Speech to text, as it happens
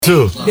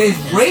2. There's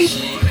rape.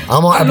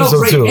 I'm on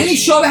episode 2. Any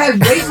show that has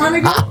rape, my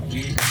nigga,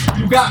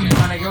 you got me,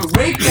 my nigga.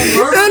 Rape and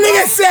murder. That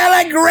nigga sound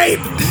like rape.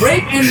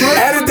 Rape and murder.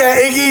 Edit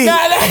that, Iggy.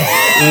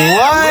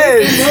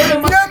 What?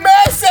 Your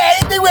man say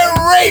anything with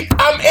rape,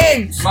 I'm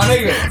in. My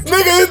nigga.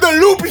 Nigga, it's the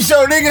Loopy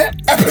show, nigga.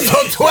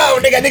 Episode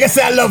 12, nigga. Nigga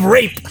say I love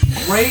rape.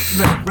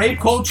 Rape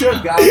culture.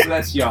 God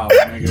bless y'all,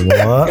 my nigga.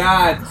 What?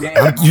 God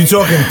damn. You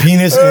talking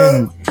penis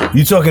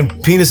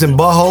and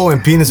butthole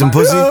and penis and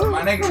pussy?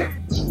 My nigga.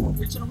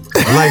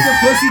 Like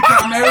pussy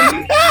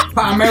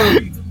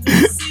primarily.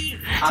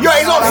 Yo,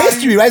 he's on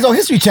History, right? He's on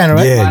History Channel,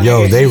 right? Yeah,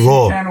 yo, they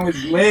raw.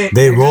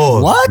 They raw.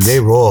 What? They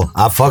raw.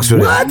 I fucks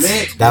with What?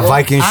 it. That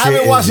Viking shit. I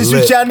haven't watched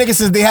History Channel, nigga,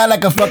 since they had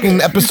like a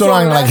fucking episode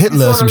on like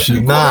Hitler or some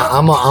shit. Nah,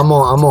 I'm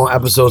on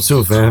episode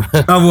 2, fam.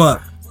 Of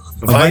what?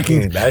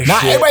 Viking. That nah,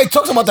 shit. everybody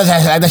talks about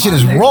that. That shit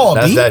is raw,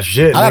 That's B. that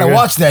shit. I gotta nigga.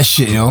 watch that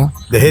shit, yo.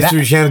 The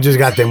History Channel just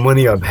got their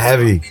money up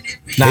heavy.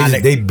 Nah,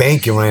 they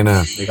banking right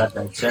now. They got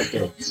that check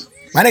in.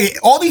 My nigga,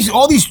 all these,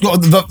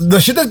 the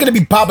shit that's gonna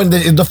be popping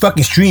is the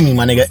fucking streaming,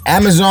 my nigga.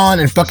 Amazon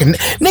and fucking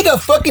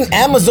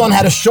Amazon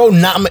had a show,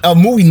 a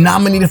movie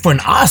nominated for an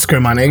Oscar,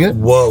 my nigga.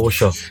 What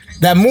show?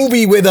 That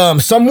movie with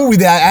some movie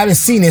that I haven't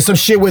seen it. Some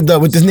shit with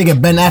this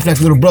nigga Ben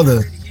Affleck's little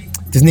brother.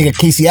 This nigga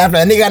Casey Affleck.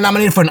 That nigga got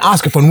nominated for an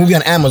Oscar for a movie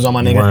on Amazon,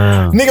 my nigga.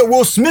 Wow. Nigga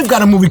Will Smith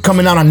got a movie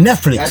coming out on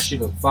Netflix. That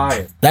shit look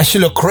fire. That shit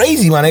look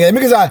crazy, my nigga.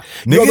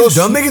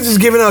 Dumb niggas just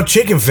giving out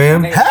chicken,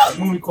 fam. That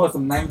movie cost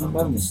them $90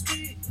 million.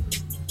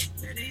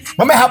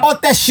 My man, how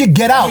about that shit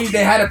Get Out?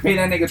 They had to pay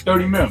that nigga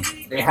 $30 million.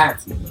 They had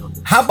to.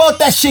 How about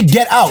that shit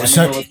Get Out,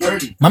 son?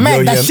 My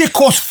man, that shit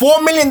cost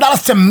 $4 million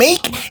to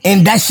make,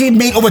 and that shit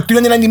made over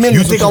 $390 million.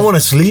 You think I want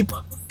to sleep?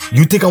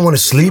 You think I want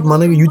to sleep, my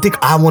nigga? You think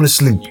I want to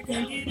sleep?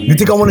 You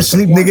think I want to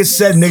sleep? Nigga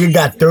said nigga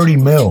got 30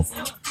 mil.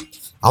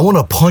 I want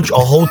to punch a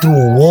hole through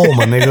a wall,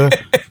 my nigga.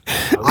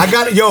 I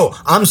got it. Yo,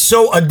 I'm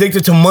so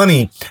addicted to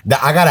money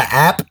that I got an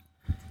app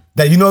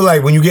that, you know,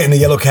 like when you get in the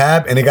yellow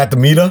cab and they got the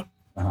meter.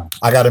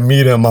 I got a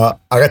meter in my.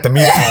 I got the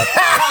meter app.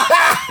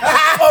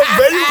 Oh,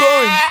 where you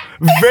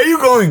going? Where you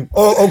going?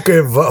 Oh,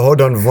 okay.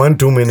 Hold on. 1,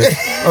 2 minutes.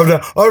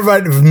 All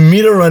right.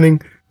 Meter running.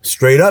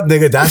 Straight up,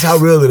 nigga. That's how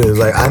real it is.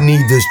 Like, I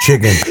need this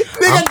chicken.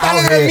 Nigga,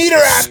 I'm out here meter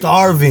app.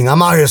 Starving.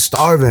 I'm out here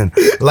starving.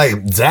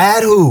 Like,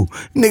 dad who?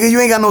 Nigga, you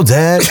ain't got no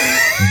dad.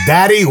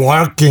 Daddy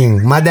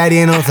working. My daddy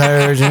ain't no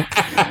surgeon.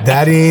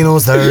 Daddy ain't no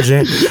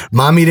surgeon.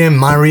 Mommy didn't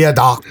marry a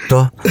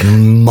doctor.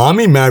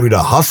 Mommy married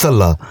a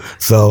hustler.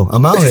 So,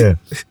 I'm out here.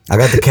 I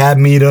got the cab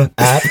meter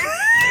app.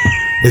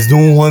 It's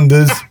doing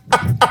wonders.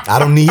 I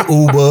don't need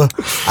Uber.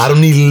 I don't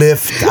need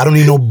Lyft. I don't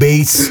need no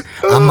base.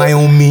 I'm my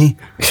own me.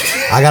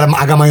 I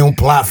got my own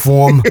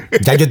platform.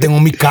 Ya yo tengo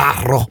mi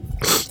carro.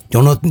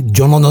 Yo no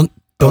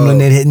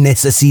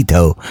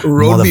necesito.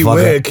 Road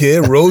beware,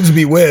 kid. Roads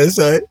beware,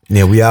 son.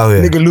 Yeah, we out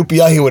here. Nigga Loopy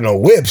out here with no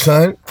whip,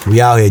 son.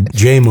 We out here,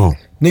 J-Mo.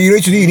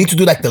 Nigga, you need to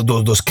do like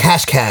those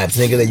cash cabs,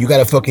 nigga, that you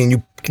gotta fucking,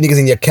 you niggas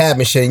in your cab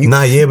and shit. And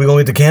Nah, yeah, we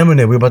gonna get the camera in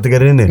there. We about to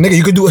get it in there. Nigga,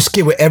 you could do a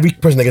skit with every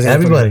person that gets in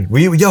Everybody.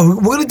 We're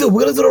gonna do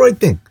the right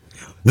thing.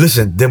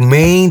 Listen, the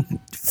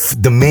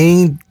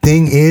main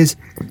thing is,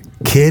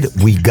 kid,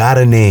 we got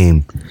a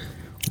name.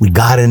 We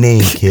got a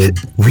name, kid.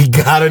 We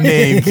got a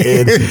name,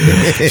 kid.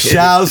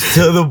 Shouts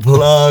to the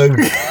plug.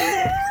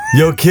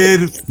 Yo,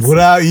 kid,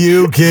 without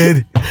you,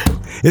 kid.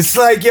 It's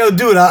like, yo,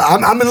 dude,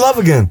 I'm in love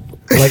again.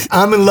 Like,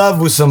 I'm in love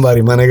with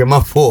somebody, my nigga.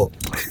 My fault.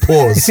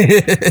 Pause.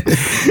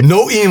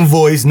 No Ian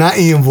voice, not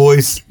Ian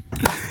voice.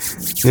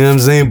 You know what I'm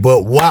saying?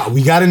 But wow,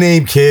 we got a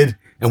name, kid,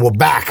 and we're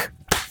back.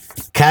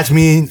 Catch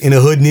me in a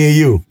hood near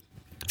you.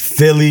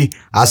 Philly,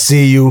 I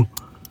see you.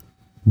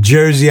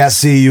 Jersey, I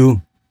see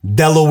you.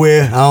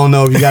 Delaware, I don't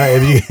know if you got.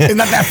 It's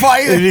not that far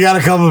either. If you got a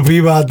couple of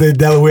people out there,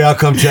 Delaware, I'll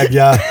come check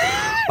y'all.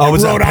 Oh,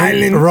 what's Rhode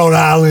Island. Rhode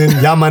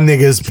Island, y'all my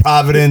niggas.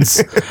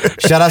 Providence.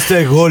 Shout out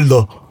to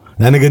Gordo.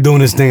 That nigga doing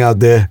his thing out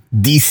there.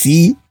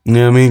 DC. You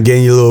know what I mean?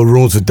 Getting your little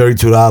rooms for $32,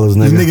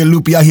 nigga. This nigga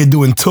Loopy out here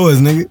doing tours,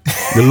 nigga.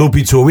 The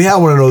Loopy tour. We had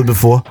one of those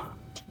before.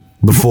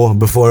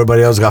 Before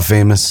everybody else got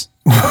famous.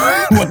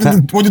 What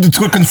did the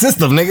tour consist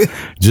of, nigga?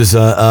 Just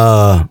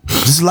a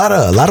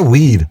lot of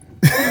weed.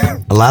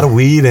 A lot of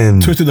weed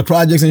and Tours to the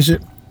projects and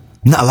shit.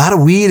 a lot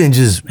of weed and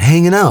just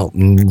hanging out.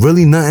 And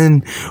really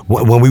nothing.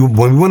 When we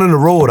went on the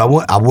road, I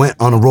went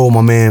on the road with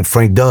my man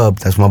Frank Dub.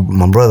 That's my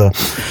brother.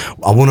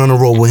 I went on the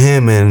road with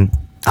him and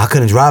I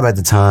couldn't drive at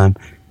the time.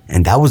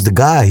 And that was the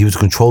guy. He was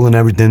controlling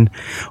everything.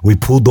 We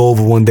pulled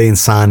over one day in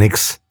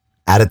Sonics,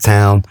 out of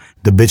town.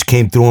 The bitch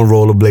came through on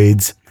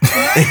rollerblades.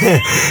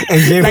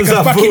 And gave Like us a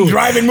our fucking food.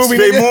 driving movie,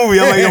 Straight nigga. movie.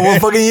 I'm like, yo,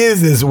 what fucking year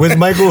is this? Where's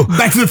Michael?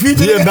 Back to the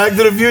Future? Yeah, nigga? Back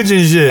to the Future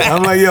and shit.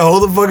 I'm like, yo,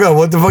 hold the fuck up.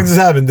 What the fuck just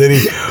happened?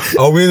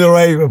 Are we in the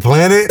right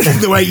planet?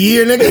 The right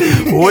year,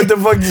 nigger. What the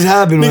fuck just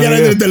happened? Nigga, my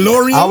under the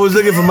DeLorean? I was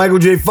looking for Michael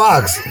J.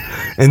 Fox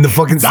and the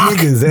fucking Doc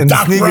sneakers and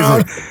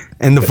Brown.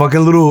 and the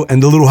fucking little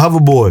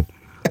hoverboard.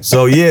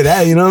 So yeah,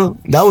 that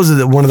that was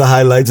one of the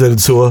highlights of the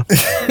tour.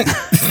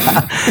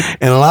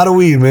 And a lot of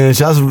weed, man.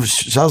 Shouts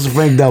to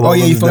Frank Double. Oh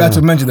yeah, you forgot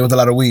to mention there was a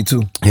lot of weed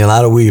too. Yeah, a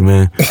lot of weed,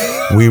 man.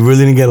 We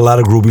really didn't get a lot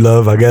of groupie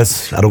love, I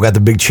guess. I don't got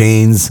the big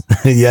chains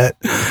yet.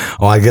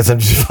 Or I guess I'm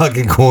just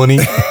fucking corny.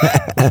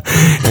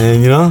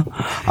 And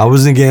I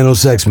wasn't getting no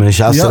sex, man.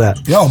 Shouts to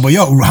that. Yo,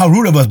 how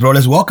rude of us, bro.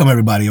 Let's welcome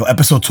everybody. Yo,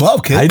 episode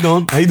 12, kid. How you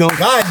doing?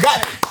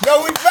 God.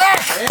 Yo, we back.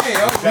 Hey,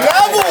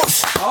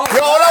 Levels.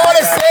 Yo, all I want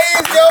to say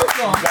is,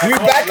 we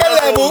back at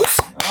Levels.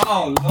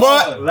 Oh,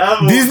 Lord.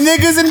 But these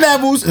niggas in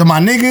Levels, my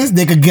niggas,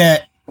 they could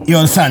get,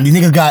 son, these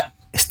niggas got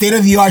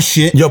state-of-the-art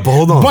shit. Yo, but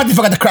hold on. But they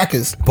forgot the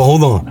crackers. But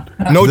hold on.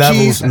 No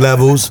cheese.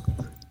 Levels.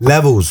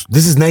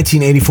 This is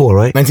 1984,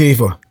 right?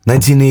 1984.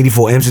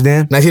 1984,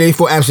 Amsterdam?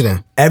 1984,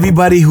 Amsterdam.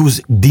 Everybody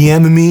who's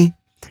DMing me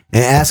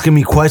and asking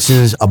me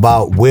questions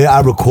about where I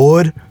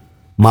record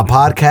my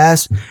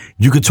podcast,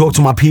 you could talk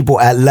to my people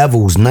at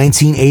Levels,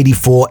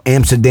 1984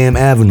 Amsterdam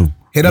Avenue.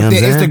 Hit up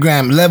their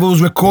Instagram,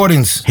 Levels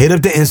Recordings. Hit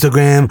up the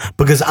Instagram,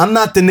 because I'm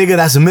not the nigga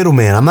that's a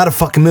middleman. I'm not a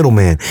fucking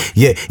middleman.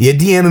 You're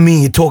DMing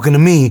me, you're talking to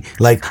me,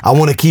 like I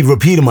want to keep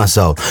repeating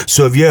myself.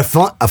 So if you're a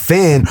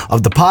fan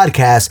of the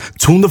podcast,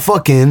 tune the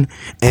fuck in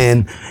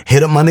and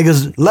hit up my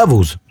niggas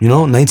Levels,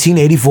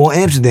 1984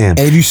 Amsterdam. And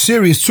if you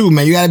serious too,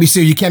 man, you gotta be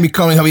serious. You can't be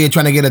coming over here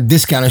trying to get a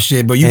discount and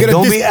shit, but you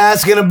don't be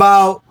asking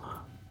about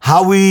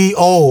how we,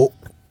 how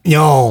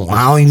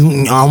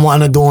I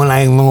want to do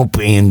like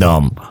Loopy and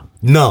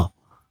No.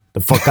 The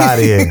fuck out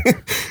of here.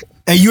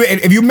 And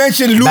if you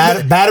mention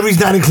Loopy, batteries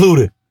not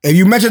included. If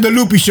you mention the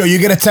Loopy show, you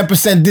get a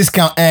 10%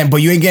 discount,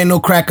 but you ain't getting no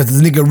crackers.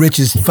 This nigga Rich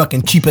is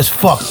fucking cheap as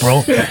fuck,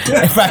 bro.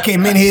 If I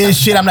came in here and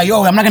shit, I'm like,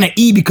 yo, I'm not gonna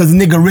eat because the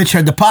nigga Rich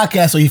heard the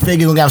podcast, so he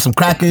figured he's gonna have some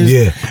crackers.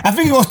 Yeah. I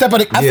think he's gonna step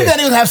out. I think that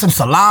nigga have some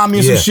salami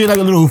or some shit, like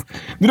a little,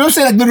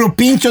 like little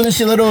pinchos and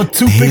shit, little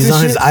toothpicks and shit. He's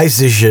on his ice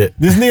and shit.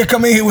 This nigga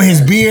come in here with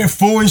his beer,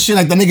 food and shit,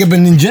 like the nigga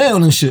been in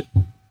jail and shit.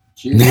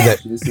 Cheers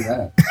to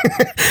that.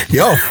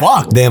 Yo,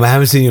 fuck. Damn, I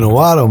haven't seen you in a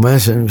while though, man.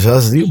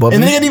 Shouts to you, Bubba.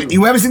 And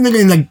you haven't seen nigga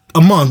in like a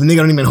month. The nigga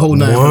don't even hold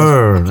nothing.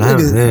 Word.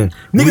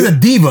 Nigga's a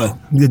diva.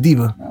 He's a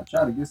diva. I'll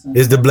try to get some.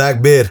 It's the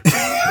black beard.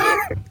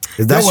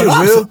 Is that shit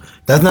real?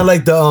 That's not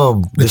like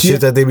the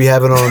shit that they be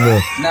having on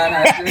the. Nah.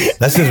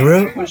 That shit's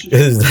real.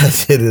 That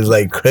shit is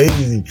like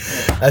crazy.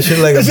 That shit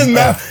like that shit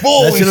not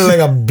full. That shit is like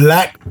a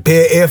black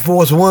pair of Air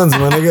Force Ones,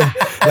 my nigga.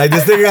 Like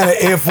this nigga got an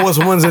Air Force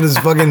Ones in his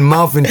fucking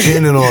mouth and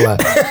chin and all that.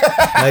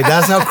 Like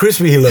that's how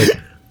crispy he look.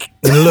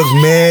 And it looks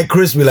mad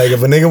crispy. Like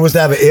if a nigga was to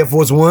have an Air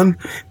Force One,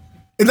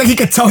 it's like he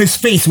could tell his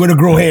face where to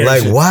grow hair.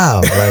 Like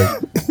wow,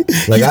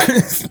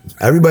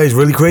 everybody's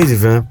really crazy,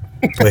 fam.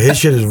 But his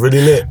shit is really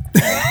lit.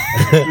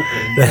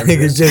 That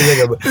nigga shit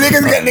is like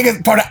a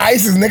niggas part of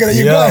ISIS, nigga. That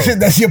you go,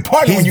 that's your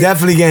partner. He's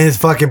definitely getting his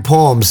fucking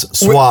palms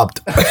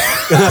swabbed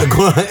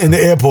in the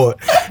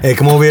airport. Hey,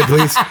 come over here,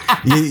 please.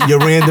 You're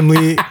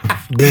randomly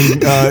been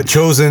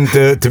chosen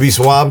to be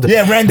swabbed.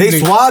 Yeah, randomly. They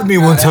swabbed me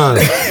one time.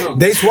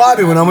 They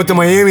swabbed me when I went to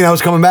Miami and I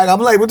was coming back. I'm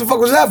like, what the fuck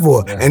was that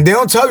for? And they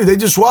don't tell you. They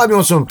just swab you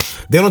on some.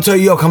 They don't tell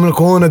you, yo, come in the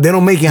corner. They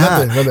don't make you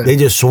hot. They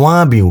just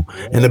swab you.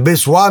 And the bitch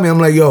swabbed me. I'm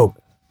like, yo,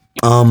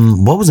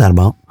 what was that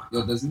about?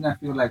 Yo, doesn't that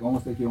feel like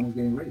almost you're almost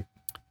getting raped?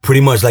 Pretty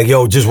much like,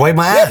 yo, just wipe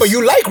my ass. Yeah, but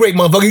you like rape,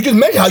 motherfucker. You just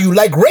mentioned how you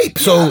like rape.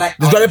 So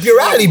it's right up your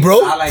alley,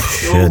 bro. I like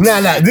shit. Nah.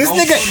 This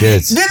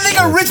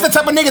nigga Rich, the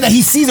type of nigga that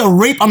he sees a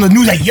rape on the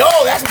news, like, yo,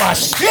 that's my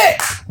shit.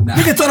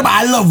 Nigga talking about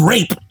I love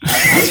rape.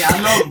 Yeah,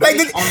 I love like,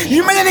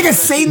 you remember that nigga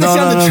saying this shit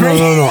on the train?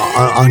 No.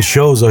 On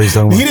shows, though, he's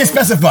talking about. He didn't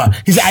specify.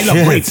 He said, I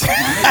love rape.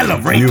 I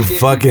love rape. You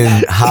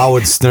fucking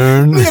Howard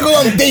Stern. Nigga go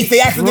on dates. They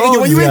ask the nigga,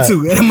 what you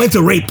into? And I'm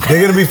into rape.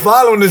 They're gonna be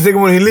following this nigga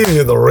when he leaving.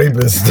 He's the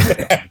rapist.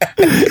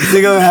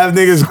 They're gonna have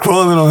niggas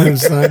crawling on him,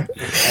 son.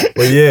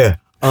 But yeah.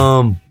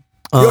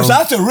 Yo, shout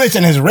out to Rich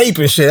and his rape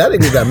and shit. That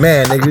nigga got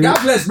mad, nigga.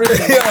 God bless Rich.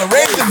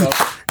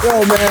 Yo,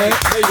 man.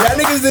 Y'all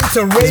niggas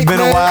into rape, It's been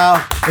man. A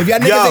while. If y'all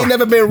niggas ain't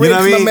never been raped,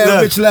 my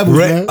man Rich Levels,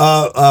 man.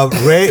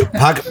 Ray,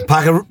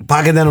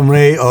 pocket denim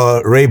Ray,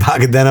 or Ray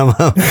pocket denim,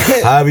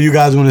 however you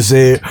guys want to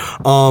say it.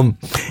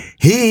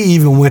 He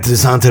even went to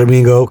Santo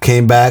Domingo,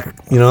 came back,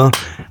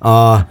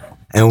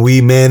 and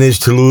we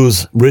managed to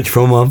lose Rich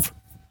for a month.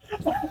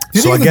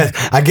 So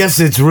I guess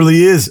it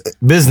really is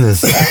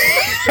business.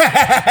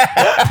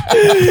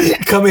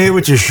 Come in here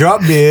with your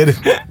sharp beard.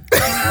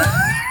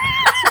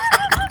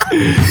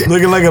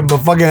 Looking like a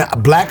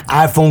fucking black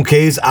iPhone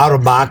case out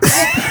of box.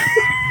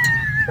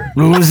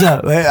 What's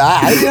up?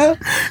 Nigga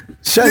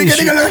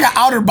look like an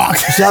outer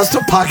box. Shouts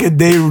to Pocket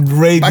Day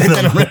Ray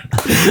Denim. The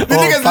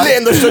nigga's lit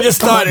and the show just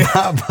started.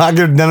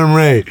 Pocket Denim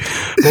Ray.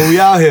 But we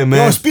out here,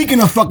 man. Yo,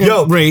 speaking of fucking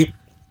rape.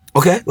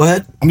 Okay, go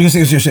ahead. I'm just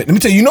saying your shit. Let me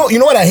tell you, you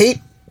know what I hate?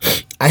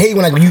 I hate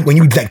when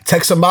you like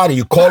text somebody,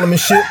 you call them and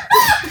shit.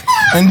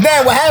 And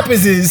then what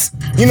happens is,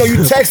 you know,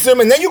 you text them,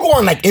 and then you go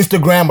on like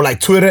Instagram or like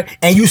Twitter,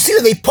 and you see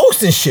that they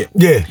posting shit.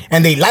 Yeah.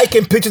 And they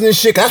liking pictures and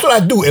shit. That's what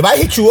I do. If I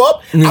hit you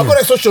up, I go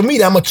to social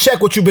media, I'm gonna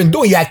check what you've been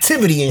doing, your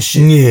activity and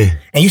shit. Yeah.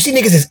 And you see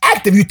niggas is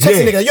active. You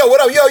text niggas, yo,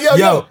 what up,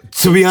 yo.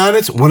 To be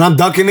honest, when I'm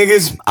dunking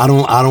niggas, I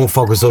don't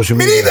fuck with social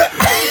media. Me neither.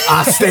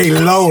 I stay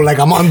low, like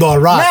I'm under a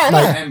rock. Nah,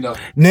 like, nah.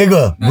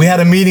 nigga, we had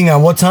a meeting at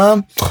what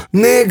time?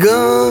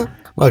 Nigga.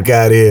 Fuck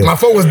out of here. My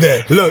phone was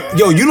dead. Look,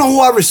 yo, you know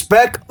who I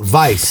respect?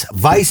 Vice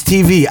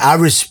TV. I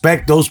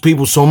respect those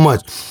people so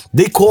much.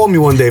 They called me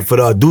one day for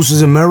the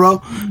Deuces and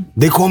Mero.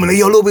 They called me like,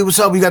 yo, Loopy, what's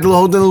up? We got the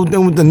whole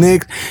thing with the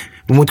Knicks.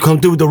 We want to come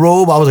through with the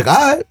robe. I was like,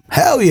 all right,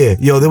 hell yeah.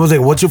 Yo, they was like,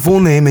 what's your full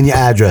name and your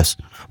address?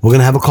 We're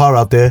gonna have a car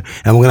out there,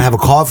 and we're gonna have a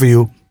car for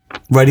you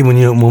ready when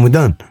we're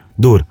done.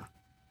 Dude,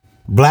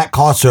 black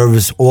car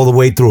service all the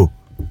way through.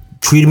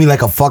 Treated me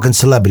like a fucking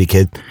celebrity,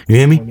 kid. You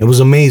hear me? It was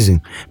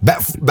amazing.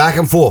 Back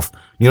and forth.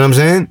 You know what I'm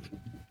saying?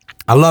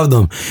 I love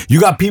them.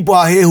 You got people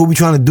out here who be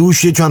trying to do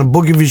shit, trying to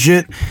book you for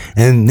shit,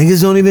 and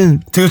niggas don't even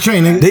take a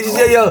train, nigga. They just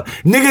say, yo,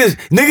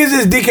 niggas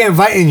is dick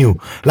inviting you.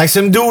 Like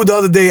some dude the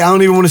other day, I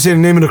don't even want to say the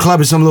name of the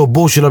club, it's some little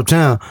bullshit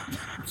uptown.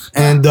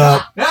 And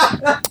the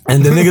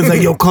niggas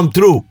like, yo, come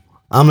through.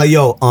 I'm like,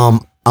 yo, I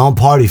don't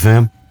party,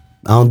 fam.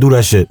 I don't do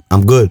that shit.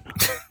 I'm good.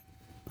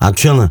 I'm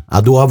chilling.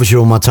 I do other shit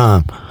with my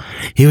time.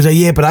 He was like,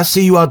 yeah, but I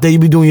see you out there. You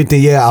be doing your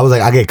thing. Yeah, I was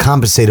like, I get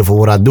compensated for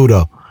what I do,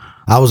 though.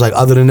 I was like,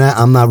 other than that,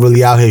 I'm not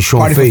really out here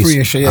showing Party face. for free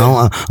and shit, yeah.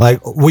 I don't,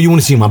 like, what you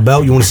want to see? My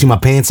belt? You want to see my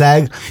pants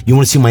sag? You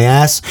want to see my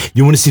ass?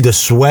 You want to see the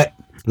sweat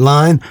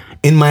line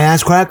in my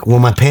ass crack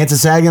when my pants are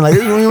sagging? Like,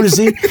 you want to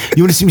see?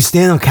 You want to see me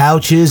stand on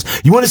couches?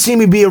 You want to see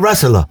me be a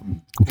wrestler,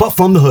 but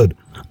from the hood?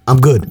 I'm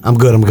good.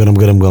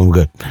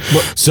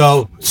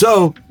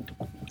 So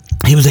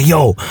he was like,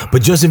 yo,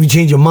 but just if you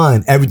change your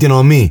mind, everything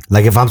on me.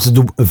 Like if I'm supposed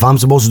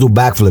to do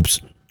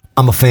backflips,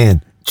 I'm a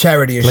fan.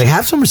 Charity and like, shit.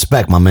 have some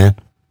respect, my man.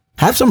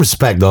 Have some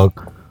respect,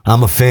 dog.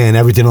 I'm a fan.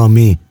 Everything on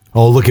me.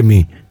 Oh, look at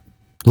me.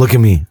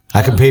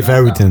 I can pay for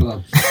everything.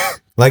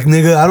 Like,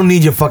 nigga, I don't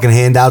need your fucking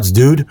handouts,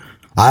 dude.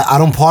 I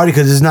don't party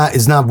because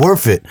it's not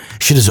worth it.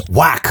 Shit is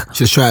whack.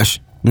 Shit's trash.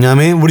 You know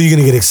what I mean? What are you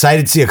gonna get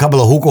excited to see a couple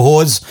of hookah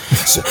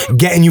whores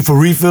getting you for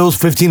refills,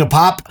 15 a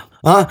pop?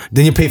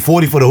 Then you pay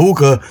 40 for the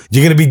hookah.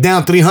 You're gonna be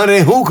down 300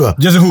 in hookah.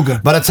 Just a hookah.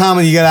 By the time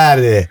you get out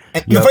of there.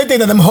 And the funny thing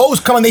that them hoes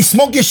come and they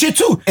smoke your shit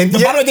too. And the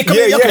bottle they come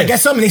in, can I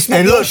get something? They smoke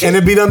and your look, shit. and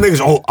it be them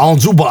niggas, oh, I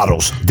don't do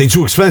bottles. They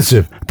too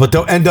expensive. But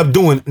they'll end up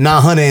doing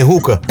 900 in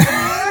hookah.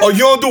 Oh, you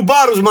don't do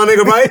bottles, my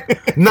nigga,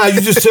 right? Nah,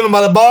 you just chilling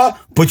by the bar,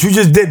 but you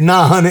just did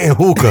 900 in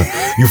hookah.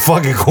 You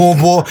fucking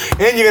cornball.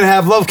 And you're gonna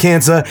have love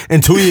cancer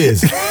in 2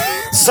 years.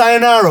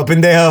 Sayonara,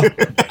 pendejo.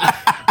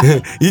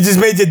 You just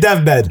made your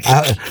deathbed.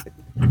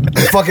 I'm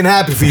fucking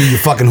happy for you, you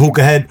fucking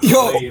hookah head. Yo,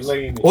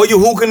 all you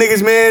hookah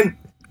niggas, man.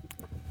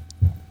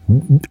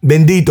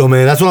 Bendito,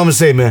 man. That's what I'm gonna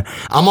say, man.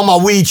 I'm on my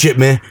weed shit,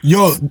 man.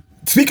 Yo,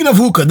 speaking of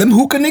hookah, them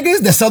hookah niggas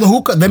that sell the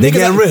hookah, they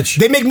getting rich.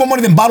 They make more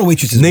money than bottle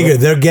waitresses. Nigga, bro.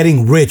 they're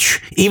getting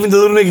rich. Even the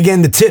little nigga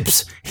getting the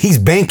tips, he's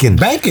banking.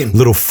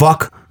 Little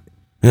fuck.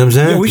 You know what I'm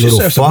saying? Yo, we should little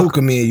serve fuck. some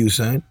hookah, me and you,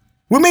 son.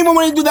 We make more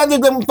money to do that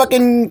than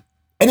fucking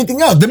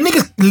anything else. Them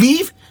niggas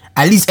leave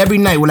at least every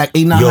night with like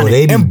 800-900. Yo,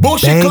 they be in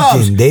bullshit banking.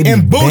 clubs. They be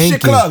in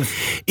bullshit banking.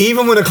 clubs.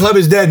 Even when the club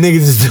is dead, niggas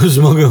is still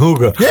smoking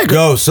hookah. Yeah,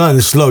 yo, son,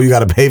 it's slow. You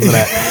gotta pay for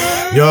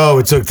that. Yo,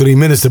 it took 3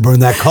 minutes to burn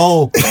that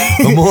coal.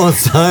 Come on,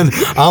 son.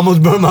 I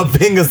almost burned my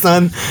finger,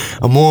 son.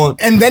 I'm on.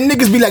 And then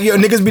niggas be like,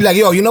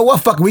 yo, you know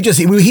what? Fuck, we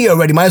here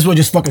already. Might as well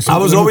just fucking smoke. I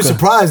was always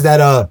surprised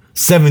that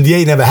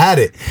 78 never had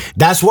it.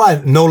 That's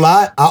why, no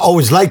lie, I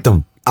always liked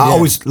them. I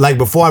always, like,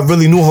 before I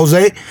really knew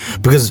Jose,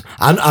 because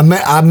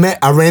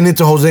I ran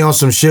into Jose on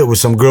some shit with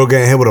some girl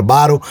getting hit with a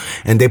bottle,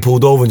 and they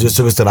pulled over and just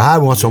took us to the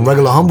highway on some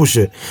regular humble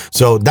shit.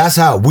 So that's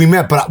how we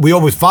met, but we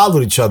always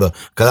followed each other,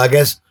 because I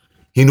guess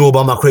he knew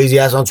about my crazy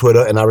ass on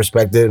Twitter, and I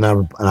respected it,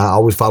 and I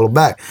always followed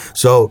back.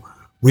 So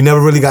we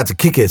never really got to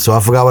kick it, so I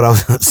forgot what I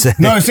was saying.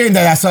 No, I'm saying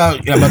that I saw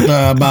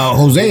about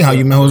Jose, how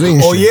you met Jose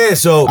and shit. Oh yeah,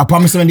 so I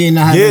promised 78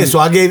 not yeah, so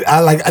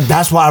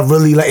that's why I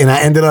really like, and I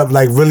ended up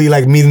like really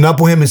like meeting up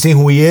with him and seeing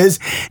who he is.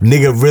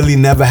 Nigga really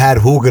never had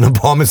hookah in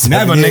apartment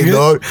 78, never, nigga.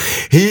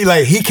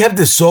 Dog. He kept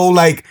it so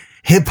like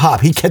hip hop.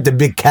 He kept the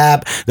big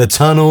cap, the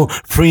tunnel,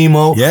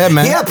 Primo. Yeah,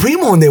 man. He had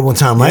Primo in there one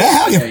time, right?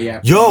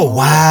 Yeah. Yo,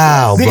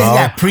 wow, bro. Niggas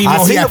got Primo, I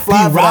seen he the had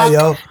fly fly, P-Rock,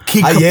 yo.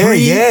 Key Capri,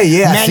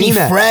 Yeah. I Manny seen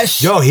that.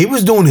 Fresh. Yo, he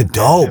was doing it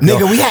dope. Nigga,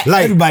 yo. we had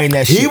everybody in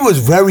that shit. He was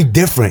very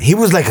different. He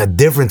was like a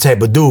different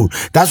type of dude.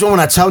 That's why when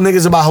I tell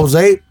niggas about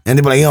Jose, and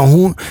they be like, yo,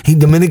 who? He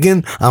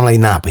Dominican? I'm like,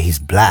 nah, but he's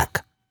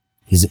black.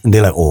 And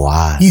they're like, oh,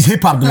 wow. He's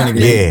hip hop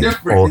Dominican. Yeah.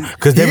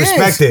 Because they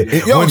respect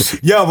it.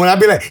 When I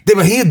be like,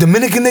 he a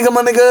Dominican nigga,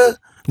 my nigga?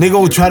 Nigga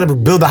will try to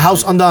build a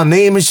house under our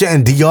name and shit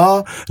and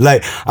DR.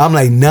 Like, I'm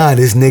like, nah,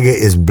 this nigga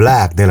is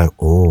black. They're like,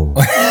 oh.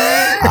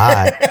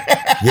 Alright.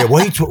 Yeah,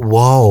 what he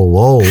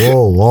whoa.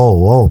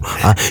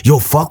 Yo,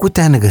 fuck with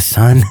that nigga,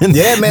 son.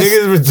 Yeah, man.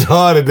 Niggas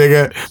retarded,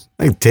 nigga.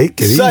 Like, take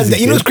it Son,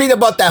 easy. you know what's crazy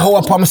about that whole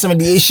Apartment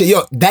 78 shit?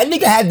 Yo, that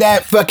nigga had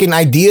that fucking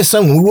idea,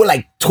 son, when we were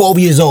like 12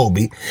 years old,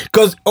 B.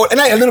 Cause,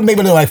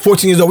 maybe like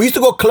 14 years old. We used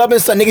to go clubbing,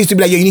 son. Niggas used to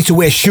be like, yo, you need to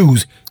wear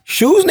shoes.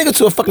 Shoes, nigga,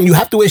 to a fucking, you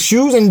have to wear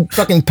shoes and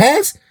fucking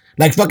pants?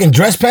 Like fucking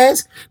dress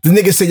pants? The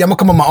nigga said, yeah, I'm gonna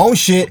come on my own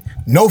shit.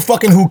 No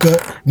fucking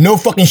hookah. No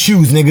fucking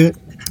shoes, nigga.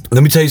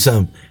 Let me tell you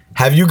something.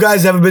 Have you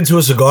guys ever been to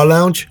a cigar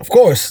lounge? Of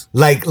course.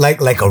 Like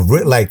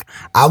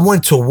I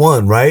went to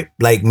one, right?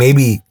 Like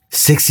maybe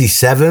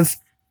 67th,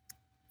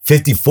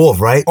 54th,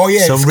 right? Oh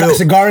yeah,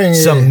 cigar and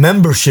some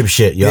membership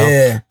shit, yo.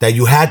 Yeah. That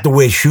you had to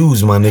wear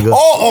shoes, my nigga.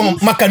 Oh,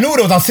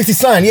 Macanudos on 60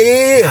 Sun.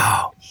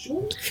 Yeah.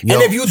 Yo,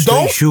 and if you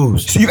don't,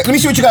 shoes. So let me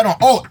see what you got on.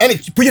 Oh, and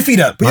put your feet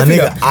up. Put your feet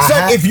up.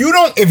 Son, if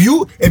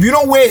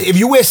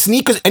you wear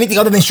sneakers, anything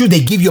other than shoes,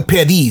 they give you a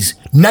pair of these.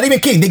 Not even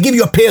kidding. They give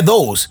you a pair of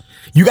those.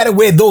 You gotta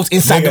wear those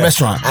inside the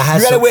restaurant.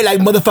 You gotta wear like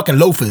motherfucking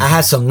loafers. I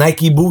had some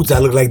Nike boots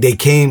that looked like they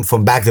came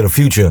from Back to the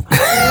Future.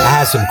 I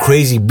had some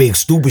crazy big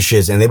stupid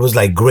shits, and it was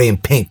like gray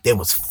and pink. They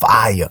was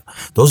fire.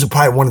 Those are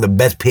probably one of the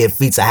best pair of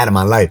feet I had in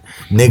my life.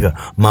 Nigga,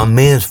 my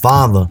man's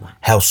father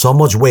held so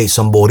much weight,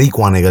 some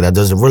Boricua nigga that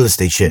does the real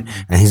estate shit,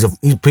 and he's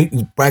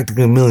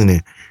practically a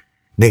millionaire.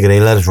 Nigga, they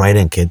let us right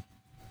in, kid.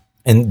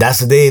 And that's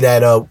the day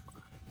that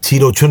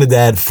Tito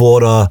Trinidad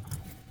fought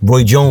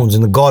Roy Jones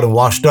in the Garden,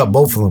 washed up,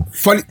 both of them.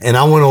 Funny. And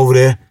I went over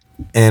there,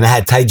 and I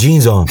had tight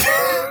jeans on.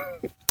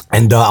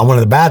 And I went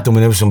to the bathroom,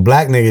 and there was some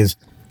black niggas,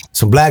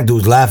 some black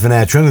dudes laughing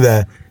at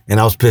Trinidad,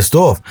 and I was pissed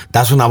off.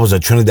 That's when I was a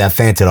Trinidad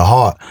fan to the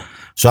heart.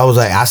 So I was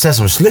like, I said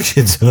some slick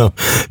shit to them.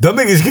 Them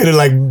niggas could have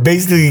like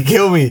basically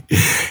killed me.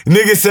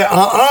 Niggas said,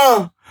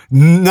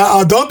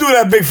 no, don't do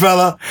that, big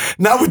fella.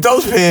 Not with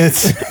those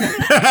pants.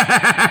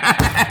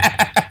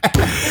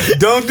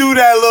 Don't do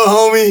that, little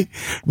homie.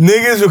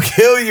 Niggas will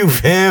kill you,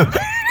 fam.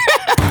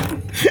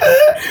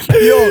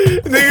 Yo,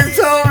 nigga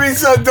told me,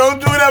 son, don't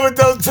do that with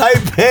those tight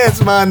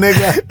pants, my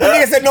nigga. The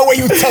nigga said, no way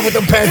you tough with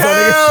them pants on,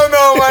 nigga. Hell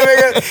no, my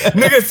nigga.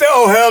 Nigga said,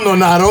 oh, hell no,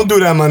 nah, don't do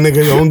that, my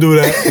nigga. Don't do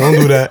that. Don't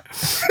do that.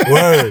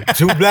 Word.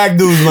 2 black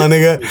dudes, my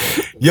nigga.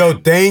 Yo,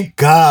 thank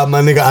God,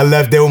 my nigga, I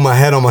left there with my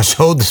head on my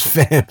shoulders,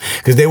 fam.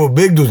 Because they were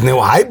big dudes and they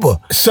were hyper.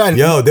 Son.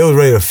 Yo, they was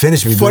ready to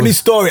finish me, Funny dude.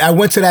 story. I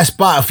went to that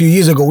spot a few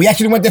years ago. We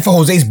actually went there for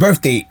Jose's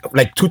birthday,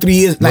 like 2-3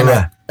 years.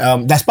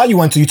 That spot you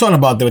went to, you talking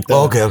about the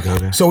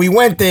okay. So we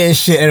went there and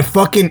shit, and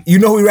fucking, you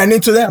know who we ran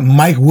into there?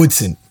 Mike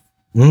Woodson.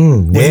 Yeah,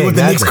 he was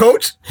the Knicks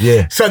coach?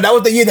 Yeah. So that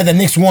was the year that the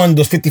Knicks won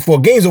those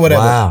 54 games or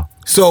whatever. Wow.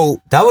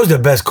 So that was the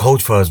best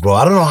coach for us, bro.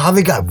 I don't know how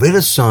they got rid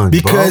of Son,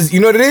 because bro. you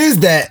know what it is,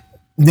 that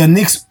the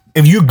Knicks,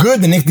 if you're good,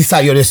 the Knicks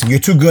decide, yo, listen, you're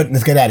too good,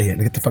 let's get out of here.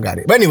 Let's get the fuck out of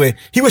here. But anyway,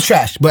 he was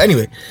trash. But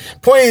anyway,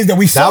 point is that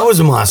we saw. That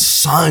was my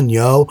son,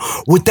 yo.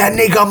 With that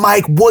nigga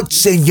Mike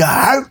Woodson, you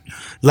heard?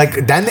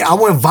 Like, that nigga, I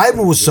went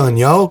vibing with Son,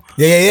 yo.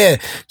 Yeah.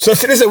 So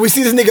listen, we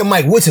see this nigga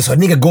Mike Woodson. So a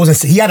nigga goes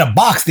and he had a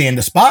box there in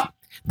the spot.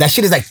 That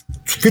shit is like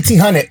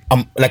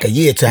 $1,500 like a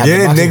year to have.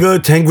 Yeah,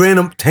 nigga, 10 grand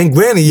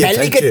a year.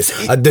 That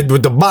nigga, I did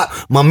with the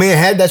box. My man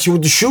had that shit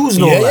with the shoes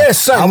and all that. Yeah,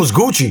 son. I was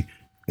Gucci.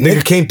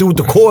 Nigga came through with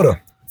the quarter.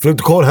 Flipped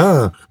the quarter,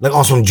 huh? Like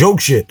on some joke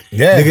shit.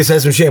 Yeah. Nigga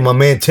said some shit. My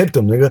man tipped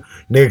him, nigga.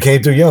 Nigga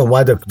came through, yo,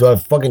 why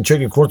the fucking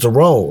chicken across the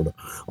road?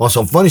 On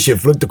some funny shit.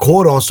 Flipped the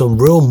quarter on some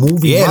real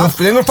movie. Yeah,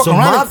 they're gonna fuck some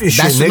around. mafia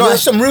shit, That's, nigga. No,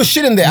 there's some real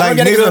shit in there. Like,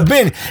 I don't know if you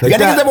been. Like you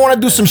niggas ever want to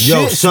do some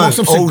shit, son,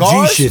 smoke some cigars?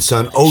 OG shit,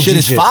 son. OG shit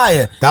is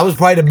fire. That was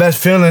probably the best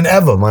feeling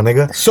ever, my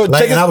nigga. So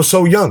like, and I was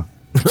so young.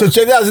 So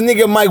check it out, this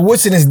nigga Mike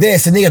Woodson is there.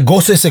 So nigga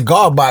goes to a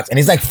cigar box and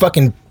he's like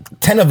fucking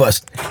 10 of us.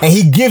 And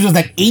he gives us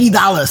like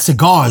 $80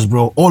 cigars,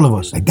 bro. All of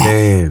us. Like that.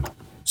 Damn.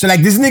 So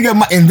like this nigga,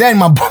 and then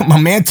my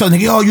man tells me,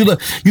 yo, you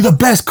the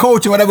best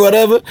coach or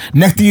whatever.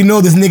 Next thing you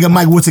know, this nigga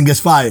Mike Woodson gets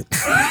fired.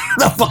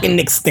 The fucking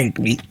Knicks stink,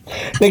 B.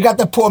 They got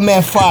the poor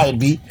man fired,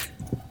 B.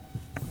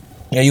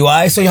 Yeah, you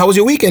alright? So how was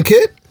your weekend,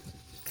 kid?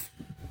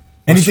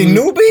 Anything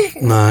new, B?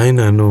 Nah, ain't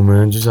nothing new,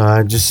 man.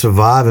 Just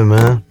surviving,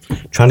 man.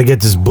 Trying to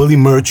get this bully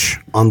merch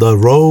on the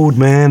road,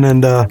 man,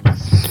 and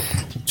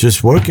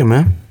just working,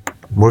 man.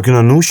 Working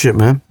on new shit,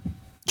 man.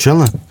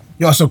 Chilling.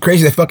 Yo, so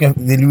crazy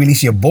they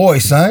release your boy,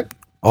 son.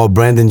 Oh,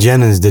 Brandon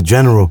Jennings, the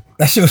general.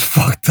 That shit was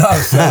fucked up,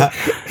 son.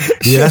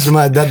 Yeah, that's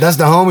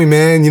the homie,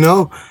 man. You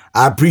know,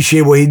 I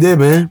appreciate what he did,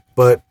 man.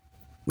 But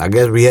I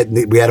guess we had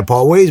to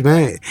part ways,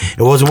 man. It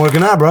wasn't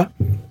working out, bro.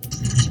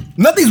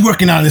 Nothing's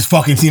working out in this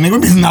fucking team.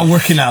 Everything's not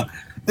working out.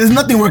 There's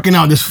nothing working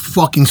out in this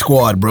fucking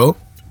squad, bro.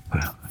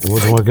 It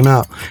wasn't working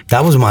out.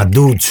 That was my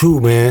dude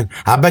too, man.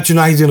 I bet you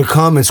now he's gonna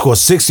come and score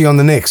 60 on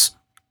the Knicks.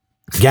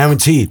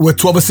 Guaranteed. With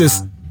 12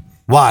 assists.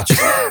 Watch.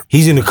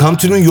 He's gonna come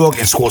to New York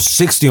and score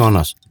 60 on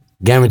us.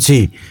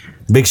 Guaranteed.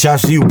 Big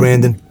shouts to you,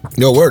 Brandon.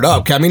 Yo, word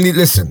up. I mean,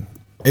 listen.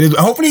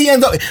 Hopefully he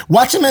ends up.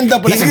 Watch him end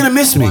up with. He's gonna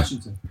miss me.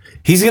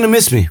 He's gonna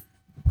miss me.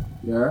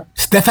 Yeah.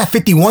 Steph had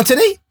 51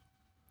 today,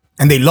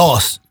 and they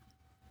lost.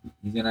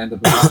 He's gonna end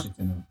up in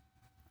Washington.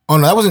 Oh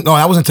no, that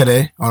wasn't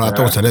today. Oh no, I thought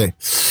it was today.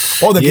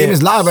 Oh, the game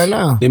is live right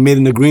now. They made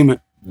an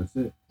agreement. That's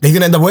it. They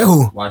gonna end up with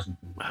who?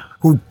 Washington.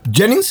 Who?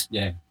 Jennings?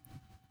 Yeah.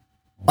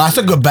 That's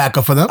a good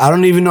backup for them. I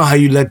don't even know how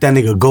you let that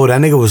nigga go.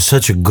 That nigga was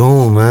such a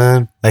goon,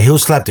 man. Like, he'll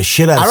slap the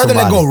shit out of somebody.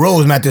 I'd rather let go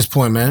Rose at this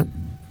point, man.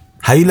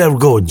 How you let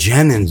go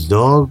Jennings,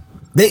 dog?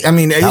 That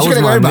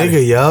was my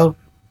nigga, yo.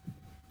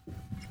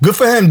 Good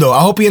for him, though.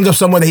 I hope he ends up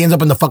somewhere that he ends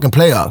up in the fucking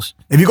playoffs.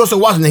 If he goes to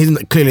Washington, he's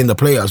clearly in the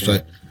playoffs,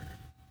 right?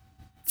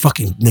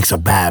 Fucking Knicks are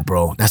bad,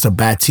 bro. That's a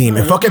bad team.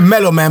 And fucking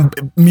Melo, man.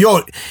 Yo,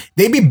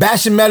 they be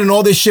bashing Melo and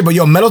all this shit, but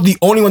yo, Melo's the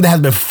only one that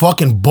has been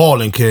fucking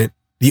balling, kid.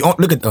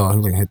 Look at, he's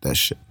gonna hit that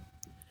shit.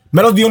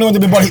 Melo's the only one that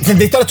been balling. Since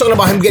they started talking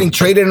about him getting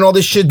traded and all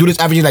this shit, dude is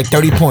averaging like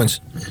 30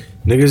 points.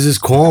 Niggas is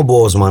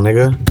cornballs, my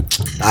nigga.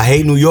 I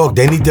hate New York.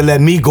 They need to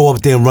let me go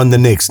up there and run the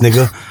Knicks,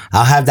 nigga.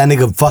 I'll have that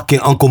nigga fucking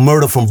Uncle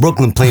Murder from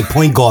Brooklyn playing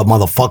point guard,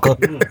 motherfucker.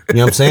 You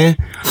know what I'm saying?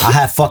 I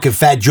have fucking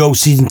Fat Joe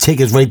season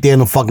tickets right there in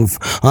the fucking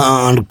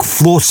on the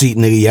floor seat,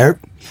 nigga. You heard?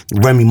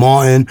 Remy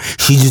Ma,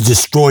 she just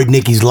destroyed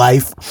Nicki's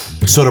life.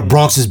 So the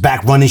Bronx is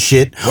back running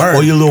shit. Word.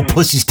 All your little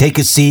pussies take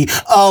a seat.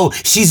 Oh,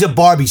 she's a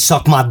Barbie,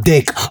 suck my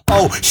dick.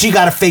 Oh, she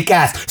got a fake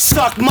ass,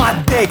 suck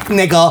my dick,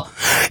 nigga.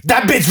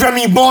 That bitch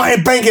Remy Ma,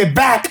 bring it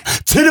back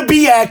to the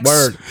BX.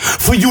 Word.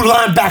 For you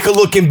linebacker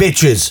looking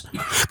bitches.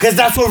 Cause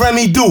that's what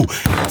Remy do.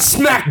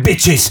 Smack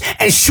bitches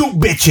and shoot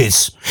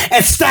bitches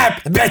and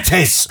stab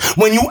bitches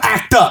when you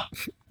act up.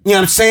 You know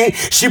what I'm saying?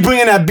 She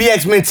bringing that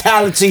BX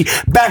mentality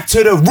back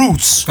to the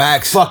roots.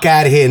 Facts. Fuck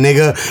out of here,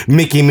 nigga.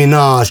 Mickey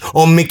Minaj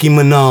or Mickey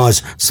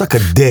Minaj. Suck a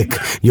dick.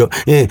 Yo,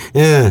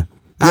 yeah.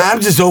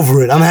 I'm just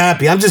over it. I'm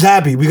happy. I'm just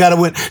happy. We gotta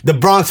win. The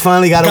Bronx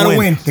finally gotta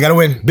win. They gotta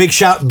win. Big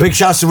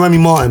shouts to Remy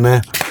Martin,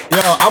 man. Yo,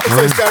 I'm gonna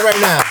tell you something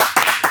right now.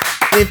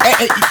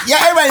 Yeah,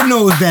 everybody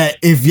knows that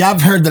if y'all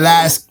have heard the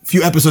last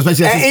few episodes,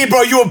 especially Hey,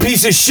 bro, you a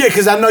piece of shit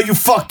because I know you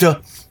fucked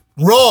her.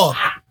 Raw.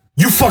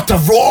 You fucked her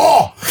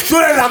raw. Tú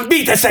le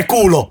lambiste ese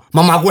culo,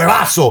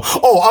 mamagüevazo.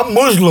 Oh, I'm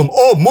Muslim.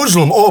 Oh,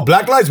 Muslim. Oh,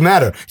 Black Lives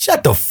Matter.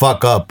 Shut the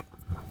fuck up.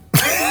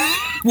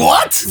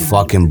 What?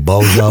 Fucking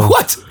bozo.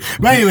 What?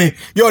 But anyway,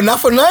 yo, not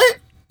for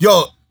nothing.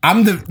 Yo,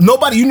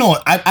 nobody, you know,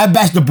 I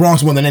bash the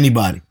Bronx more than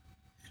anybody.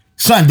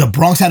 Son, the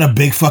Bronx had a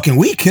big fucking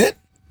week, kid.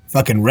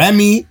 Fucking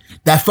Remy,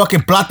 that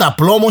fucking Plata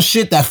Plomo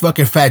shit, that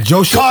fucking Fat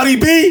Joe shit. Cardi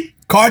B?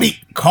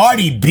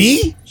 Cardi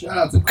B? Shout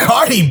out to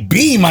Cardi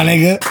B, my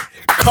nigga.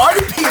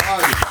 Cardi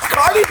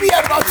B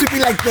about to be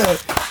like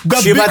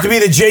the She about to be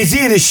the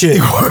Jay-Z of this shit.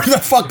 Word the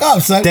fuck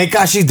up, son. Thank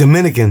God she's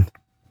Dominican.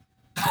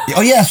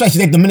 Oh yeah, that's right.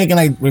 She's like Dominican,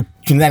 like with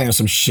Trinidad or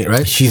some shit,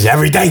 right? She's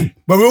everything.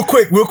 But real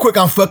quick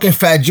on fucking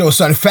Fat Joe,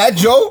 son. Fat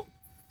Joe,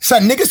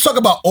 son, niggas talk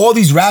about all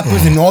these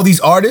rappers and all these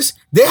artists.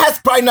 There has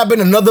probably not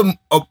been another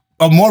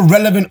a more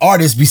relevant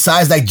artist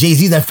besides like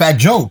Jay-Z than Fat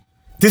Joe.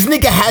 This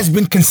nigga has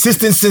been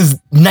consistent since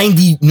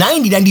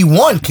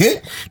 91,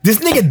 kid. This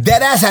nigga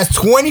deadass has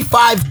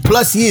 25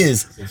 plus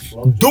years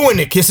doing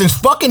it, kid. Since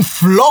fucking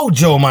Flow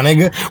Joe, my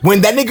nigga.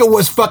 When that nigga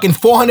was fucking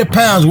 400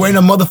 pounds wearing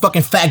a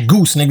motherfucking fat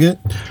goose, nigga.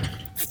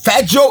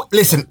 Fat Joe,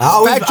 listen.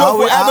 Fat Joe,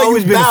 forever I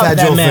always you been a bow Fat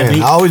that Joe man, fan.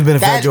 B. I always been a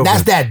Fat Joe fan.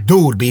 That's that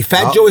dude, B.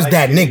 Fat Joe is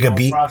that nigga,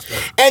 B.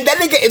 And that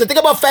nigga, the thing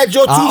about Fat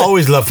Joe, too. I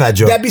always love Fat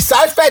Joe. That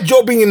besides Fat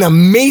Joe being an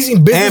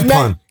amazing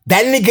businessman, pun.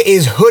 that nigga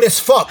is hood as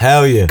fuck.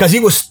 Hell yeah. Because he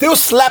would still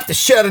slap the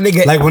shit out of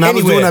nigga. Like when I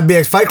was doing that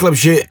BX Fight Club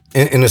shit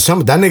in the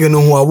summer, that nigga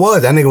knew who I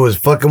was. That nigga was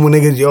fucking with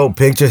niggas, yo,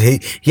 pictures.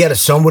 He had a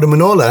son with him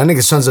and all that. That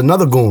nigga's son's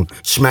another goon,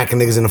 smacking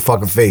niggas in the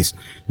fucking face.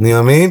 You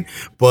know what I mean?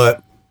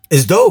 But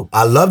it's dope.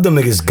 I love them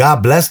niggas.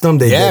 God bless them.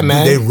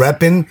 Man. They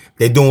repping.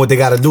 They doing what they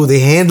gotta do. They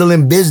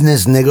handling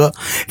business, nigga.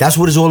 That's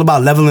what it's all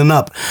about, leveling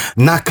up.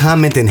 Not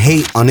commenting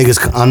hate on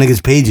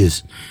niggas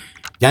pages.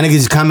 Y'all niggas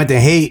is commenting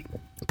hate,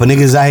 but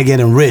niggas out here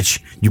getting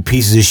rich. You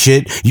pieces of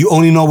shit. You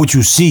only know what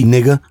you see,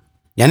 nigga.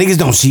 Y'all niggas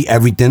don't see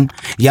everything.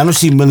 Y'all don't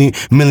see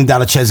million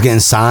dollar checks getting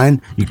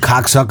signed. You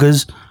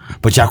cocksuckers.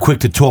 But y'all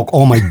quick to talk.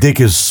 Oh, my dick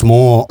is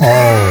small.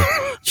 Oh.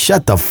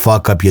 Shut the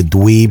fuck up, you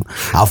dweeb.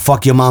 I'll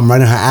fuck your mom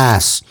right in her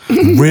ass.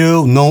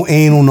 Real, no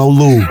anal, no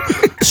lube.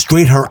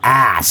 Straight her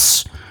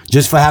ass.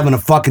 Just for having a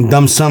fucking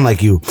dumb son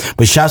like you.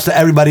 But shouts to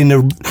everybody in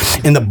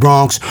the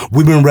Bronx.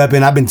 We've been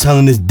repping. I've been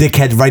telling this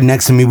dickhead right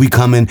next to me we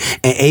coming.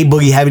 And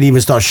A-Boogie haven't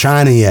even started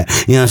shining yet.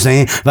 You know what I'm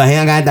saying? But he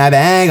got that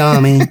bag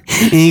on me.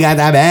 He got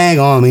that bag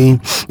on me.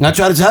 I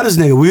try to tell this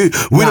nigga, we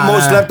the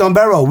most slept on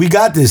barrel. We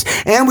got this.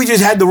 And we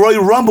just had the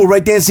Royal Rumble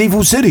right there in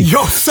Seafood City.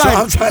 Yo, son. So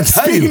I'm trying to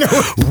tell you,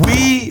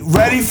 we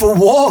ready for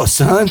war,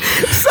 son.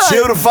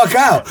 Chill the fuck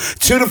out.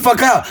 Chill the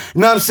fuck out. You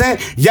know what I'm saying?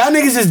 Y'all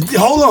niggas is,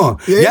 hold on.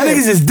 Yeah. Y'all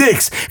niggas is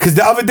dicks. Because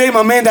the other day,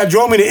 my man that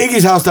drove me to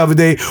Iggy's house the other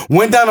day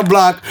went down the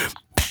block.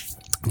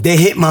 They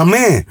hit my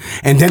man.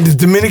 And then the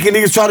Dominican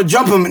niggas try to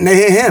jump him and they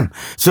hit him.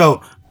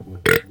 So,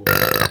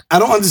 I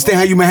don't understand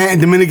how you Manhattan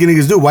Dominican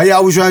niggas do. Why you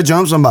always try to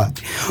jump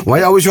somebody? Why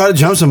you always try to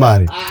jump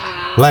somebody?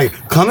 Like,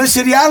 come to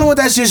City Island with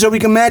that shit so we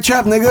can match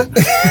up, nigga.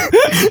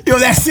 Yo,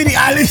 that City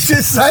Island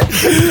shit, son.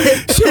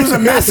 Shit was a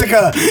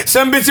massacre.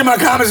 Some bitch in my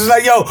comments was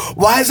like, yo,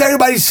 why is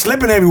everybody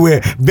slipping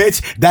everywhere?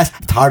 Bitch, that's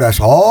Tartar's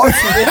horse.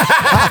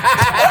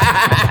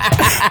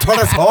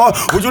 tartar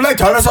sauce? Would you like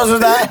tartar sauce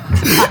with that?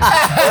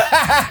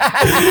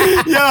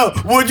 Yo,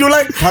 would you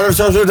like tartar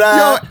sauce with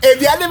that? Yo,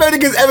 if y'all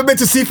niggas ever been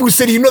to Seafood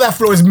City, you know that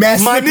floor is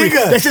mad My slippery.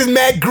 nigga. That's just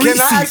mad greasy.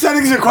 Can I ask that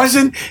niggas a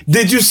question?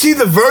 Did you see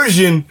the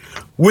version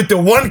with the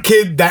one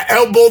kid that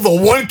elbowed the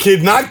one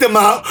kid, knocked him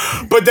out,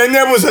 but then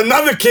there was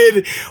another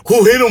kid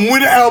who hit him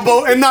with an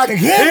elbow and knocked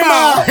him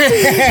out?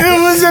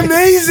 It was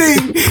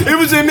amazing. It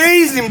was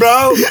amazing,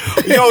 bro.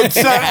 Yo,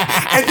 son.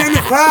 And then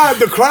the crowd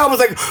was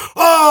like,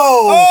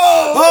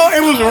 oh,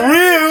 it was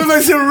real. It was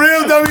like some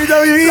real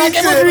WWE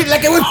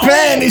like it was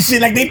planned and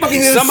shit. Like they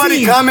fucking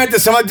Somebody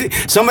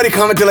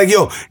commented like,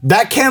 yo,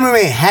 that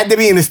cameraman had to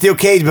be in a steel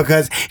cage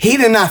because he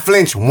did not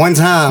flinch one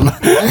time.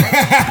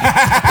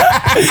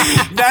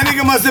 That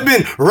nigga must have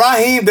been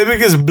Raheem, the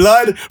biggest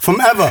blood from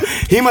ever.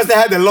 He must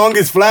have had the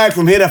longest flag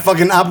from here to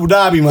fucking Abu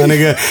Dhabi, my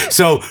nigga.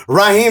 So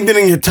Raheem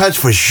didn't get touched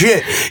for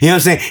shit. You know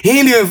what I'm saying? He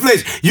didn't even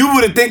flinch. You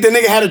would have think the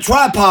nigga had a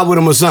tripod with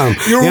him or something.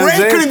 Your Ray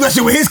couldn't do that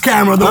shit with his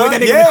camera. The way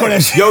that nigga recorded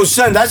that shit. Yo,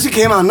 son, that shit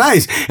came out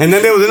nice. And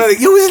then there was another,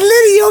 yo, it's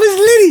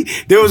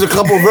litty. There was a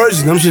couple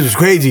versions. Them shit was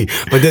crazy.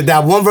 But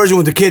that one version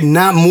with the kid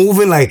not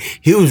moving, like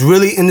he was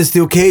really in the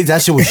steel cage,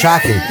 that shit was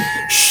shocking.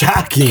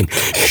 Shocking.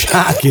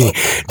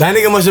 That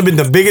nigga must have been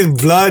the biggest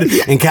blood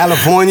in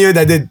California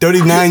that did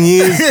 39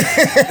 years.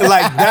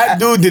 Like that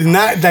dude did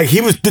not, like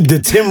he was the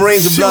Tim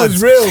Raines of Bloods.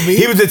 Was real, B.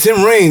 He was the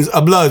Tim Raines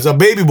of Bloods, a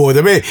baby boy.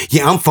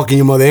 Yeah, I'm fucking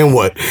your mother and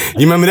what?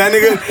 You remember that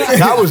nigga?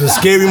 That was a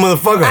scary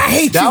motherfucker. I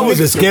hate that you, was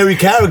nigga. a scary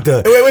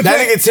character. Wait, that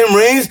nigga Tim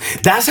Raines,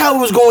 that's how it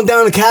was going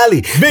down in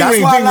Cali.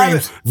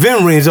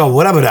 Vin Raines, oh,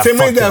 whatever that Tim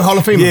Raines, that Hall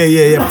of Famer.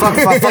 Yeah.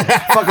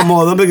 Fuck them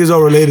all. Them niggas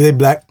all related. They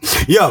black.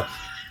 Yo.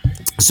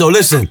 So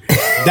listen,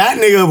 that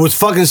nigga was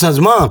fucking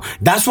son's mom.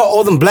 That's why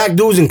all them black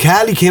dudes in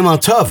Cali came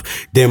out tough.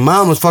 Their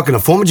mom was fucking a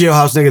former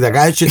jailhouse nigga that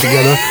got his shit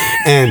together,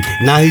 and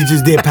now he's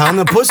just there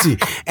pounding pussy.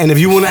 And if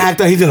you want to act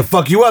like he's gonna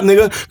fuck you up,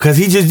 nigga, because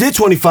he just did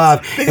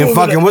 25 and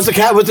fucking what's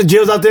the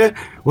jails out there?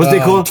 What's they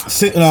called? Not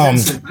Six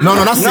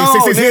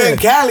nigga, in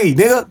Cali,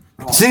 nigga.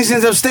 Since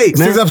upstate,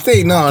 man. Since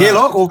upstate, no. Que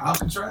loco.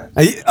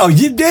 Oh,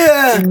 you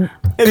did.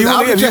 If you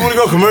want to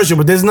go commercial,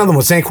 but there's another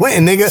one, San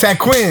Quentin, nigga. San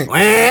Quentin.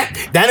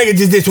 That nigga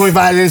just did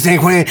 25 in San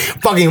Quentin.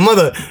 Fucking your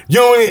mother.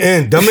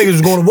 And them niggas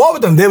was going to war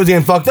with them. They was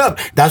getting fucked up.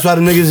 That's why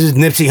them niggas is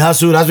Nipsey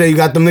Hussle. That's why you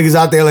got them niggas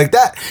out there like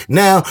that.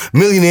 Now,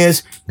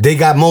 millionaires, they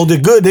got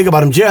molded good. They got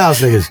them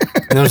jailhouse niggas.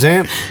 You know what I'm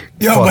saying?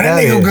 Yo, but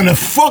that nigga gonna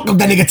fuck up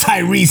that nigga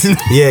Tyrese.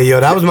 Yeah, yo,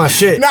 that was my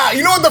shit. Nah,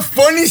 you know what the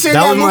funny shit in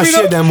that movie? That was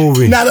my shit, that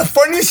movie. Nah, the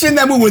funniest shit in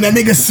that movie when that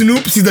nigga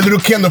Snoop sees the little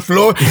kid on the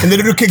floor and the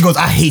little kid goes,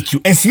 I hate you.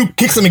 And Snoop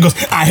kicks him and goes,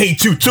 I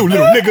hate you too,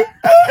 little nigga.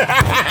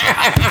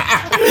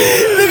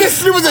 Nigga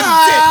Snoop was a dick.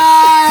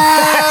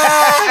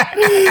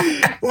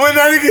 When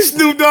that nigga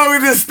Snoop Dogg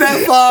with his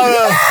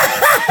stepfather.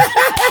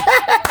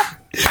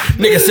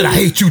 Nigga said, I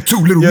hate you too,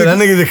 little nigga.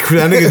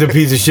 That nigga's a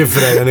piece of shit for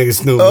that nigga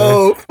Snoop, man.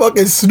 Oh,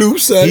 fucking Snoop,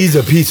 son. He's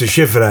a piece of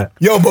shit for that.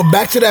 Yo, but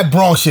back to that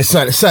Bronx shit,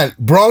 son.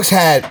 Bronx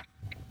had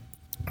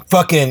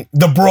fucking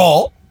the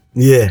brawl.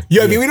 Yeah.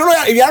 Yo,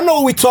 if y'all know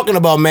what we're talking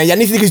about, man, y'all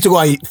need to go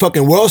on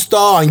fucking World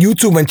Star on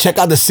YouTube and check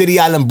out the City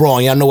Island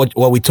Brawl. Y'all know what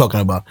we're talking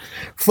about.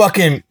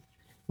 Fucking,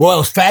 well, it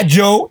was Fat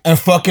Joe and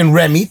fucking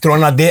Remy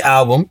throwing out their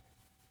album.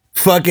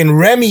 Fucking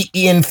Remy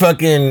eating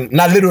fucking,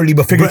 not literally,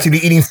 but figuratively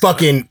eating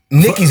fucking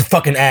Nicki's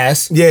fucking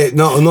ass. Yeah,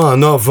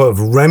 no, for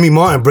Remy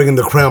Ma bringing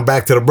the crown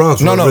back to the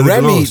Bronx. No,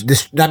 Remy,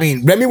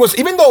 Remy was,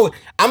 even though,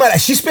 I'd rather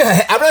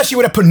she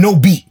would have put no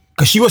beat.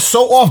 Cause she was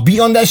so off beat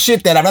on that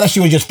shit that I'd rather she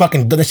would just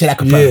fucking do the shit I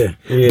could play.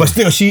 Yeah. But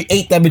still, she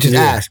ate that bitch's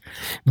ass.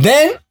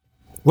 Then,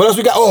 what else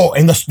we got? Oh,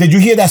 and did you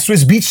hear that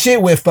Swizz Beatz shit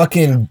with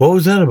fucking... What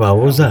was that about?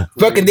 What was that?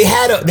 Fucking, they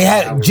had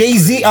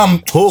Jay-Z,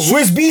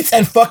 Swizz Beatz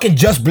and fucking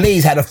Just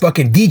Blaze had a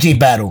fucking DJ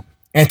battle.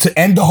 And to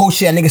end the whole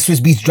shit, that nigga Swizz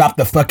Beatz dropped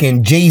the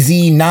fucking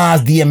Jay-Z,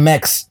 Nas,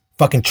 DMX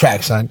fucking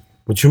track, son.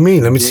 What you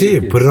mean? Let me see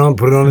it. Put it on.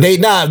 They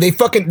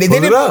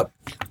did it up.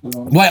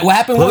 What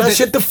happened was that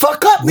shit the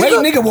fuck up,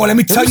 nigga. Wait, nigga, well, let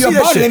me tell you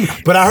about it.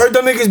 But I heard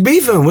them niggas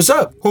beefing. What's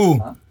up? Who?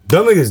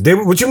 Them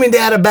niggas. What you mean they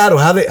had a battle?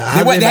 They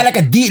had like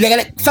a they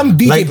had some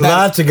DJ like battle.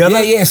 live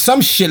together? Yeah,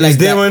 some shit like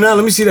that. Right now?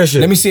 Let me see that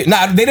shit. Let me see it.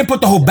 Nah, they didn't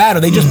put the whole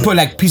battle. They just put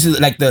like pieces,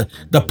 like the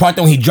part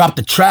when he dropped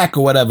the track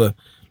or whatever.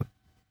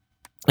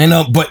 And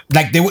but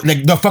like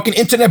the fucking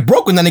internet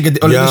broke when that nigga.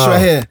 Look at this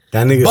right here.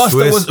 That nigga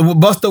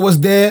Busta was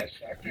there.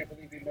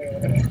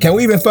 Can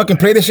we even fucking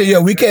play this shit?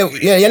 Yo, we can't.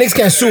 Yeah, y'all niggas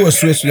can't sue us,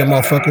 Swizz, you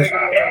motherfuckers.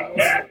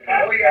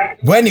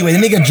 But anyway, the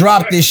nigga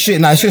dropped this shit.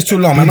 Nah, this shit's too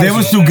long. Man. They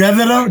was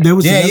together though. They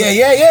was together?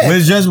 Yeah.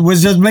 Where's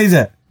Just Blaze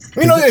at?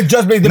 You know they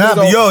Just Blaze. To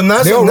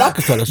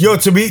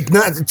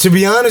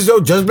be honest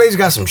though, Just Blaze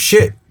got some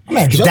shit.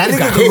 Man, that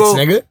nigga could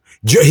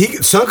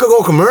go, son could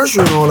go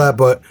commercial and all that,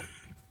 but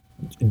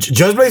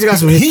Just Blaze got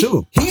some hits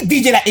too. He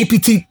DJ'd at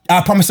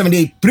APT Promise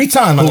 78 3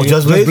 times. Oh,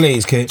 Just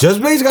Blaze, kid.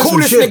 Just Blaze got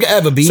coolest some shit. Nigga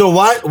ever, B. So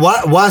why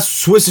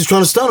Swizz is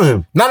trying to stun on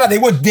him? No, they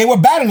were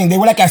battling. They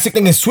were like I think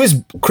in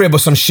Swizz crib or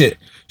some shit.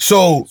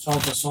 So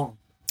song.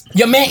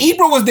 Your man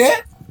Ebro was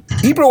there.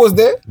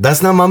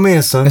 That's not my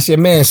man, son. That's your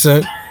man,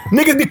 son.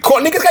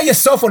 Niggas got your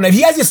cell phone. If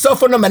he has your cell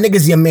phone number,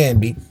 niggas your man,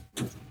 B.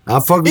 I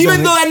fuck with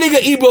Even though that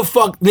nigga Ebro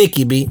fucked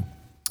Nicki, B.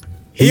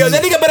 Yo,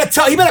 that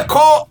nigga he better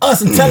call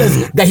us and tell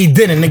us that he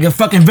didn't, nigga.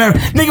 Fucking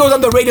nigga was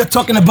on the radio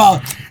talking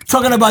about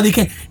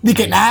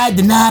I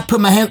did not put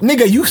my hand.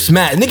 Nigga, you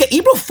smash. Nigga,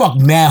 Ebro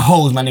fucked mad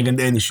hoes, my nigga, in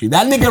the industry.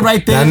 That nigga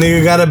right there. That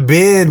nigga got a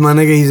beard, my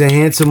nigga. He's a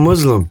handsome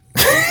Muslim.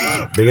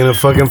 They're gonna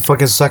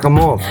fucking suck him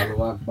off.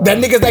 That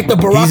nigga's like the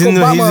Barack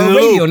Obama on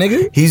radio,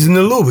 nigga. He's in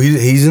the loop.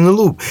 He's in the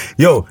loop.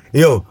 Yo,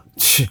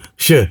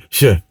 sure.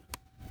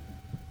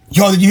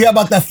 Yo, did you hear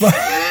about that?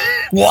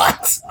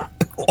 What?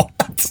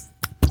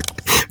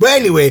 But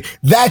anyway,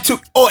 that too.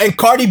 Oh, and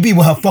Cardi B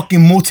with her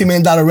fucking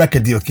multi-million-dollar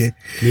record deal, kid.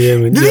 Yeah,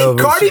 man. You think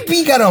Cardi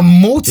B got a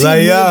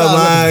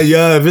multi-million-dollar?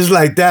 Yo, if it's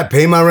like that,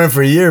 pay my rent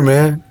for a year,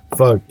 man.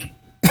 Fuck.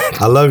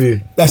 I love you.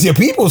 That's your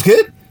people's,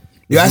 kid.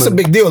 Yeah, that's a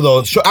big deal,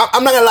 though.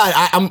 I'm not gonna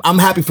lie. I'm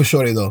happy for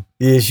Shorty, though.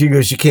 Yeah, she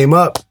came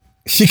up.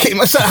 She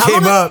came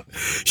up.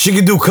 She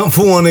can do kung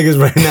fu on niggas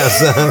right now,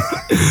 son.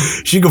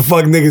 She can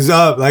fuck niggas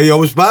up. Like, yo,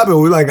 what's poppin'?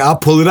 We're like, I'll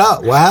pull it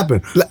out. What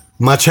happened?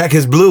 My check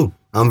is blue.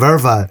 I'm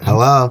verified.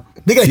 Hello.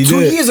 Nigga, like 2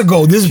 years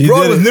ago, this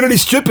bro was literally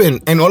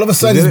stripping, and all of a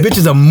sudden, this bitch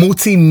is a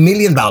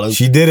multi-million-dollar.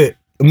 She did it.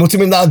 A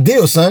multi-million-dollar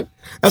deal, son.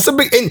 That's a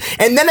big.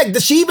 And then, like,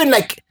 does she even,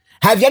 like,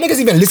 have y'all niggas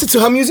even listened to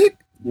her music?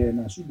 Yeah,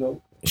 nah, she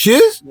dope. She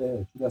is?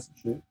 Yeah, she got some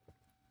shit.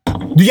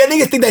 Do y'all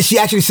niggas think that she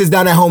actually sits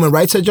down at home and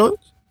writes her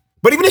joints?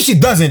 But even if she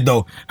doesn't,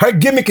 though, her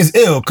gimmick is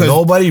ill.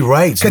 Nobody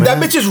writes, because that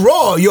bitch is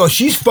raw. Yo,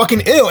 she's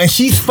fucking ill, and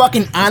she's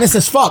fucking honest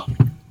as fuck.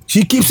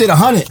 She keeps it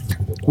 100,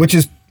 which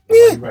is,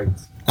 yeah.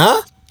 Writes.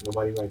 Huh?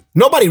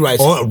 Nobody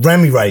writes. Oh,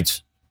 Remy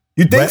writes.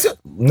 You think so?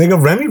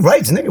 Nigga, Remy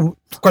writes, nigga.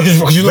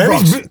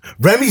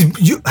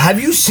 Remy's,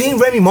 have you seen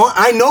Remy Ma?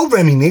 I know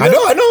Remy, nigga.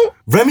 I know.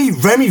 Remy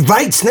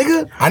writes,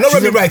 nigga. I know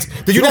Remy writes.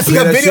 Did you not see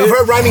her video of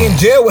her rhyming in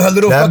jail with her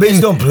little that fucking...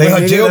 bitch don't play,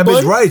 her jail that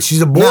bun? bitch writes.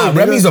 She's a boy, Nah, nigga.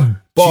 Remy's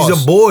a boss.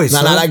 She's a boy,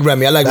 son. Nah, I like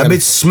Remy. That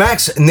bitch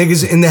smacks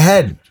niggas in the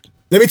head.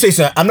 Let me tell you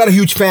something. I'm not a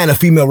huge fan of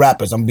female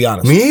rappers, I'm gonna be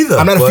honest. Me either.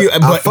 I'm not a few,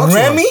 but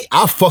Remy,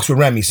 I fucks with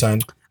Remy,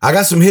 son. I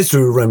got some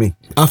history with Remy.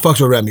 I fucks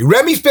with Remy.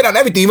 Remy spit on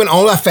everything, even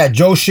all that Fat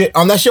Joe shit,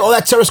 on that shit, all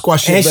that Terror Squad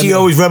shit. And she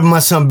always repping my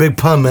son Big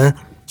Pun, man.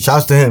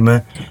 Shouts to him,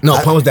 man. No,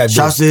 Pun was that dude.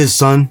 Shouts to his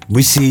son.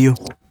 We see you.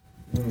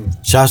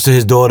 Shouts to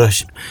his daughter.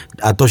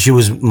 I thought she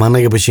was my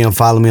nigga, but she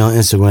unfollowed me on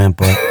Instagram,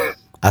 but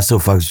I still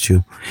fucks with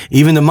you.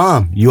 Even the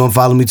mom, you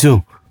unfollow me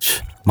too.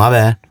 My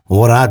bad.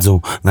 What I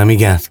do? Let me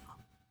guess.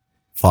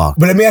 Fuck.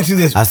 But let me ask you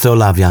this. I still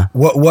love ya.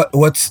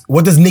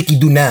 What does Nicki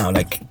do now?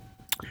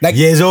 Like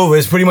yeah, it's over.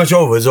 It's pretty much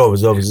over. It's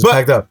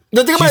packed up.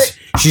 The thing about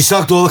she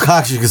sucked all the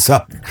cock she could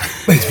suck.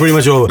 It's pretty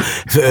much over.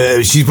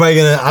 She's probably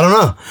gonna, I don't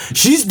know.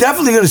 She's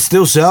definitely gonna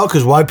still sell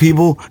because white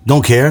people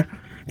don't care.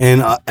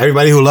 And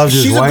everybody who loves her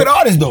is she's white. a good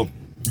artist though.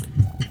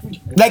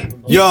 Like,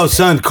 yo,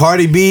 son,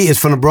 Cardi B is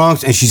from the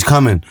Bronx and she's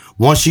coming.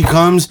 Once she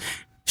comes,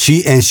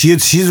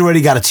 she's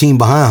already got a team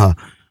behind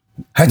her.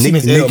 Her team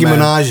is Nicki ill, man.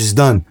 Minaj is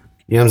done.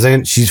 You know what I'm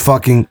saying? She's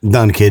fucking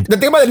done, kid. The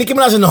thing about it, Nicki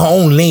Minaj is in her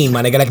own lane,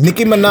 man. Like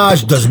Nicki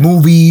Minaj does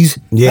movies.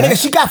 Yeah. And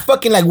she got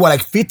fucking like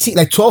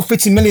 12,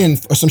 15 million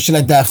or some shit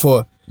like that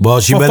for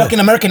fucking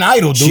American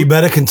Idol, dude. She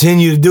better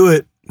continue to do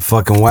it.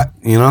 Fucking what,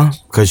 you know?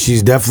 Because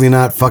she's definitely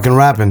not fucking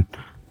rapping.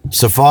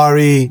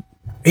 Safari.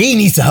 He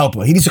needs to help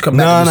her. He needs to come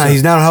back. No,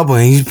 he's not helping.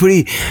 He's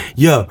pretty,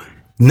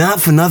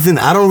 not for nothing.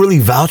 I don't really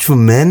vouch for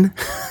men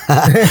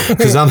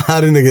because I'm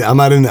not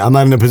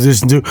in a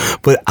position to.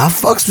 But I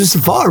fucks with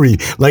Safari.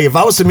 Like if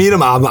I was to meet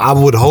him, I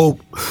would hope.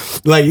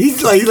 Like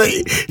he's like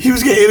he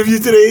was getting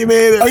interviewed today,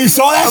 man. Oh, you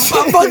saw that?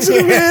 I fucks with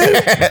him, man.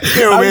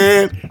 Yo,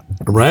 man.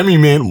 Remy,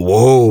 man,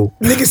 whoa.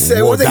 Nigga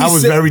said, whoa, that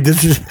was very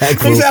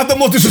disrespectful. Nigga said, have the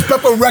most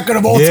disrespectful record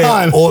of all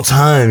time. All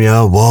time,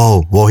 yo.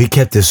 Whoa, he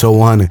kept it so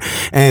 100.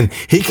 And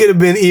he could have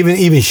been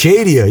even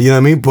shadier, you know what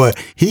I mean? But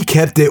he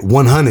kept it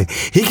 100.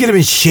 He could have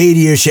been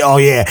shadier, shit. Oh,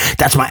 yeah,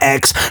 that's my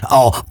ex.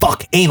 Oh,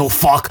 fuck, anal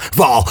fuck.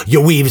 Oh,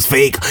 your weave is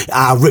fake.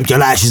 I ripped your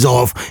lashes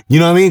off. You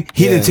know what I mean?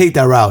 He didn't take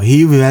that route.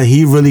 He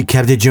really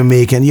kept it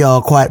Jamaican.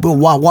 Yo, quiet, but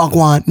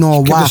walk,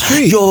 no, why?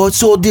 Yo, it's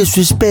so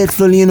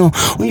disrespectful, you know.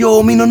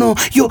 Yo, me no.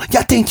 Yo,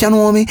 y'all think y'all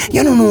know me?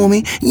 You don't know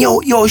me.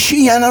 Yo,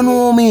 she, y'all don't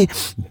know me.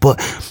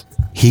 But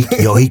he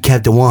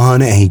kept it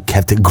 100 and he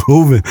kept it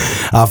grooving.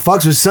 I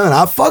fucks with son.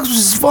 I fucks with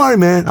Safari,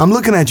 man. I'm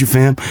looking at you,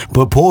 fam.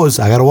 But pause.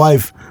 I got a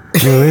wife.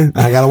 You know what I mean?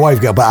 I got a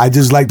wife, but I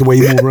just like the way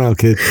you move around,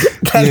 kid.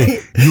 Yeah,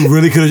 you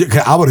really could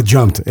have. I would have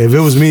jumped if it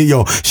was me.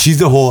 Yo, she's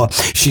the whore.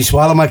 She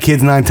swallowed my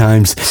kids 9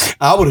 times.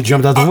 I would have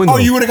jumped out the window. Oh,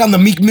 you would have gone the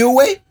Meek Mill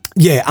way?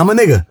 Yeah, I'm a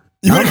nigga.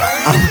 I'm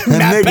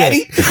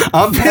petty?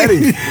 I'm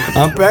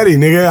petty,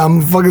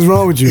 nigga. Fucking's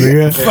wrong with you,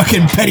 nigga.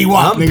 Fucking petty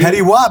wop, I'm nigga.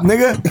 petty wop,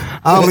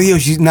 nigga. Yo,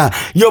 she's not.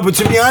 Yo, but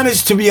to be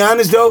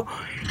honest though,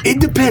 it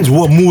depends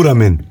what mood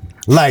I'm in.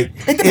 Like,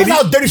 it depends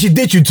how dirty she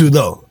did you to,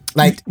 though.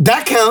 Like,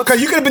 that counts.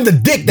 Because you could have been the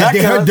dick that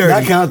did her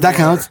dirty.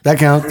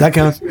 That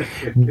counts.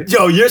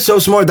 Yo, you're so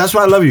smart. That's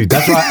why I love you.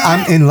 That's why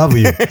I'm in love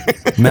with you.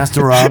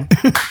 Master Rob.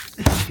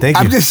 Thank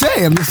you. I'm just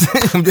saying.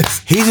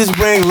 He's just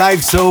bringing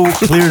life so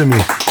clear to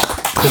me.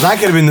 Because I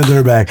could have been the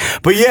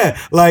dirtbag. But yeah,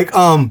 like,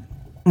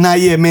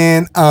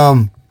 man.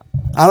 I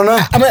don't know.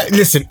 I mean,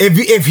 listen,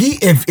 if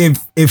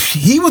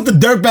he was the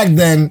dirtbag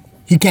then,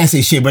 he can't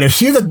say shit. But if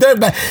she's a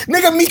dirtbag,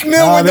 nigga Meek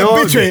Mill went the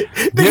bitch way.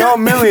 They're all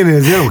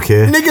millionaires. They don't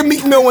care. Nigga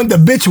Meek Mill went the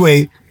bitch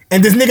way,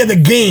 and this nigga The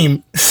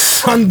Game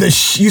sunned the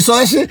you saw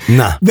that shit?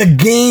 Nah. The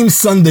Game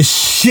sunned the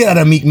shit out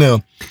of Meek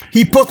Mill.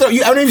 He posted.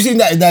 I don't even seen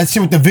that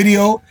shit with the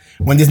video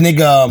when this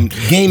nigga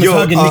Game is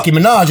hugging Nicki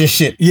Minaj and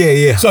shit.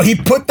 Yeah. So he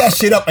put that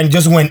shit up and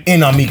just went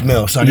in on Meek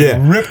Mill. So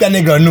ripped that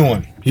nigga a new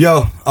one.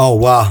 Yo, oh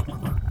wow.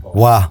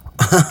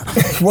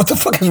 What the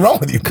fuck is wrong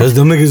with you? Cause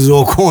them niggas is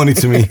all corny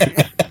to me.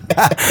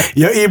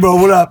 Yo, Ebro,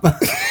 what up?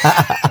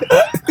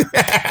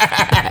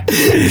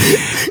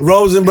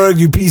 Rosenberg,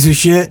 you piece of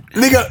shit.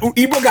 Nigga,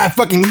 Ebro got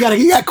fucking.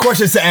 He got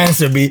questions to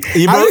answer, B.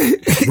 Ebro,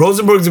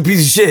 Rosenberg's a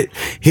piece of shit.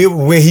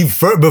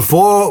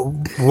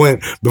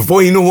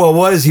 Before he knew who I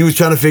was, he was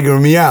trying to figure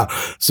me out.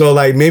 So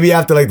like maybe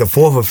after like the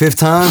 4th or 5th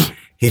time,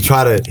 he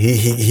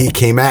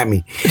came at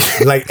me.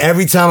 Like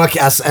every time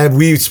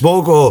we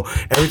spoke or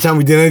every time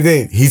we did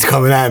anything, he's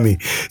coming at me.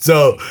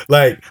 So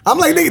like, I'm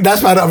like, nigga,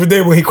 that's why the other day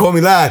when he called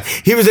me live,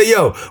 he was like,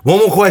 yo, one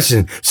more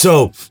question.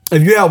 So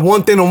if you had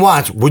one thing to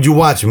watch, would you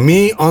watch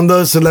me on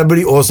the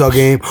Celebrity All-Star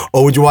Game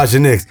or would you watch the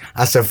Knicks?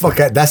 I said, fuck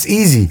that, that's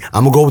easy.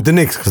 I'm gonna go with the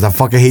Knicks because I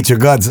fucking hate your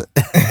guts.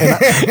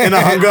 and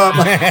I hung up.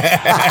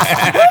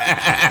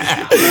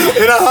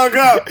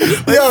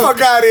 Like,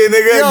 fuck out of here,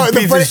 nigga. You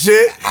piece of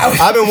shit.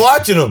 I've been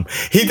watching him.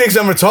 He thinks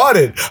I'm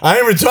retarded. I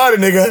ain't retarded,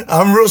 nigga.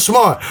 I'm real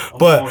smart.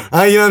 But,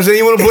 you know what I'm saying?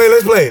 You want to play?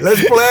 Let's play.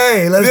 Let's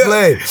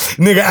play.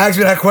 Nigga asked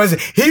me that question.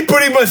 He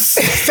pretty much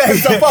set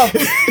himself up.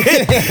 He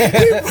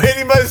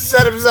pretty much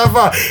set himself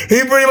up.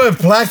 He pretty much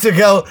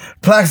plastical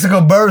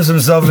burst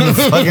himself in the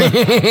fucking...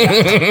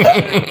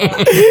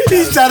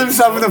 He shot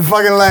himself in the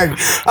fucking leg.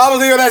 I was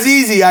like, yo, that's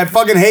easy. I was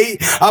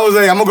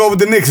like, I'm going to go with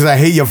the Knicks because I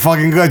hate your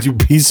fucking guts, you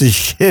piece of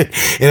shit.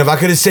 And if I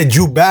could have said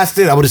you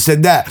bastard, I would have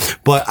said that.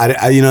 But,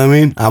 I you know what I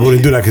mean? I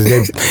wouldn't do that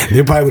because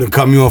they probably would have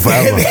cut me off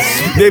forever.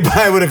 Nigga,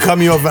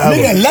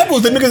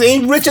 levels. Them niggas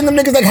ain't rich and them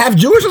niggas like half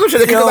Jewish or some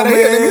shit. Yo, my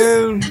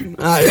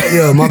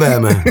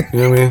bad, man. You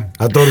know what I mean?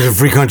 I thought it was a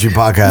free country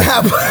podcast.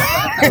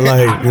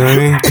 Like, you know what I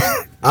mean?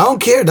 I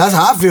don't care. That's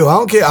how I feel. I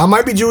don't care. I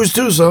might be Jewish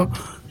too, so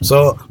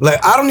like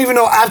I don't even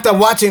know after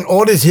watching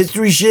all this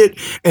history shit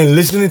and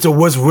listening to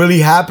what's really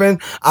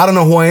happened, I don't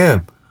know who I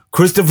am.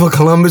 Christopher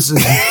Columbus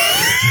is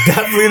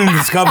definitely didn't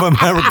discover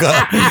America.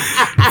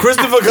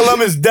 Christopher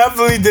Columbus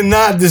definitely did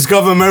not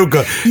discover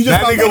America.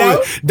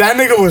 That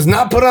nigga was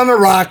not put on a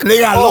rock.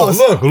 Nigga got lost.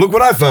 Look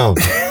what I found.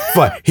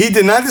 But he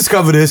did not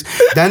discover this.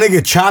 That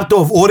nigga chopped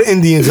off all the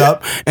Indians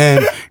up,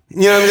 and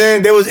you know what I'm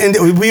saying? There was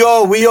we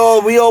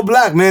all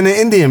black, man, and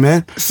Indian,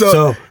 man.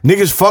 So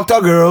niggas fucked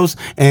our girls,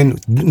 and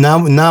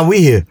now we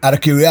here. Out of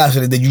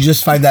curiosity, did you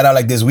just find that out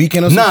like this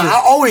weekend or something? Nah,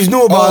 I always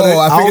knew about it.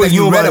 I figured like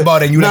you read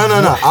about it. No.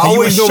 I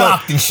always knew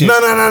shocked and shit. No.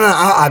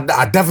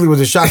 I definitely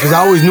was shocked because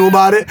I always knew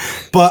about it,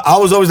 but I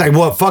was always like,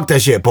 "Well, fuck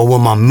that shit." But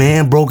when my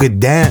man broke it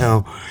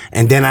down,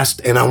 and then I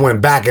went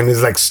back and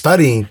it's like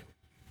studying.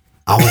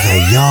 I was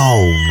like,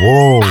 yo,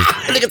 whoa.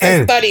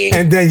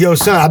 And then, yo,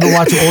 son, I've been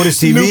watching all this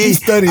TV.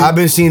 I've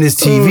been seeing this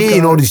TV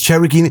and all these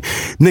Cherokee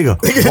nigga.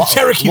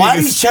 Why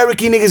these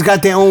Cherokee niggas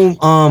got their own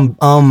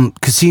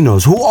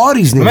casinos? Who are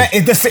these niggas? Man,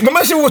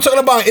 remember we were talking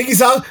about in Iggy's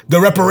house? The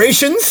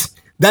reparations?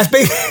 That's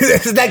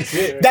basically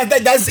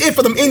that's it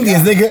for them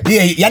Indians, nigga.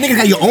 Yeah, y'all niggas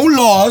got your own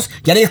laws.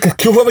 Y'all niggas can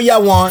kill whoever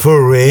y'all want.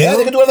 For real? Yeah,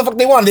 they can do whatever the fuck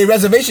they want. Their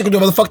reservation can do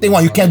whatever the fuck they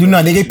want. You can't do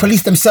nothing. They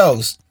police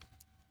themselves.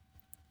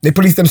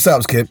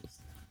 Kid.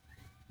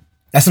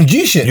 That's some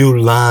G shit. You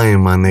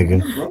lying, my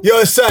nigga.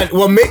 Yo, son,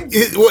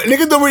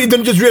 niggas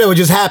don't just realize what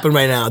just happened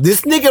right now.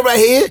 This nigga right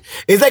here,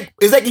 it's like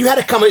you had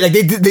to come, like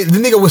the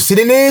nigga was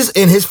sitting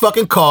in his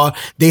fucking car.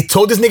 They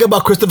told this nigga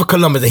about Christopher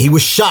Columbus and he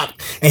was shocked.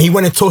 And he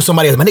went and told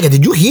somebody else, my nigga,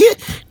 did you hear?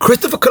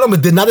 Christopher Columbus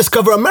did not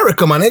discover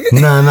America, my nigga.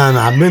 Nah.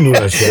 I've been doing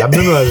that shit. I've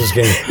been doing this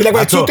game.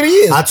 Like 2-3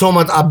 years. I told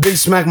I big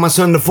smacked my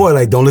son in the foot,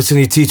 like, don't listen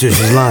to your teacher,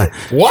 she's lying.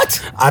 What?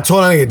 I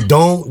told that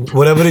nigga,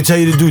 whatever they tell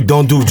you to do,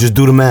 don't do. Just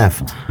do the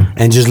math.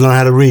 And just learn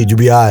how to read. You'll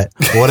be all right.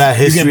 All that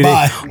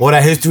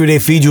history they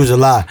feed you is a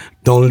lie.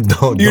 Don't.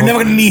 You're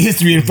never gonna need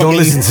history in fucking. Don't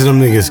listen to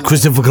them niggas.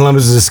 Christopher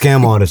Columbus is a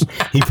scam artist.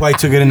 He probably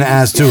took it in the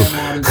ass too.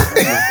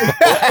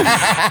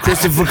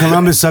 Christopher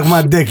Columbus, suck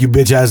my dick, you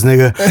bitch ass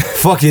nigga.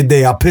 Fuck your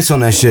day. I'll piss on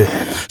that shit.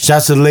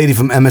 Shouts to the lady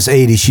from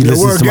MS-80. She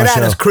listens to my show. Get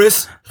at us,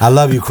 Chris. I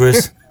love you,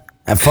 Chris.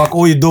 And fuck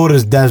all your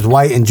daughters that's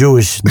white and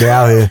Jewish. They're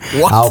out here.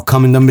 What? I'll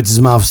come in them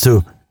bitches' mouths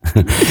too.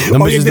 Them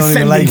bitches don't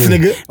even like me.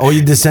 Nigga. All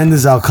your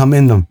descendants, I'll come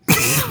in them.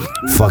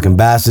 Fucking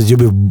bastards,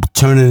 you'll be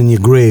turning in your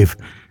grave.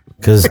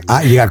 Cause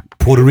you got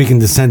Puerto Rican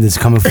descendants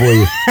coming for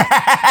you.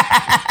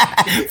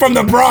 From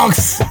the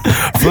Bronx.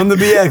 From the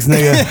BX,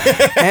 nigga.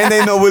 And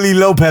they know Willie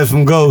Lopez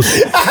from Ghost.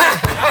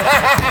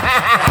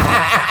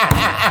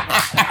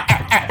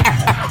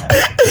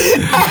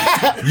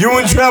 You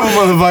in trouble,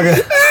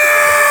 motherfucker.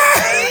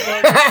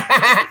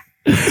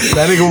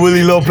 That nigga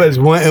Willie Lopez,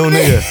 one ill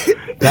nigga.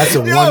 That's a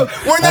Yo, one.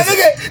 when that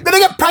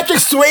nigga Patrick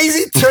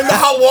Swayze turned the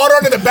hot water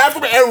on in the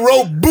bathroom and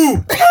wrote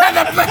 "boo,"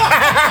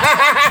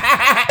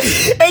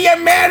 and your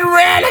man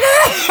ran.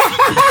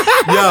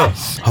 Yo,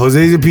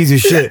 Jose's a piece of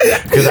shit.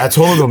 Because I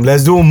told him,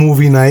 let's do a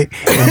movie night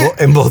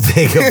in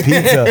Bodega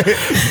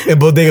Pizza. In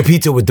Bodega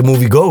Pizza with the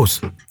movie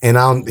Ghost. And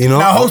I'm, you know.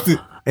 Now host it.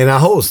 And I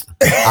host.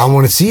 I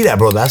want to see that,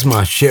 bro. That's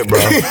my shit, bro.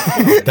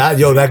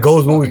 That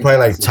Ghost movie probably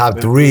like top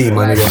 3,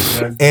 my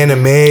nigga.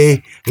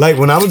 Anime. Like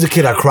when I was a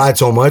kid, I cried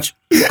so much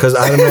because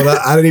I didn't know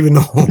that. I didn't even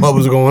know what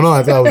was going on.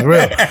 I thought it was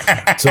real.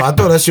 So I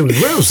thought that shit was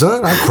real,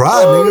 son. I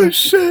cried, nigga. Oh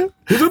shit.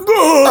 He's like,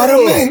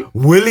 oh.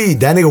 Willie,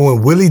 that nigga,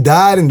 when Willie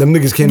died and them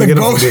niggas came to get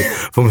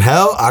him from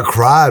hell, I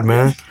cried,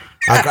 man.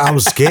 I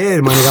was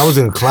scared, man. Nigga. I was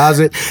in the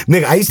closet.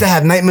 Nigga, I used to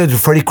have nightmares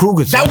with Freddy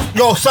Krueger. Son,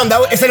 that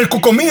was, it's en el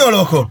cuco mío,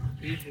 loco.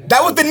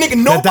 That was the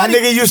nigga. That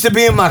nigga used to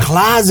be in my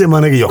closet, my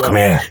nigga. Yo, come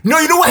here. No,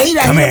 you know what I hate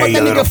about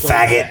that nigga?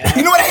 Faggot.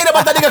 You know what I hate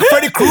about that nigga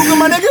Freddy Krueger,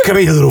 my nigga? Come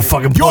here, you little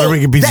fucking Puerto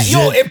Rican piece of shit.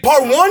 Yo, in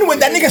part 1, when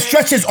that nigga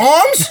stretched his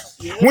arms,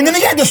 when the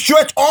nigga had to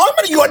stretch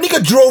arms, your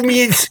nigga drove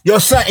me in your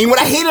son. And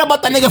what I hated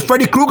about that nigga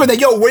Freddy Krueger, that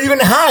yo, where you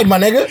gonna hide, my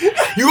nigga?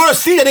 You gonna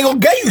see that they gonna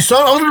get you,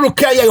 son. I was a little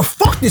kid, yo,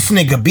 fuck this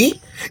nigga,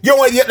 B. Yo,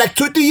 like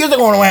 2-3 years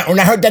ago when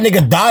I heard that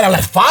nigga died, I'm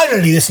like,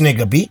 finally, this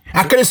nigga, B.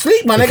 I couldn't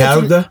sleep, my nigga.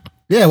 Character?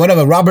 Yeah,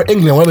 whatever. Robert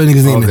Englund, whatever the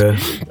nigga's name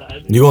is.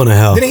 You going to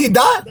hell. Didn't he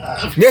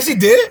die? Yes, he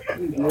did.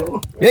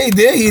 Yeah, he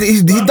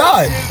did. He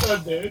died.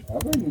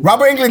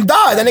 Robert Englund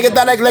died. That nigga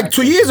died like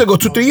 2 years ago,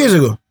 2-3 years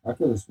ago. I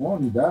could have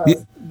sworn he died.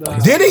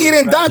 Did he? He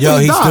didn't die till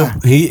he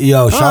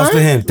died. Shouts to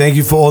him. Thank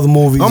you for all the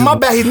movies. Oh, my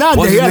bad. He's not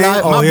What's there. his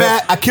Yeah, name? my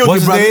bad. I killed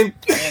What's you, brother. his name?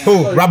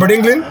 Who? Robert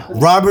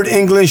Englund? Robert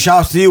Englund,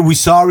 shouts to you. We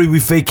sorry we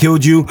fake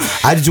killed you.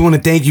 I just want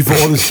to thank you for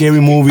all the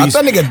scary movies. I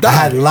thought nigga died. I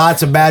had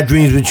lots of bad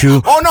dreams with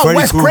you. Oh, no. Freddy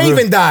Wes Krueger.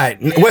 Craven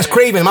died. Wes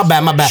Craven. My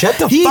bad. Shut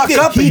the fuck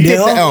up, He did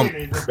yo.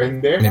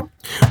 the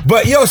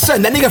But yo,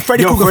 son, that nigga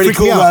Freddy Krueger Freddy freaked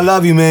me Krueger, out. I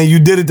love you, man. You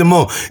did it the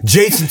most.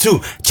 Jason,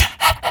 too.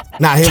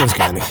 Nah, he was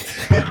camping.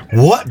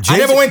 What? Jason? I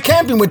never went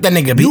camping with that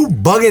nigga, B. You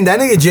bugging. That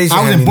nigga Jason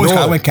I was had in me Bush. I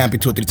annoyed. went camping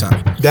 2 or 3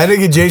 times. That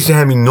nigga Jason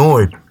had me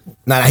annoyed.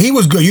 Nah, he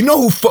was good. You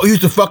know who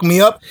used to fuck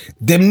me up?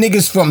 Them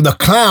niggas from the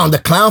clown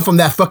from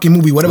that fucking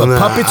movie, whatever,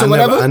 Puppets or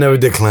whatever. I never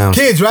did clowns.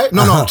 Kids, right?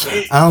 No.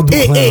 I don't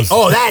do clowns.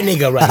 Oh, that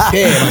nigga right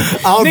there.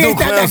 I don't do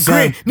clowns,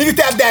 son. Niggas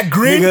have that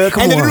grin. Nigga,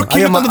 come and on. the little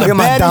kid under the I get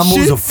my bed and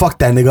moves to shit. fuck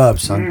that nigga up,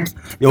 son.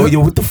 Yo,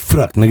 what the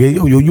fuck, nigga?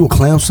 Yo, you a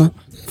clown, son?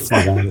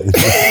 Fuck out of here.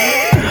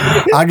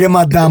 I get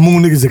my Damu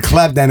niggas to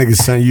clap that nigga,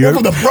 son. You're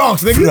from the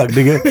Bronx, nigga. Fuck,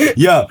 nigga.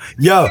 Yo.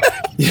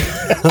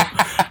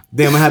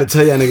 Damn, I had to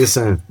tell that nigga,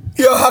 son.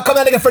 Yo, how come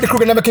that nigga Freddy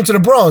Krueger never came to the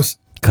Bronx?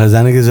 Cause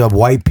that nigga's a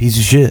white piece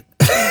of shit.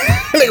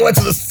 Nigga went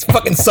to the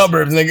fucking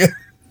suburbs, nigga.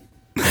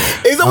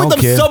 He's always them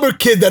care. suburb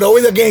kids that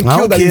always are getting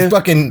killed by these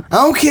fucking... I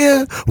don't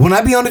care. When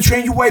I be on the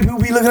train, you white people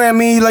be looking at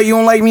me like you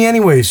don't like me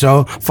anyway.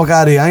 So fuck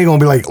out of here. I ain't gonna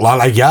be like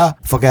y'all.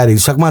 Fuck out of here.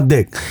 Suck my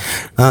dick.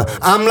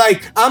 I'm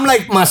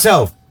like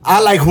myself.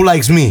 I like who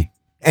likes me.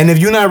 And if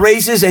you're not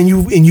racist and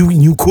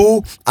you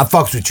cool, I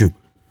fucks with you.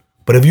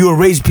 But if you a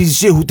racist piece of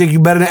shit who think you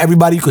better than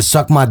everybody, you could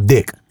suck my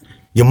dick.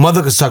 Your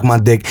mother could suck my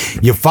dick.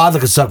 Your father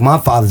could suck my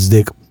father's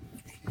dick.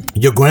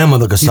 Your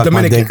grandmother could suck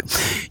my dick.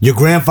 Your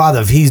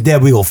grandfather, if he's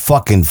dead, we will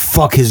fucking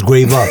fuck his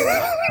grave up.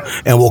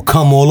 And we'll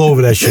cum all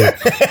over that shit.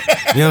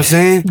 You know what I'm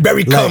saying?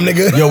 Bury cum,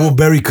 nigga. Yo, we'll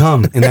bury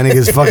cum in that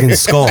nigga's fucking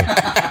skull.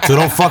 So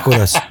don't fuck with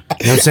us.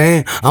 You know what I'm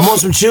saying? I'm on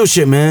some chill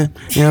shit, man.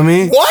 You know what I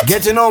mean? What?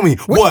 Get to know me.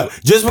 What?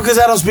 Just because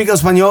I don't speak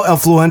Espanol, el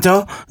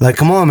fluento? Like,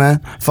 come on, man.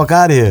 Fuck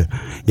out of here.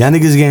 Y'all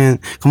niggas getting...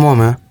 Come on,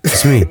 man.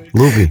 It's me,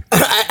 Loopy.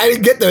 I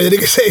didn't get there. The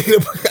nigga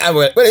said, I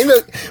went, wait,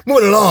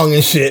 moving along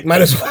and shit.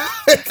 Might as well.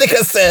 I think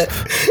I said,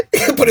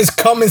 he put his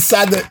cum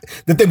inside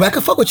the thing, but I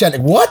can fuck with y'all.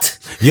 Like, what?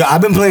 Yo,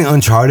 I've been playing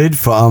Uncharted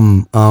for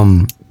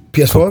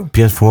PS4?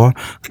 PS4.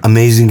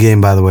 Amazing game,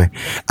 by the way.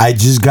 I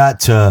just got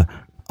to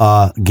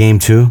game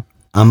 2.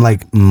 I'm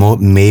like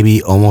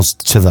maybe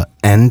almost to the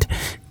end.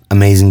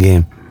 Amazing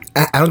game.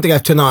 I don't think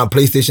I've turned on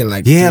PlayStation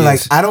like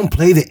I don't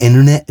play the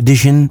internet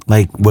edition,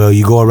 like where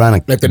you go around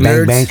like the bang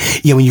nerds? bang.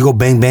 Yeah, when you go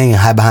bang bang and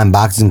hide behind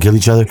boxes and kill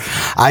each other.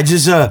 I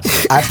just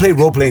I play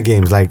role playing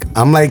games. Like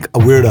I'm like a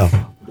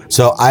weirdo.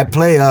 So I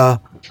played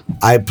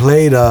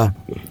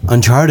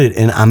Uncharted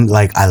and I'm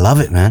like I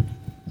love it, man.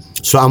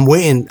 So I'm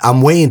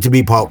waiting to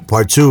be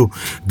part 2,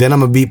 then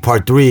I'm gonna beat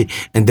part 3,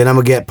 and then I'm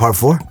gonna get part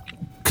 4.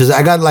 Cause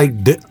I got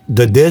like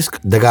the disc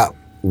that got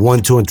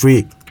 1, 2, and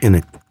 3 in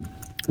it.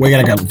 We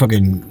gotta go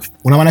fucking.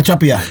 Una van a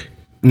chapia.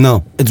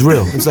 No, it's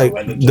real. It's like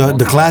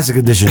the classic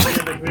edition.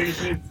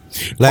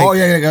 Like, Oh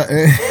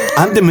yeah.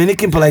 I'm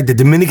Dominican, but like the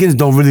Dominicans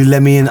don't really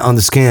let me in on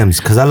the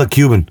scams because I look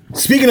Cuban.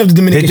 Speaking of the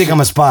Dominican, They think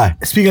I'm a spy.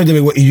 Speaking of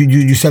Dominican,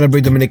 you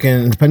celebrate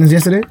Dominican Independence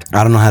yesterday?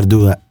 I don't know how to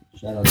do that.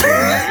 Shout out to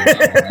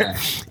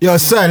the Yo,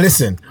 son,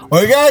 listen.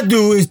 All you gotta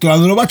do is throw a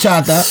little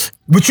bachata.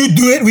 But you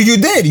do it. You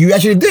did. You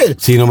actually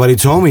did. See, nobody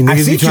told me.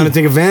 Niggas see be trying you. to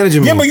take advantage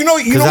of me. Yeah, but you know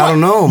because I what? don't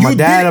know. My You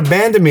dad did-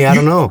 abandoned me. I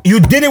don't know. You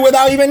did it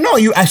without even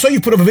knowing. I saw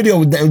you put up a video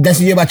with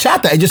dancing your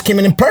bachata. It just came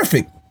in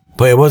perfect.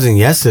 But it wasn't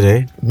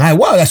yesterday. Nah,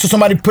 well, that's what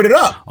somebody put it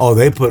up. Oh,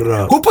 they put it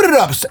up. Who put it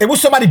up? It was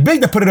somebody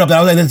big that put it up.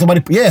 That was like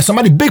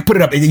somebody big put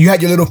it up. You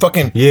had your little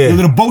fucking your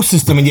little bow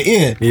system in your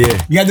ear.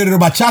 Yeah. You had the little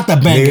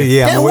bachata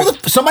bang.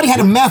 Somebody had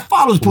a mad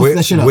followers posting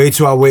that shit up. Wait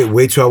till I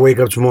wake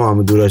up tomorrow. I'm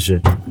gonna do that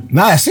shit.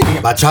 Nah, I see.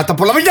 Bachata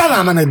por la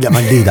mañana,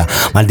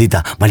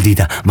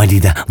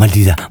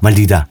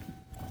 maldita.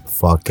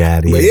 Fuck out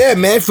of here. But yeah,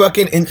 man,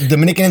 fucking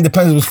Dominican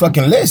independence was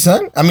fucking lit,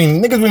 son. I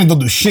mean, niggas really don't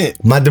do shit.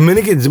 I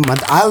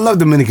love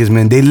Dominicans,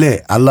 man. They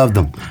lit. I love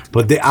them.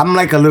 But I'm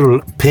like a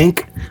little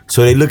pink,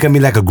 so they look at me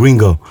like a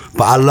gringo.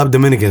 But I love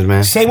Dominicans,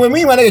 man. Same with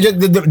me, my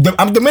nigga.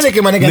 I'm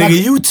Dominican, my nigga.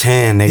 Nigga, you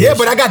tan, nigga. Yeah,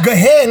 but I got good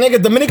hair,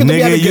 nigga. Dominicans don't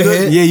have good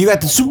hair. Yeah, you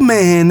got the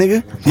Superman hair,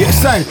 nigga. Yeah,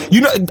 son.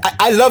 You know,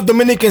 I love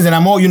Dominicans, and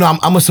I'm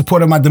a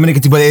supporter of my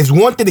Dominicans. But there's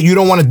one thing that you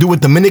don't want to do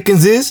with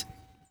Dominicans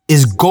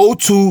is go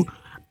to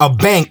a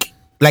bank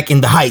like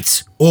in the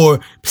Heights, or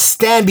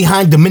stand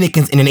behind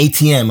Dominicans in an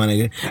ATM, my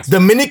nigga.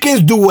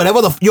 Dominicans do whatever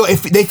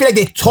if they feel like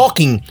they're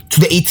talking to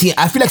the ATM.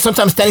 I feel like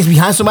sometimes standing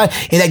behind somebody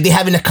and like they're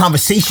having a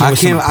conversation with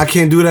somebody. I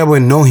can't do that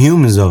with no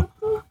humans though.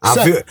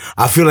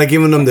 I feel like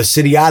giving them the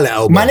City Island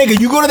elbow. My nigga,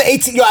 you go to the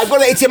ATM. I go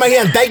to the ATM right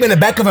here in Dykeman, in the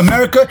back of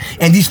America,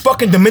 and these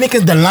fucking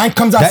Dominicans, the line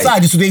comes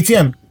outside just to the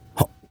ATM.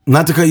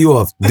 Not to cut you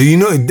off. Do you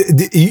know?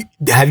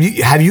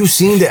 Have you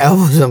seen the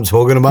elbows I'm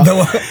talking about?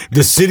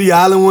 The City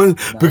Island one,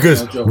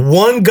 because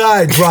one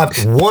guy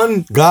dropped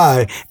one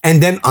guy,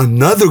 and then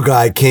another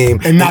guy came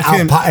and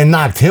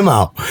knocked him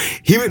out.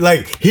 He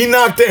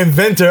knocked the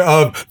inventor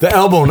of the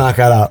elbow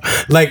knockout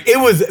out. Like, it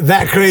was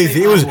that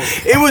crazy.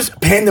 It was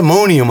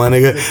pandemonium, my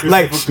nigga.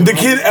 Like, the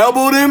kid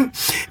elbowed him.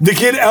 The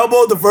kid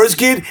elbowed the first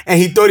kid, and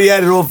he thought he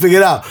had it all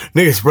figured out.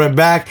 Nigga spread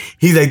back.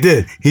 He's like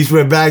this. He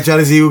spread back, trying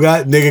to see who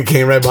got. Nigga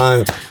came right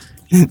behind him.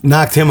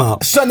 Knocked him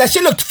out. Son, that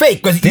shit looked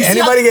fake. Did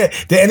anybody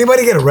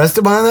get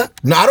arrested behind that?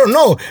 No, I don't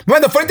know.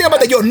 Man, the funny thing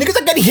about that,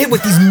 niggas are getting hit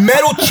with these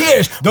metal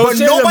chairs, but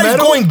nobody's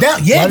going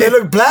down. Yeah, they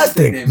look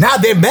plastic. Nah,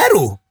 they're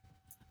metal.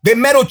 They're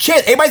metal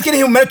chairs. Everybody's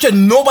getting hit with metal chairs.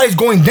 Nobody's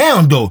going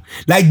down though.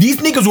 Like, these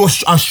niggas were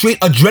on straight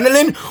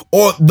adrenaline,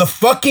 or the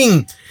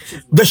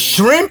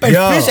shrimp and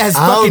fish has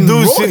fucking I don't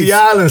do City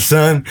Island,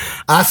 son.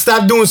 I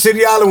stopped doing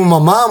City Island when my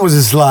mom was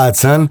in slide,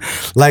 son.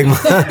 Like,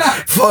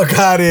 fuck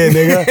out of here,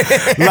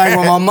 nigga. Like,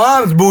 when my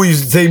mom's boo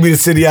used to take me to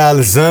City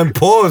Island, son.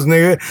 Pause,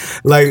 nigga.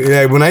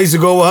 Like when I used to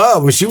go with her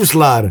when she was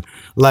sliding.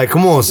 Like,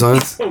 come on, son.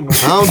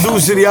 I don't do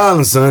City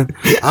Island, son.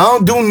 I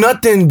don't do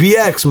nothing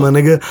BX, my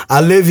nigga.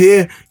 I live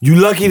here. You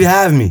lucky to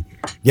have me.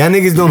 Y'all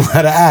niggas don't know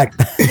how to act.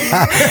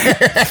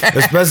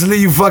 Especially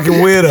you fucking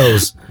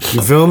weirdos.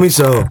 You feel me?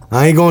 So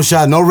I ain't gonna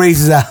shout no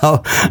races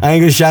out. I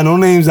ain't gonna shout no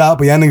names out,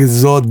 but y'all niggas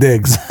is all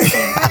dicks.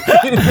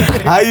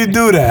 How you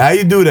do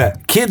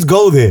that? Kids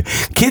go there.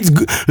 Kids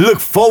look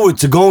forward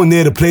to going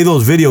there to play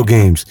those video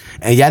games.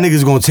 And y'all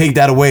niggas gonna take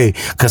that away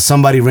because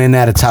somebody ran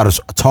out of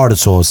tartar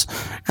sauce.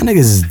 Y'all niggas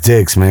is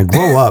dicks, man.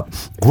 Grow up.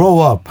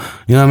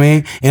 You know what I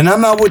mean? And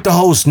I'm not with the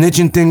whole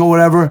snitching thing or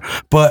whatever,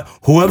 but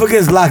whoever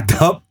gets locked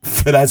up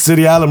for that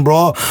City Island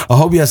brawl, I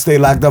hope y'all stay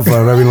locked up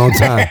for a very long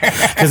time.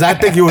 Because I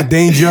think you're a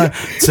danger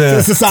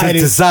to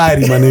society,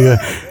 my nigga.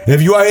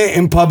 If you are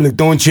in public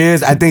throwing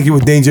chairs, I think you're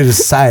a danger to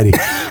society.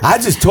 I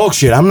just talk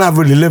shit. I'm not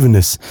really living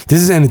this.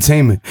 This is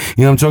entertainment.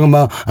 You know what I'm talking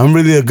about? I'm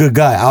really a good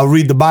guy. I'll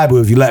read the Bible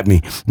if you let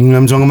me. You know what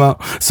I'm talking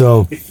about?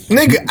 So,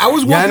 nigga, I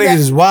was watching. Y'all niggas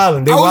is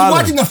wildin'. I was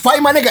watching the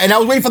fight, my nigga, and I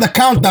was waiting for the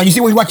countdown. You see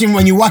when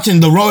you're watching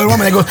the Royal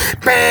Rumble, and it goes,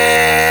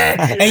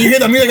 and you hear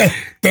the music like,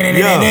 my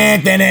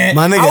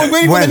nigga, I was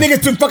waiting for the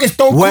niggas to fucking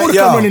Stone Cold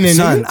come running in.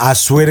 Son, I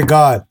swear to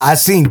God, I've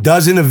seen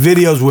dozens of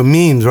videos with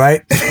memes,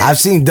 right? I've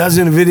seen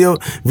dozens of videos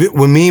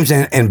with memes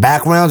and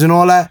backgrounds and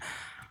all that.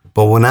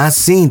 But when I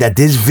seen that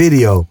this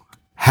video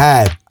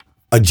had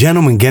a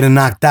gentleman getting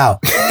knocked out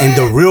and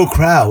the real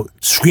crowd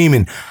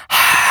screaming,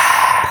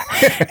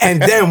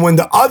 and then when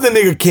the other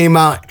nigga came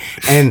out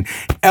and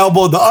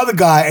elbowed the other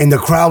guy and the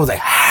crowd was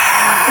like,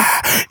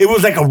 it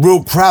was like a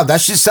real crowd.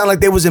 That shit sounded like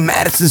they was in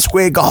Madison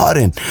Square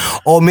Garden.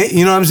 Or,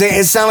 you know what I'm saying?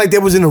 It sounded like they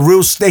was in a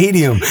real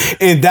stadium.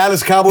 In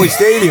Dallas Cowboy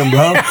Stadium,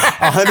 bro.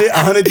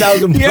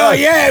 100,000 plus. Yo,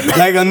 yeah, man.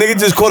 Like a nigga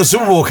just caught a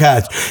Super Bowl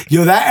catch.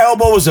 Yo, that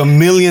elbow was $1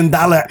 million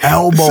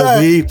elbow,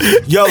 B.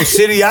 Yo,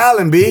 City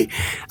Island, B.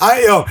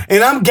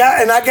 And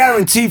I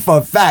guarantee for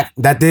a fact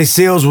that their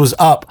sales was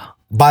up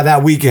by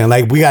that weekend.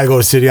 Like, we gotta go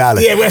to City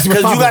Island. Yeah, because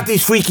you got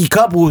these freaky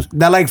couples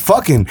that like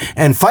fucking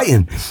and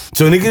fighting.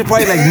 So niggas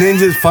probably like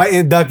ninjas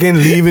fighting, ducking,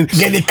 leaving.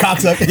 Getting their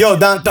cocks up. Yo,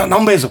 don't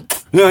beso.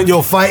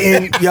 Yo,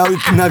 fighting. Yo,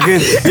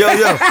 knocking. Yo,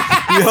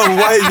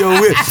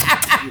 weird.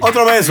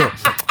 Otro beso.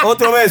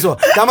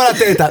 Dame la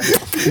teta.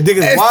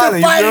 Niggas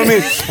wilding, you know what I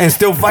mean? And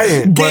still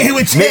fighting. But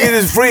niggas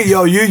is free,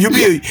 yo.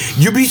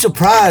 You be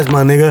surprised,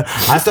 my nigga.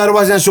 I started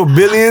watching that show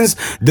Billions.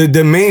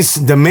 The main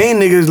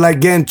nigga is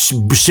like getting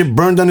shit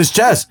burned on his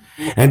chest,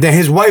 and then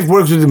his wife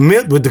works with the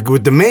main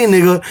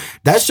nigga.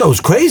 That show's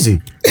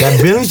crazy.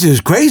 That Billions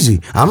is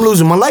crazy. I'm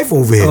losing my life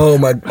over here. Oh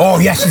my. Oh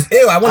yeah, she's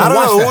ill. I don't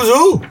know who's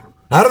who.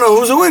 I don't know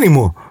who's who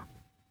anymore.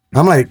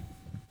 I'm like,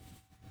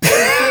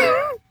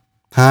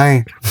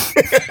 hi.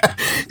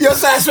 Yo,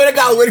 son, I swear to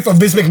God, I was waiting for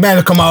Vince McMahon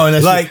to come out and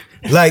that like, shit.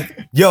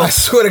 Like, yo, I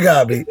swear to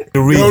God, B.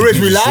 to read Yo, Rich,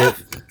 this we shit.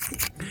 live?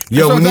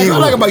 Yo, That's what I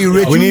like about you,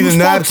 Rich. we You need a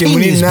napkin. We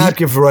need a spontaneous, B.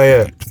 napkin for right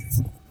here.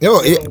 Yo,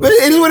 it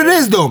is what it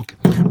is, though.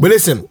 But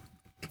listen.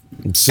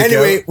 I'm sick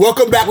Anyway, of-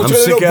 welcome back. We're I'm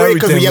taking a sick little of break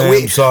because everything,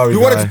 man. I'm sorry,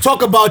 we wanted guy. to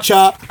talk about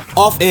y'all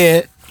off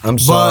air. I'm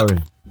but sorry.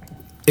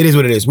 It is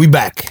what it is. We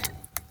back.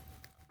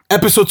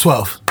 Episode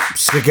 12.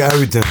 Sick of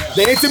everything.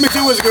 The intimacy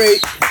was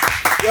great.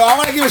 Yo, I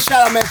want to give a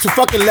shout out, man, to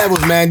fucking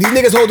Levels, man. These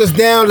niggas hold us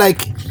down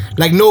like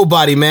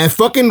nobody, man.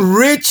 Fucking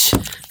Rich,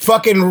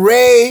 fucking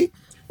Ray,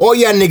 all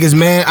y'all niggas,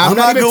 man. I'm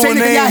not even saying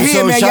niggas y'all names, here,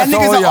 so man. Y'all shout to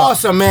all niggas are y'all.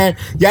 awesome, man.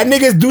 Y'all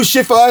niggas do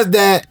shit for us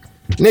that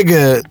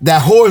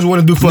whores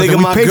want to do for us. Nigga, And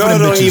we my pay for girl them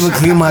don't bitches. even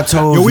clean my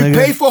toes, Yo, we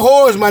nigga. pay for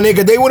whores, my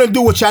nigga. They wouldn't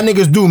do what y'all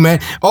niggas do, man.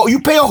 Oh,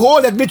 you pay a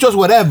whore, that bitch was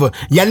whatever.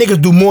 Y'all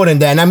niggas do more than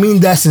that. And I mean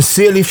that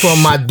sincerely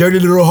from my dirty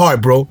little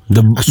heart, bro.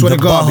 I swear the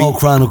to God, Butthole B.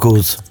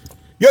 Chronicles.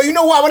 Yo, you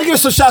know what? I want to give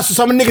some shots to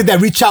some niggas that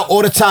reach out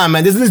all the time,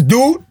 man. There's this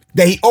dude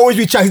that he always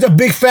reach out. He's a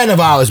big fan of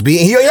ours, B.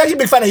 And he's actually a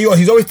big fan of yours.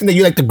 He's always think that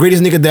you're like the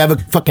greatest nigga that ever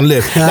fucking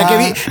lived.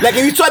 Like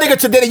if you tell a nigga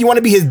today that you want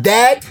to be his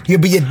dad, he'll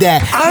be your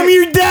dad. I'm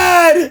your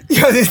dad.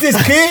 Yo, there's this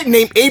kid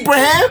named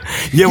Abraham.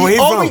 Yeah, where he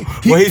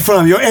from? Where he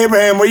from? Yo,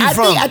 Abraham, where you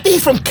from? I think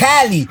he's from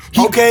Cali.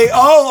 Okay.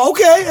 Oh,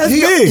 okay. That's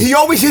big. He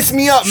always hits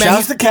me up, man.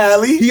 Shouts to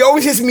Cali. He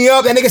always hits me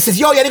up. That nigga says,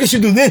 yo, that nigga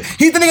should do this.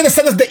 He's the nigga that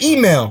sent us the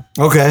email.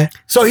 Okay.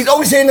 So he's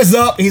always hitting us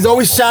up. He's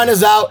always shouting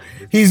us out.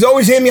 He's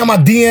always hitting me on my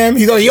DM.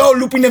 He's like, yo,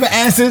 Loopy never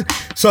answers.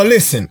 So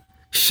listen,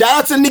 shout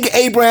out to the nigga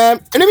Abraham.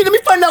 And let me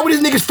find out where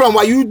this nigga's from.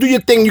 While you do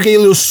your thing, you get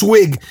your little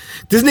swig.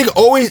 This nigga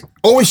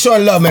always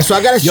showing love, man. So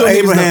I gotta show Yo, niggas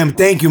Abraham, love.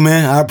 thank you,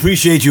 man. I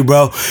appreciate you,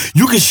 bro.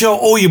 You can show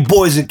all your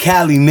boys in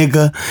Cali,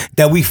 nigga,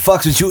 that we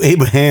fucks with you,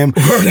 Abraham.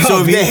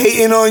 So if they're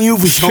hating on you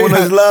for showing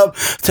us love,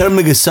 tell them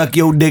niggas suck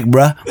your dick,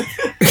 bruh.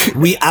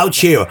 We out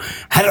here.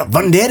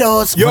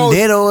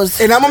 Banderos.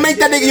 And I'm gonna make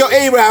that nigga, yo,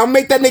 Abraham, I'm gonna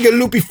make that nigga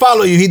Loopy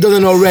follow you. He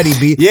doesn't already,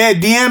 B. Yeah,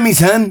 DM me,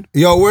 son.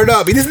 Yo, word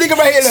up. This nigga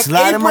right here, look,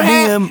 Slide in my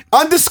Abraham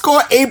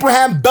DM. _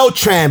 Abraham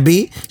Beltran,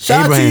 B.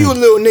 Shout out to Abraham. you,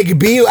 little nigga,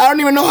 B. I don't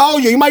even know how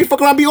old you are. You might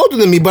fuck around be older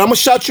than me, but I'm gonna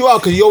shout you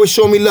out because you always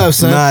show me love,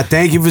 son. Nah,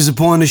 thank you for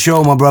supporting the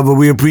show, my brother.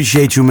 We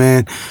appreciate you,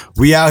 man.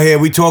 We out here.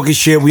 We talking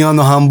shit. We on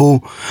the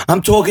humble.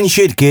 I'm talking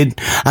shit, kid.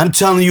 I'm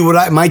telling you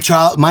what my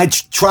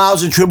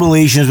trials and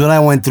tribulations, what I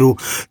went through.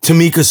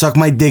 Tamika sucked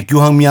my dick. You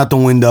hung me out the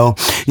window.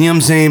 You know what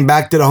I'm saying?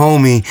 Back to the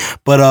homie.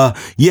 But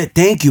yeah,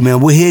 thank you, man.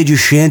 We're here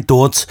just sharing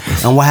thoughts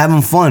and we're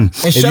having fun.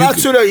 And shout out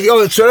to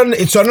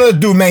another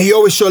dude, man. He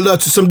always show love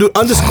to some dude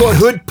 _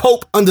 Hood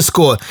Pope _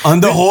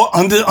 Under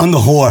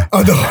whore.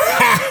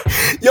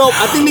 Yo,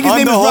 I think nigga's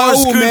name is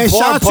Raul, man.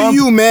 Shout out to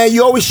you, man.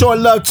 You always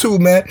showing love too,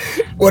 man.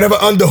 Whatever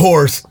under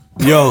horse.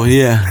 Yo,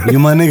 yeah. You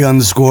my nigga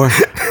 _ We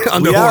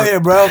out Underwhore. here,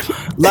 bro.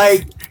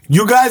 Like,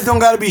 you guys don't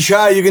gotta be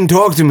shy. You can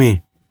talk to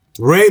me.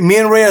 Me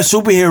and Ray are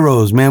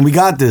superheroes, man. We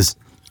got this.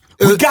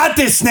 We got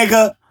this,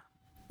 nigga.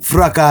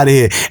 Fuck out of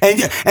here.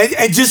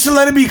 And just to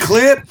let it be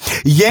clear,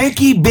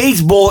 Yankee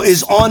baseball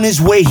is on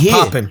its way here.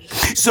 Poppin'.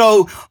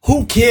 So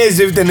who cares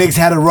if the Knicks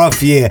had a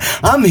rough year?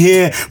 I'm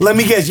here. Let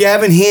me guess, you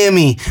haven't heard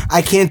me.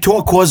 I can't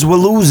talk cause we're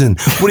losing.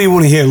 What do you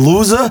want to hear,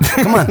 loser?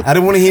 Come on. I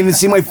didn't want to even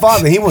see my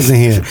father. He wasn't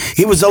here.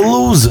 He was a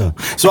loser.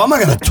 So I'm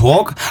not going to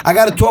talk. I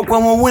got to talk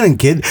when we're winning,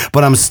 kid.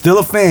 But I'm still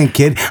a fan,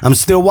 kid. I'm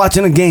still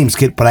watching the games,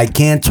 kid. But I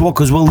can't talk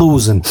cause we're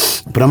losing.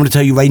 But I'm going to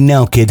tell you right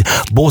now, kid.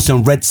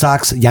 Boston Red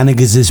Sox, y'all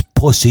niggas is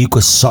pussy. You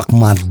could suck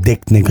my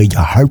dick, nigga. You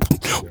hurt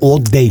all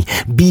day.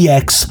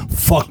 BX,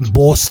 fuck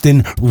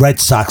Boston Red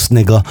Sox,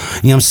 nigga.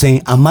 You know what I'm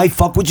saying? I might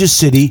fuck with your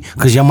city,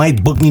 because you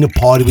might book me to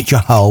party with your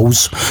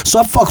hoes. So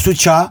I fucks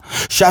with y'all.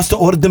 Shouts to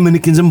all the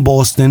Dominicans in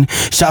Boston.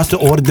 Shouts to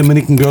all the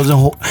Dominican girls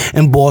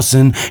in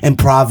Boston and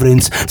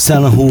Providence,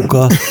 selling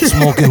hookah,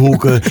 smoking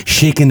hookah,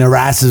 shaking their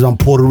asses on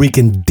Puerto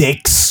Rican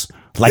dicks.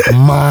 Like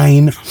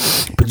mine.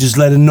 But just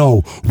let it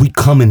know, we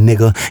coming,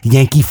 nigga.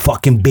 Yankee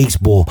fucking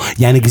baseball.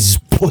 Y'all niggas is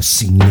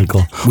pussy,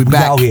 nigga. We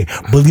back. out here.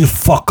 Believe the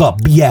fuck up.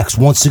 BX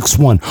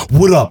 161.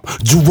 What up?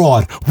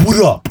 Gerard.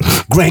 What up?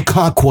 Grand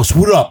Concourse.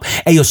 What up?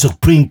 Ayo,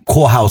 Supreme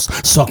Courthouse.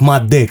 Suck my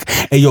dick.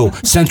 Ayo,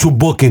 Central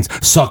Bookings.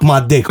 Suck my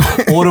dick.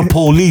 Order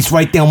Police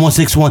right there on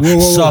 161.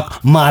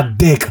 Suck my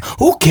dick.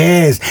 Who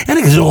cares? Y'all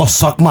niggas all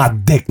suck my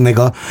dick,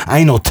 nigga. I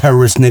ain't no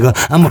terrorist, nigga.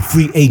 I'm a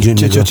free agent,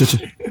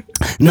 nigga.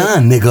 Nah,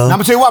 nigga. I'm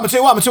gonna tell you what.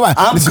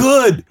 I'm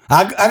good.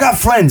 I got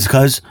friends,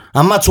 cuz.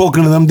 I'm not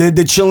talking to them. They're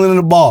chilling in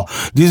the bar.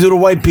 These are the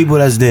white people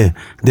that's there.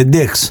 They're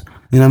dicks.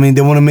 You know what I mean?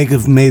 They want to make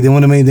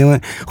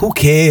it. Who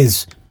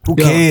cares? Who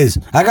cares?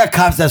 I got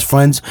cops that's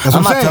friends.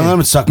 I'm not telling them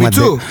to suck my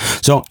too. dick.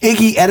 So,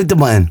 Iggy, edit the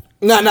button.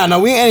 No,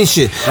 we ain't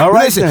shit. All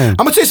right, Listen, then. I'm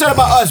gonna tell you something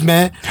about us,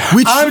 man.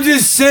 I'm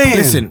just saying.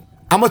 Listen,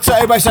 I'm gonna tell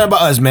everybody something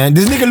about us, man.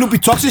 This nigga Loopy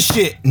talks his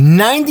shit.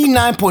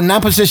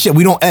 99.9% shit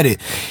we don't edit.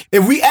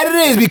 If we edit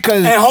it, it's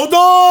because. Hey, hold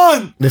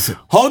on. Listen.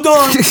 Hold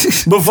on.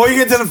 Before you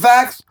get to the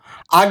facts,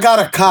 I got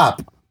a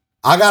cop.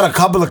 I got a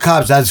couple of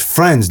cops that's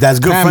friends. That's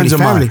good friends of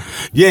mine.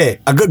 Yeah,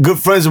 good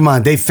friends of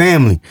mine. They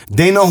family.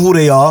 They know who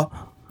they are.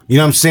 You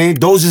know what I'm saying?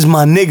 Those is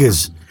my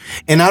niggas.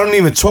 And I don't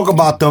even talk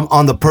about them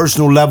on the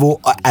personal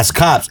level as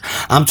cops.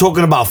 I'm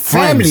talking about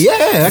friends. Family,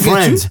 yeah, I get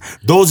friends.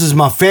 Those is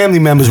my family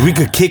members. We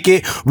could kick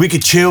it. We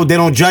could chill. They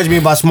don't judge me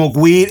if I smoke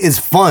weed. It's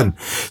fun.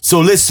 So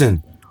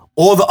listen,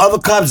 all the other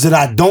cops that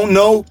I don't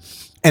know,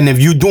 and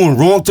if you doing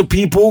wrong to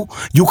people,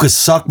 you could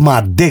suck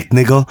my dick,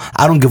 nigga.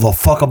 I don't give a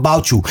fuck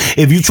about you.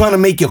 If you trying to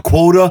make your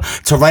quota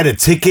to write a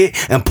ticket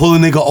and pull a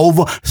nigga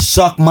over,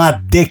 suck my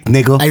dick,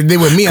 nigga. Like they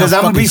with me, Because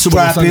I'm going to be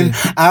scrapping.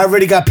 I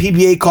already got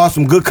PBA cards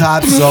from good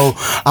cops, so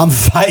I'm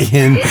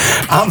fighting.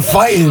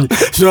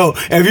 So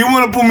if you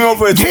want to pull me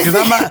over, because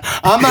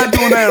I'm not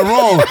doing that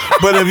wrong,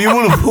 but if you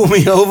want to pull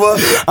me over,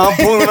 I'm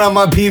pulling out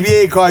my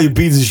PBA card, you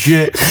piece of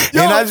shit.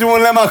 Yo. And I just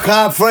want to let my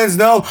cop friends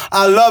know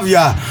I love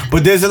y'all.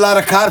 But there's a lot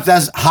of cops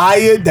that's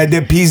hired that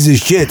they're pieces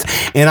of shit,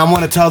 and I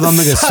want to tell them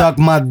niggas suck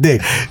my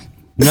dick.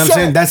 You know what I'm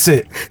saying? That's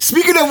it.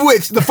 Speaking of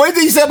which, the funny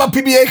thing you said about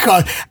PBA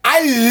cards,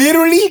 I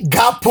literally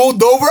got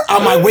pulled over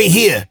on my way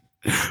here.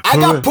 I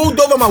got pulled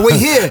over on my way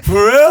here.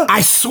 For real?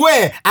 I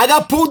swear, I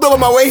got pulled over on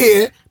my way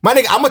here. My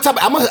nigga,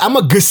 I'm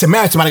a good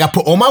Samaritan. Man, I got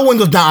put all my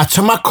windows down. I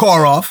turn my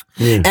car off,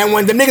 and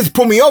when the niggas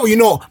pull me over, you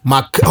know,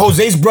 my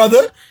Jose's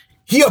brother,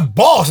 he a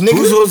boss, nigga.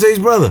 Who's Jose's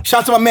brother?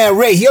 Shout out to my man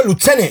Ray. He a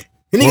lieutenant.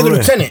 The nigga's a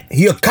lieutenant.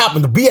 He a cop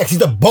in the BX. He's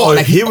the boss. Oh,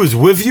 like he was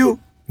with you?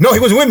 No, he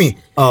wasn't with me.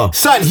 Oh.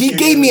 Son, he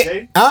gave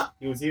me... Huh?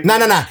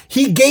 Nah.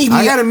 He gave me...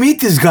 I gotta meet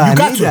this guy.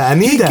 I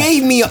need that. He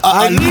gave me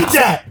I need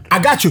that. I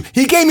got you.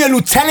 He gave me a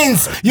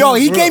lieutenant's...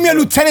 He gave me a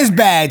lieutenant's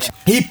badge.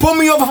 He pulled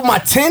me over for my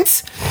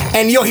tints.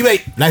 And he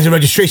like, nice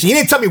registration. He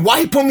didn't tell me why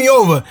he pulled me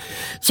over.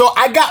 So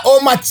I got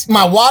all my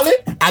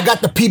wallet. I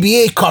got the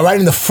PBA card right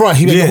in the front.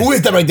 He was like, who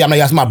is that right there? I'm like,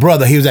 that's my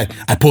brother. He was like,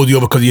 I pulled you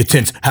over because of your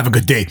tints. Have a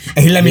good day.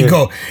 And he let me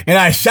go. And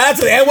I shot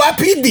to the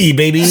NYPD,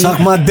 baby. Suck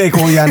my dick,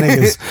 all y'all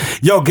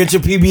niggas. Yo, get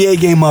your PBA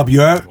game up,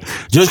 you heard?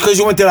 Just because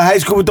you went to the high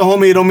school with the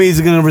homie, it don't mean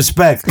he's gonna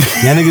respect.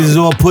 Y'all niggas is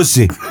all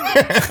pussy. The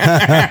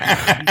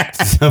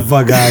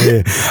fuck out of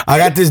here. I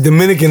got this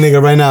Dominican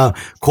nigga right now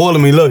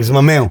calling me. Look, it's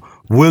my man,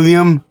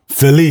 William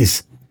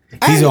Feliz.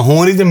 He's a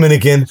horny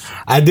Dominican.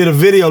 I did a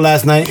video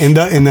last night in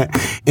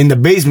the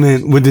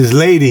basement with this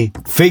lady.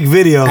 Fake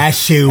video. That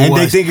shit and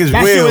was. they think it's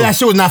real. That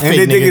shit was not fake.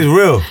 And they think it's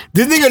real.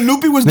 This nigga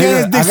Loopy was getting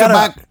his dick sucked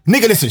by.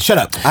 Nigga, listen, shut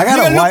up.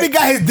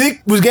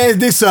 Loopy was getting his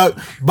dick sucked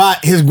by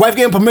his wife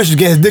gave him permission to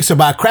get his dick sucked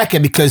by a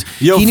crackhead because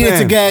he needed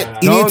to get.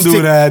 Don't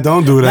do that.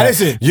 Don't do that. Now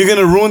listen, you're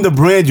gonna ruin the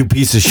brand, you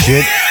piece of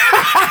shit.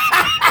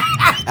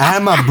 I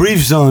had my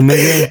briefs on,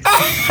 nigga.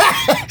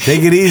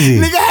 Take it easy.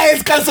 Nigga had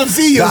his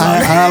calzoncillos.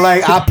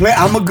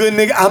 I'm a good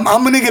nigga. I'm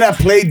a nigga that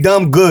play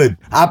dumb good.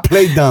 I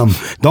play dumb.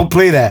 Don't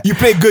play that. You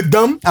play good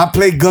dumb? I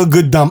play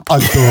good dumb. You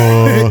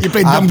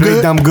play dumb good? I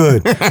play dumb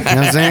good. You know what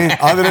I'm saying?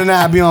 Other than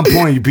that, I be on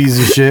point, you piece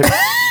of shit.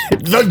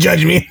 Don't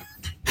judge me.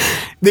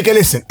 Nigga,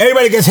 listen.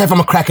 Everybody gets head from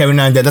a crackhead every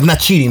now and then. That's not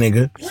cheating,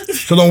 nigga.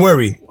 So don't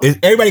worry.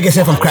 Everybody gets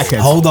head from crackheads.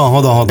 Hold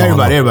on.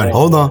 Everybody.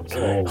 Hold on.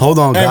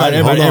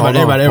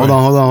 Everybody.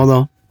 Hold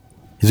on.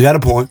 He's got a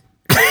point.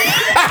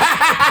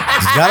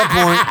 He's got a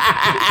point.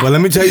 But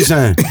let me tell you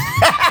something.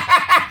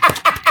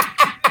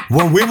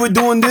 When we were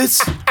doing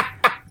this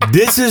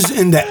is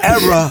in the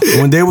era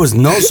when there was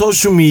no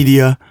social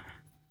media,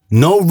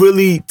 no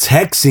really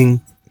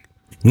texting,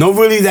 no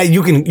really that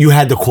you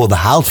had to call the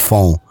house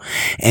phone.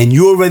 And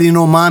you already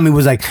know mommy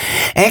was like,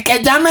 es que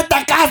llame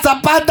esta casa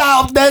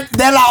pata de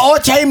las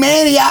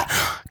 8:30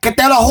 que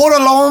te lo juro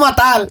lo voy a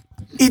matar.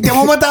 Y te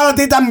voy a matar a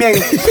ti también.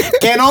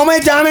 Que no me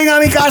llamen a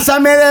mi casa a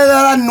media de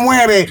las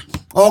 9.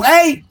 ¿Ok?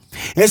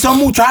 Esos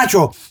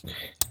muchachos.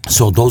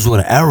 So those were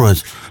the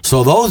eras.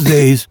 So those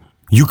days,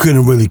 you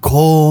couldn't really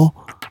call.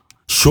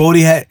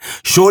 Shorty had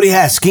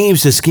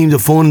schemes to scheme the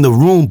phone in the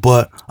room,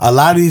 but a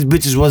lot of these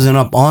bitches wasn't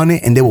up on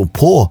it and they were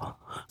poor.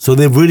 So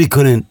they really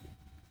couldn't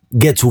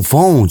get two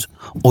phones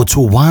or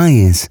two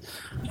wires.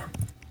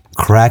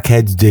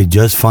 Crackheads did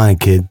just fine,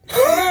 kid.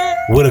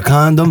 With a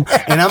condom.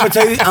 And I'm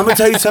gonna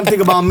tell you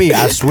something about me.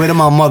 I swear to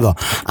my mother,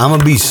 I'm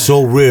gonna be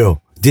so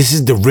real. This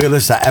is the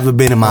realest I ever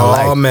been in my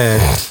life. Oh man.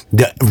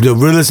 The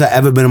realest I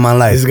ever been in my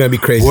life. This is gonna be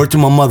crazy. Word to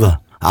my mother.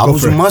 I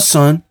was with my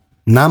son,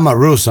 not my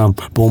real son,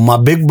 but with my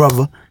big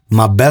brother,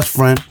 my best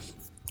friend.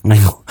 I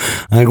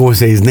ain't gonna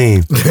say his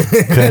name.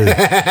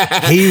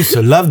 Cause he used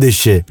to love this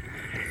shit.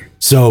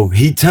 So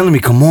he telling me,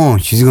 come on,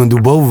 she's gonna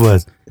do both of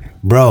us.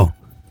 Bro,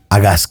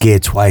 I got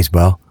scared twice,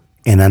 bro.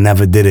 And I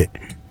never did it.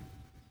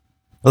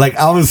 Like,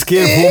 I was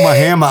scared to pull my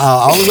hammer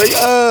out. I was like,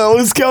 I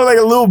was scared like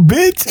a little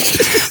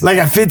bitch. Like,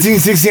 at 15,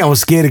 16, I was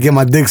scared to get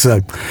my dick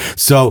sucked.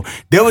 So,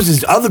 there was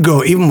this other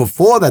girl, even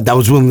before that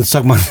was willing to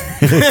suck my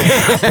dick.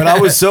 But I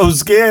was so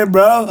scared,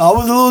 bro. I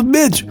was a little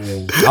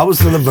bitch. I was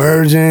still a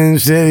virgin,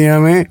 shit, you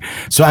know what I mean?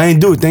 So, I ain't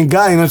do it. Thank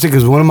God, you know what I'm saying?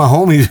 Because one of my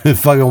homies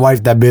fucking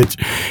wifed that bitch.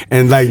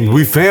 And, like,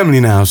 we family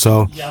now,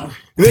 so.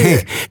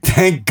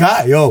 Thank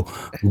God. Yo,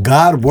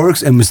 God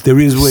works in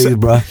mysterious ways,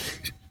 bro.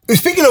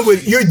 Speaking of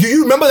which, do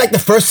you remember like the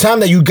first time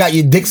that you got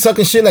your dick sucked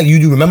and shit? Like, you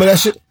do remember that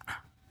shit?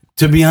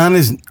 To be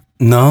honest,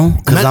 No,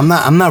 because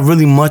I'm not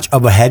really much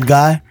of a head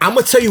guy. I'm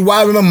gonna tell you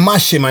why I remember my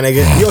shit, my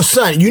nigga. Yo,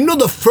 son, you know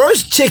the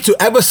first chick to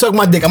ever suck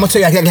my dick. I'm gonna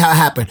tell you how it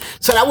happened.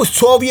 Son, I was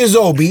 12 years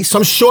old, B.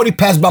 Some shorty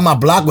passed by my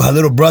block with her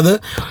little brother,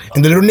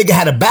 and the little nigga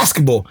had a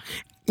basketball.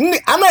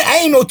 I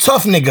ain't no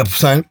tough nigga,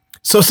 son.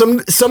 So some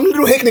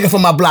little hick nigga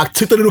from my block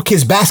took the little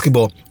kid's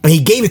basketball and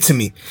he gave it to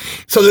me.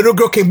 So the little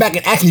girl came back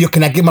and asked me, yo,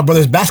 can I get my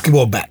brother's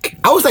basketball back?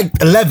 I was like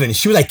 11.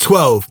 She was like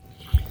 12.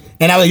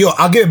 And I was like, yo,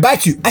 I'll give it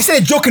back to you. I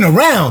said joking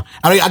around.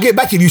 I'll give it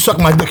back to you if you suck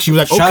my dick. She was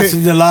like, okay. Shots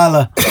to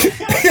Delilah. She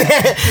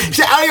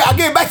said, I'll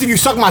give it back to you if you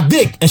suck my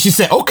dick. And she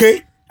said,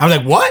 okay. I was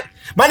like, what?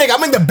 My nigga,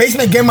 I'm in the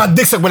basement getting my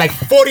dick sucked with like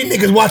 40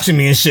 niggas watching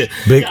me and shit.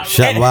 Big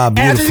shot, wow,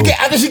 beautiful.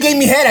 After she gave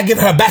me head, I give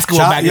her a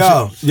basketball back.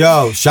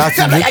 Yo, shots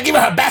to I give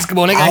her a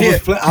basketball,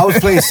 nigga. I was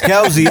playing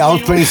Skelzy.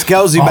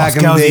 back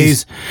in the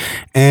days.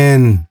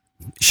 And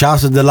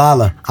shouts to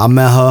Delilah. I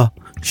met her.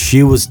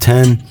 She was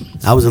 10.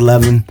 I was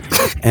 11.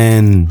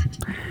 And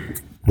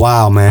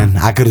wow, man.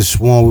 I could have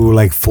sworn we were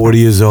like 40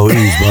 years old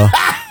each, bro.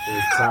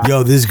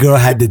 Yo, this girl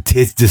had the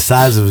tits the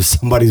size of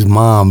somebody's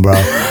mom, bro.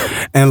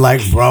 And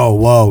like, bro,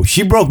 whoa.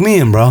 She broke me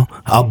in, bro.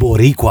 Our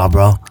Boricua,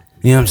 bro.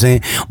 You know what I'm saying?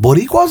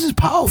 Boricuas is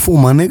powerful,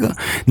 my nigga.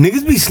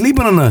 Niggas be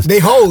sleeping on us. They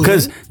hoes.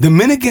 Because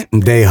Dominican,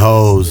 they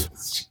hoes.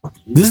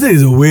 This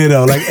nigga's a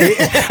weirdo.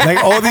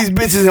 Like all these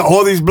bitches and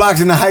all these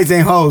blocks in the Heights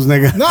ain't hoes,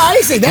 nigga. No, I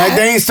ain't say that. Like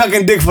they ain't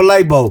sucking dick for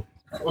light bulb.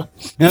 You know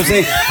what I'm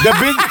saying?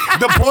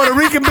 The Puerto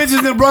Rican bitches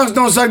in the Bronx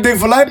don't suck dick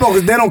for lipo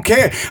because they don't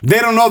care. They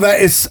don't know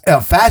that it's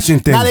a fashion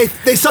thing. Now they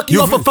suck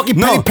you off a fucking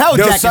penny pound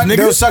jacket, nigga.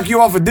 They'll suck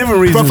you off for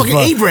different reasons. For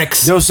fucking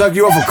Avrex. They'll suck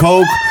you off for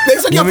coke. They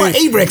suck you off for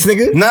Avrex,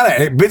 nigga. Nah,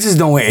 bitches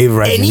don't wear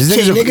Avrex.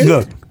 Nigga.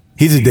 Look,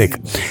 he's a dick.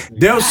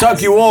 They'll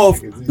suck you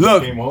off.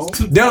 Look,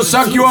 they'll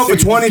suck you off for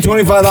 $20,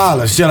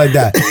 $25, shit like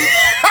that.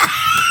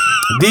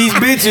 These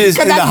bitches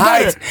in the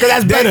Heights,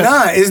 that's better.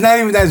 It's not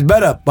even that's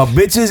better. But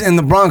bitches in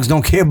the Bronx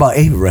don't care about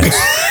Avrex.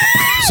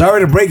 Sorry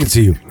to break it to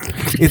you.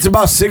 It's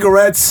about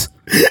cigarettes,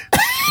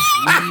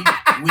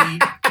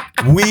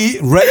 weed,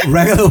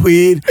 regular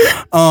weed,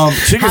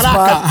 chicken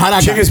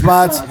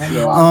spots,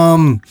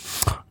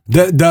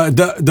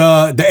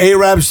 the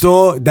Arab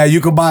store that you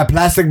can buy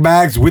plastic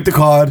bags with the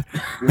card.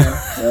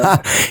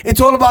 It's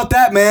all about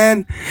that, man.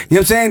 You know what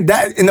I'm saying?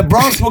 That in the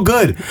Bronx, we're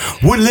good.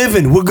 We're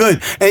living. We're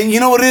good. And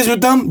you know what it is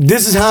with them?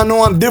 This is how I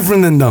know I'm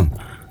different than them.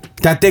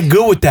 That they're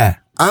good with that.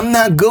 I'm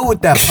not good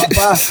with that,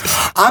 Papa.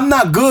 I'm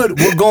not good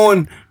with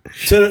going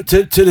to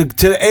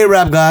the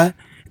Arab guy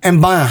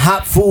and buying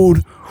hot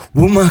food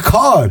with my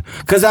card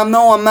because I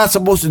know I'm not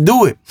supposed to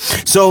do it.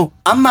 So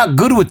I'm not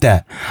good with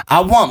that. I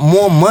want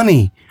more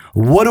money.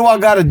 What do I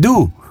gotta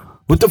do?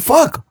 What the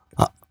fuck?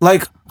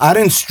 Like, I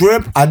didn't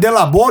strip. I did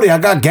la body. I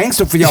got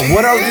gangster for y'all.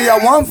 What else do y'all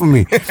want from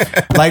me?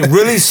 Like,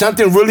 really,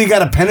 something really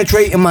gotta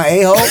penetrate in my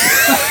a-hole?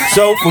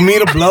 So for me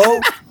to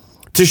blow?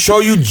 To show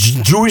you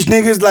Jewish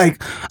niggas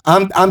like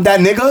I'm that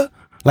nigga?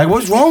 Like,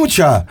 what's wrong with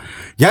y'all?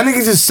 Y'all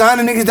niggas is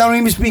signing niggas that don't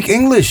even speak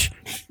English.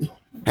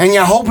 And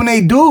y'all hoping they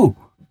do.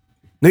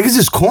 Niggas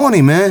is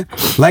corny, man.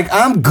 Like,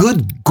 I'm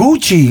good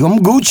Gucci. I'm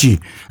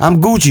Gucci.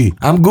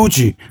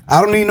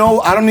 I don't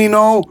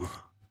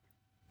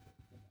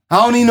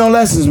need no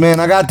lessons,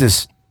 man. I got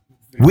this.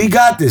 We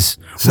got this.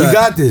 We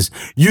got this.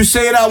 You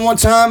say that one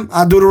time,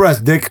 I'll do the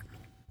rest, dick.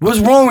 What's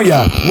wrong with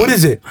y'all? What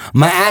is it?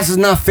 My ass is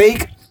not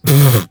fake?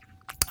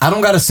 I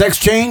don't got a sex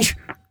change.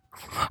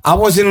 I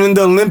wasn't in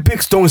the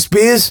Olympics throwing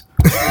spears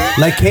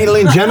like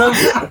Caitlyn Jenner.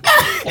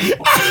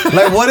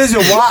 Like, what is it?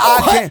 Why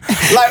I can't?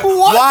 Like,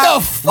 why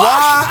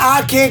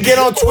I can't get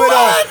on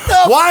Twitter?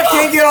 Why I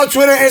can't get on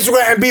Twitter and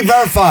Instagram and be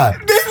verified?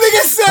 This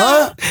nigga said,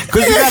 huh?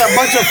 Because you got a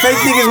bunch of fake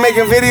niggas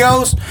making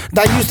videos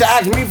that used to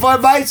ask me for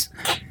advice,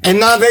 and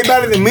now they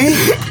better than me.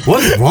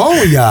 What's wrong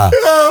with y'all?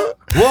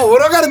 Whoa,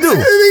 what I gotta do?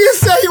 This nigga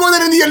said he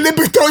wasn't in the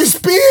Olympics throwing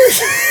spears.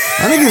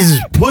 That niggas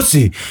is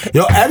pussy.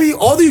 Yo,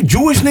 all these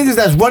Jewish niggas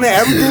that's running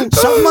everything,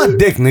 suck my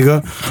dick,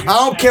 nigga. I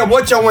don't care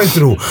what y'all went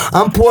through.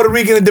 I'm Puerto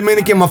Rican and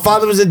Dominican. My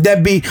father was a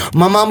deadbeat.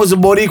 My mom was a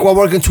Boricua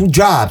working 2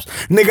 jobs.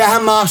 Nigga, I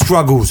had my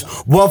struggles.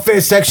 Welfare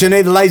Section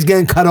 8, the lights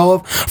getting cut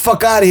off.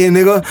 Fuck out of here,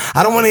 nigga.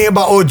 I don't want to hear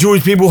about all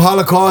Jewish people,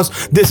 Holocaust,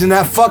 this and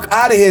that. Fuck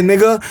out of here,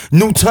 nigga.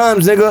 New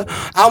times, nigga.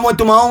 I went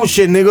through my own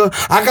shit, nigga.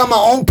 I got my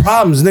own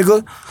problems,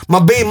 nigga. My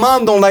baby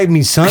mom don't like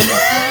me, son.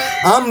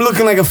 I'm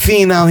looking like a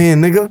fiend out here,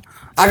 nigga.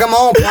 I got my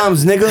own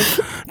problems, nigga.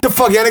 The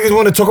fuck y'all niggas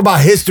want to talk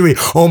about history?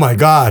 Oh my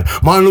God,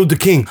 Martin Luther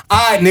King.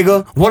 Alright,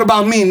 nigga. What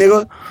about me,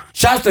 nigga?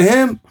 Shouts to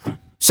him.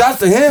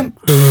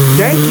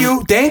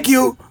 Thank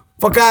you.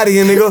 Fuck out of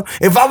here, nigga.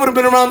 If I would have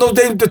been around those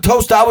days with the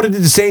toaster, I would have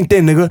did the same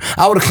thing, nigga.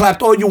 I would have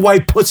clapped all you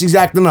white pussies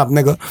acting up,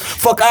 nigga.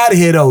 Fuck out of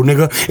here, though,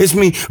 nigga. It's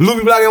me,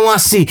 Loopy Black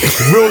NYC.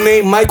 Real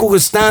name, Michael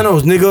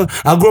Castanos, nigga.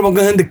 I grew up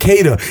in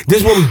Decatur.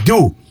 This is what we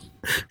do.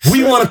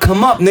 We want to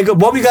come up, nigga.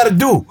 What we gotta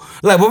do?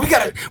 Like,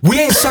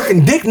 we ain't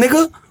sucking dick,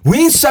 nigga.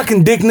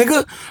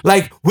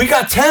 Like, we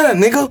got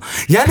talent, nigga.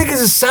 Y'all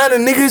niggas is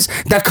signing niggas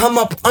that come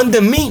up under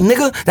me,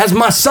 nigga. That's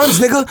my sons,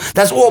 nigga.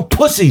 That's all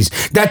pussies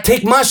that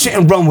take my shit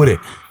and run with it.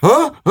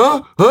 Huh?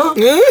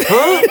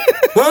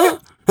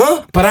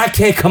 Huh? But I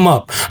can't come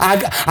up. I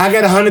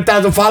got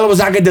 100,000 followers,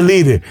 I get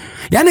deleted.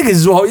 Y'all niggas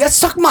is all, y'all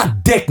suck my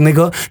dick,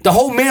 nigga. The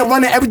whole man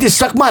running everything,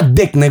 suck my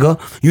dick, nigga.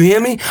 You hear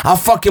me? I'll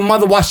fuck your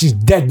mother while she's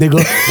dead, nigga.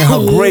 In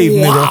her grave,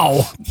 nigga.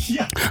 Wow.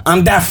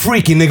 I'm that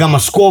freaky, nigga. I'm a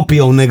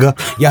Scorpio, nigga.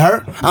 You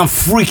heard? I'm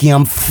freaky,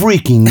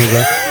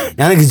 nigga.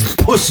 Y'all niggas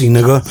pussy,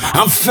 nigga.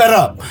 I'm fed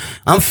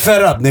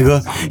up,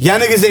 nigga. Y'all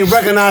niggas ain't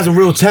recognizing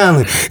real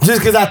talent.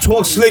 Just cause I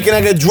talk slick and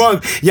I get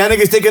drunk, y'all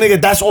niggas think a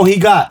nigga that's all he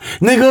got.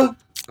 Nigga,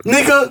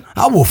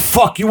 I will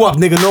fuck you up,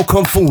 nigga. No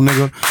kung fu,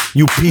 nigga.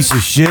 You piece of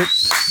shit.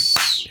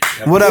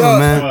 Whatever,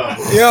 man.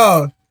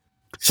 Yo.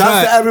 Shout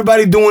out to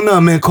everybody doing that,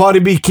 man. Cardi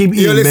B, keep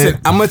eating, Listen,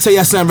 man. I'm gonna tell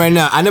you something right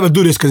now. I never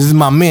do this because this is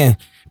my man,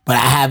 but I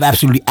have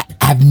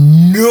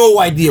no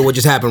idea what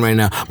just happened right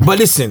now. But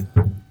listen,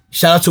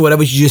 shout out to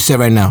whatever you just said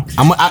right now.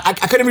 I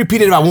couldn't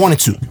repeat it if I wanted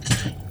to,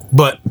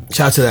 but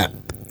shout out to that.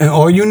 And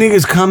all you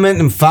niggas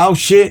commenting foul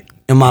shit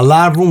in my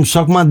live room,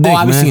 suck my dick, Oh, I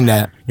haven't man. seen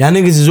that. Y'all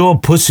niggas is all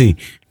pussy.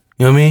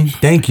 You know what I mean?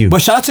 Thank you.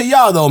 But shout out to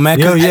y'all though, man.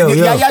 Yo.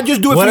 Y'all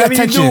just do it Whatever for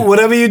your attention.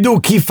 whatever you do,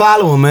 keep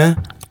following,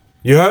 man.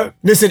 You heard?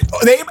 Listen,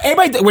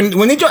 everybody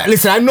when they join,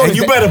 listen, I know. And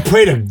you better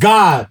pray to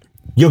God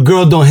your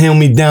girl don't hand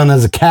me down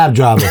as a cab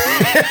driver.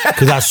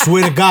 Cause I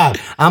swear to God,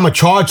 I'ma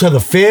charge her the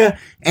fare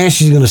and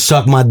she's gonna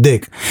suck my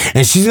dick.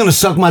 And she's gonna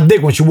suck my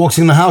dick when she walks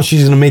in the house,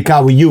 she's gonna make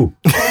out with you.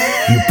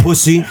 You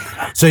pussy.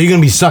 So you're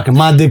gonna be sucking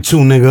my dick too,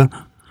 nigga.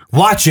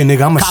 Watch it,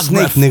 nigga. I'm a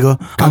snake, nigga.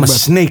 I'm a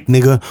snake,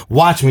 nigga.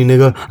 Watch me,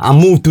 nigga. I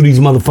move through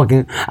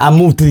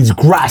these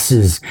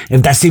grasses,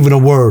 if that's even a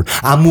word.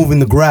 I move in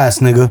the grass,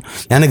 nigga.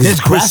 That nigga's There's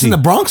grass pussy. in the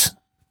Bronx?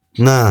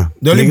 Nah.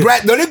 The only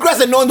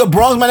grass I know in the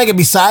Bronx, my nigga,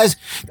 besides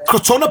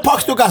Cortona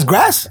Park still got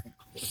grass?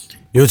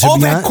 Yo, to Oh,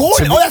 be Van honest, Corn.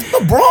 Oh, that's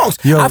the Bronx.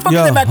 I fucking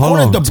think Van hold Corn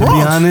is on. the To be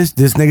Bronx. honest,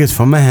 this nigga's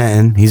from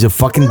Manhattan. He's a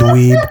fucking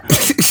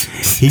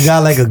dweeb. He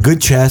got like a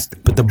good chest,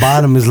 but the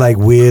bottom is like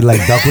weird,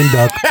 like Duckling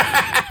Duck.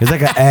 It's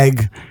like an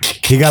egg.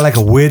 He got like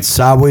a weird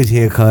sideways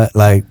haircut.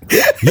 Like,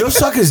 you'll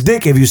suck his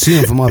dick if you see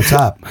him from up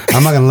top.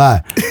 I'm not gonna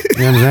lie. You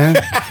know what I'm saying?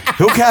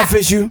 He'll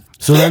catfish you,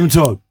 so let him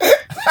talk.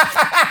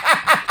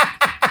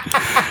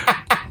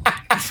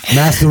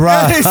 Master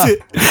Rob.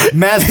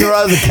 Master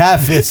Rob's a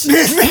catfish.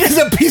 This nigga's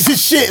a piece of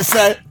shit,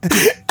 son.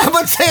 I'm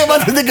gonna tell you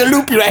about this nigga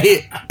Loopy right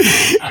here.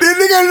 This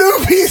nigga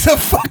Loopy is a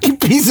fucking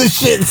piece of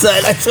shit,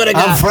 son. I swear to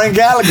God. I'm Frank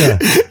Gallagher.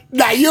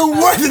 Nah, you're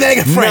worse than that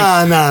nigga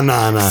Frank.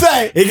 Nah.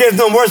 Say. It gets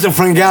no worse than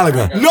Frank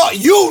Gallagher. No,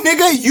 you,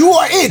 nigga, you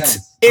are it.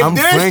 If I'm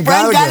there's Frank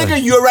Frank Gallagher. Gallagher,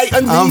 you're right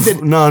underneath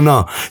it.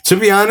 No. To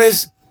be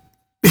honest,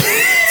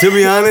 yo,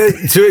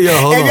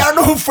 hold If on. y'all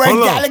know who Frank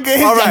Hold on. Gallagher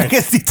is, All y'all right.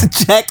 niggas need to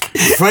check.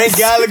 Frank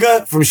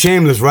Gallagher from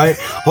Shameless, right?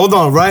 Hold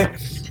on, right?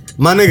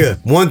 My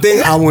nigga, one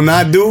thing I will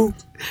not do,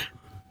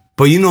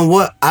 but you know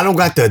what? I don't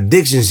got the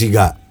addictions he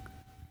got.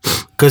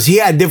 Because he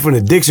had different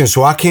addictions,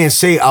 so I can't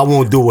say I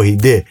won't do what he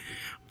did.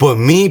 But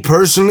me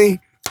personally,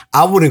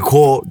 I wouldn't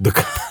call the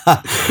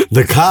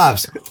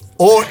cops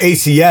or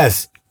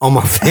ACS on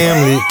my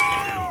family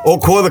or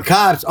call the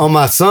cops on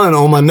my son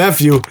or my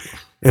nephew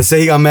and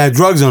say he got mad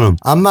drugs on him.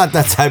 I'm not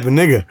that type of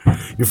nigga.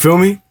 You feel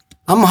me?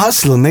 I'm a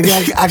hustler,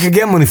 nigga. I can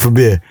get money for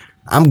beer.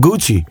 I'm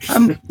Gucci.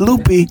 I'm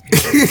Loopy.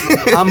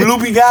 I'm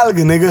Loopy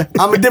Gallagher, nigga.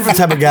 I'm a different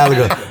type of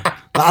Gallagher.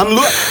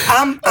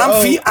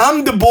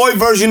 I'm the boy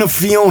version of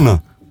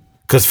Fiona.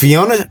 Cause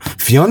Fiona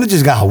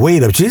just got her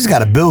weight up. She just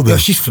got a build Yo, up.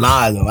 she's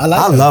fly though. I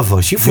I love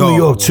her. She from New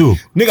York too.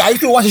 Nigga, I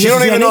used to watch her. She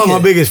don't even know I'm my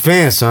biggest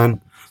fan,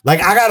 son.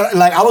 Like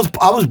I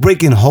was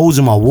breaking holes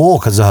in my wall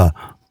because of her.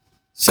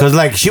 Cause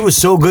like she was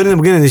so good in the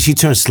beginning that she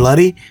turned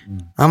slutty.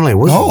 I'm like,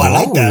 what's Oh, I wrong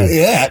like that. with you?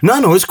 Yeah.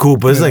 No, it's cool,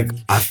 but it's like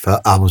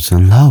I was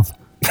in love.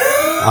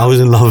 I was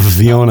in love with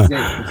Fiona.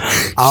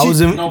 I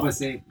was in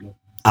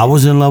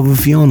love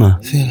with Fiona.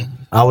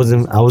 I was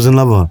in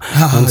love with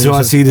her until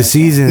I see the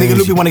season. Nigga,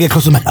 Loopy want to get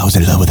close to me. I was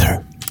in love with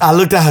her. I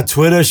looked at her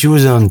Twitter. She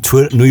was on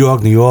Twitter, New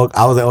York.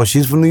 I was like, oh,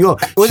 she's from New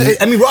York. Rob,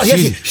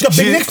 she's a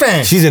big Knicks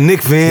fan. She's a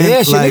Knicks fan.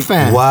 Yeah, she's a Knicks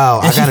fan. Wow,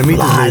 And I gotta she's meet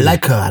this fly. lady. I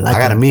like her. I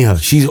gotta meet her.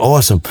 She's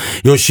awesome.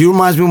 Yo, she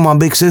reminds me of my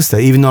big sister,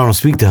 even though I don't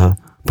speak to her.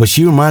 But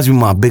she reminds me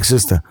of my big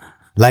sister.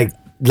 Like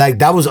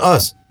that was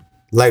us.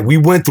 Like we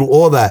went through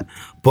all that.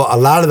 But a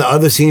lot of the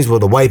other scenes were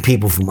the white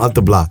people from up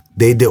the block.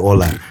 They did all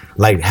that.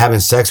 Like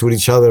having sex with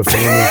each other,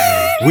 family.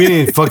 We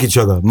didn't fuck each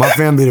other. My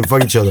family didn't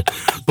fuck each other.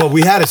 But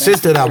we had a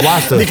sister that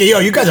watched us. Nigga, yo,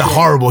 you guys are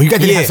horrible. You guys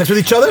didn't have sex with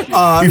each other?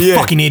 You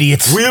fucking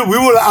idiots. We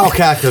were the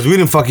outcasts because we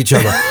didn't fuck each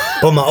other.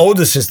 But my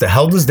older sister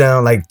held us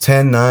down like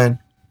 10, 9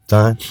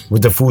 time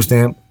with the food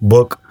stamp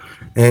book.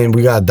 And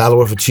we got $1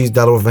 worth of cheese,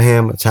 $1 worth of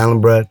ham, Italian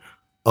bread.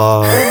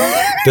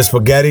 The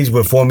spaghettis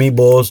with 4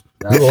 meatballs.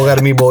 We all got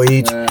a meatball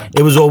each.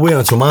 It was all weird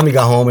until mommy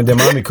got home and then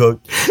mommy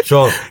cooked.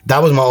 So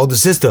that was my older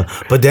sister.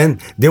 But then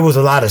there was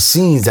a lot of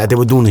scenes that they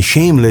were doing in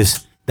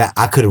Shameless that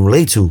I couldn't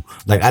relate to.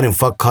 Like I didn't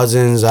fuck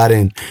cousins. I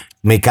didn't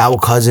make out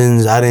with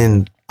cousins.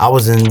 I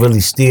wasn't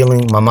really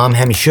stealing. My mom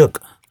had me shook.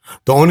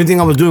 The only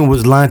thing I was doing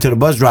was lying to the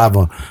bus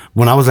driver.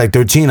 When I was like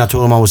 13, I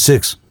told him I was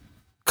 6.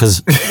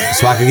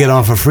 So I could get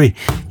on for free.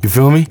 You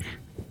feel me?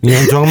 You know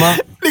what I'm talking about?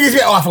 niggas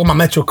be, I forgot my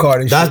Metro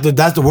card and shit.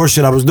 That's the worst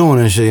shit I was doing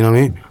and shit, you know what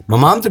I mean? My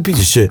mom's a piece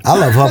of shit. I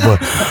love her,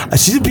 but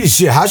she's a piece of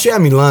shit. How she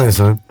had me lying,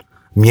 son?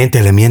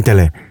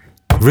 Miéntele.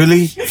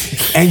 Really?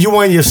 And you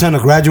want your son to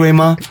graduate,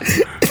 ma?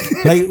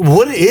 Like,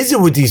 what is it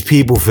with these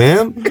people,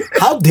 fam?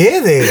 How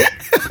dare they?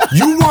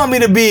 You want me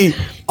to be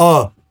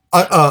a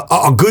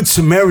good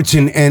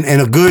Samaritan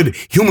and a good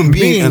human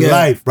being in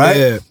life, right?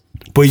 Yeah.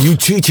 But you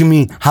teaching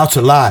me how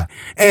to lie.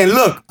 And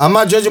look, I'm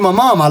not judging my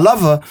mom. I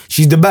love her.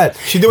 She's the best.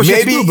 She did what she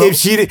had to do, bro.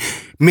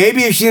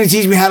 Maybe if she didn't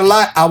teach me how to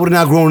lie, I would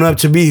have not grown up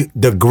to be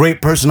the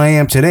great person I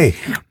am today.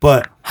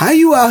 But how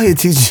you out here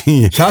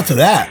teaching? Shout out to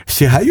that.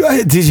 Shit, how you out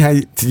here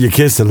teaching your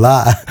kids to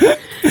lie?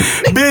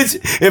 Bitch,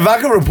 if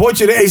I can report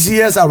you to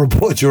ACS, I'll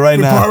report you right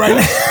now. Right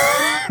now.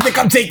 They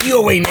come take you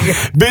away,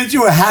 nigga. Bitch,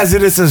 you a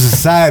hazardous to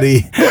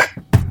society.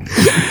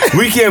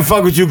 We can't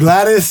fuck with you,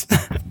 Gladys.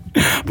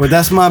 But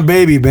that's my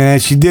baby, man.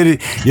 She did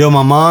it. Yo,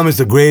 my mom is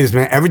the greatest,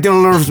 man. Everything I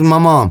learned from my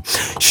mom.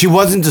 She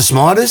wasn't the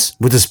smartest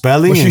with the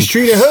spelling. Well, she's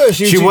treated her.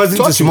 She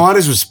wasn't the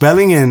smartest with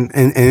spelling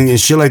and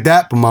shit like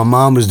that, but my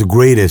mom was the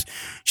greatest.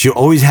 She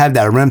always had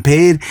that rent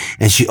paid,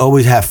 and she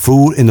always had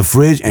food in the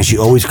fridge, and she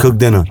always cooked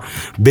dinner.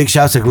 Big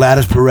shouts to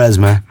Gladys Perez,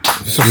 man.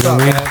 You know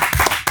what I mean?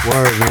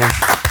 Word, man.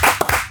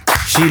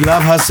 She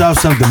loved herself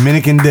some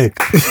Dominican dick.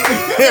 Word.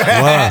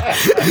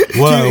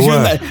 You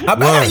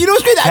know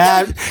what's crazy?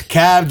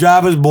 Cab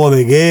drivers,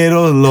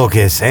 bodegueros, lo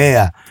que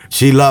sea.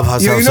 She loved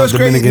herself some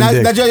Dominican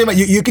dick.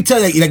 You can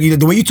tell that, like,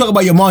 the way you talk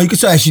about your mom, you can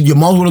tell that your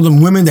mom's one of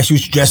them women that she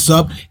was dress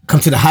up,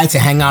 come to the Heights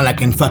and hang out like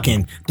in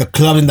fucking the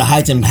club in the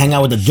Heights and hang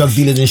out with the drug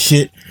dealers and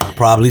shit.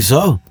 Probably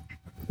so.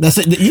 That's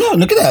it. You know,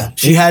 look at that.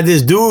 She had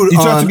this dude.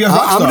 You trying to be a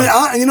rock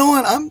star. You know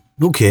what?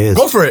 Who cares?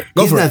 Go for it.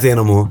 He's not there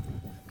no more.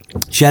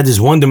 She had this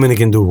one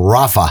Dominican dude,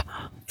 Rafa.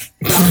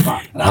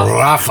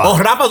 Rafa. Oh,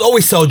 Rafa's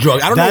always sell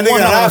drugs. I don't know why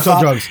Rafa sell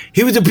drugs.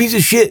 He was a piece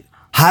of shit.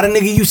 How the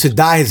nigga used to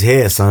dye his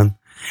hair, son?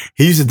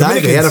 He used to dye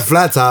his hair. He had a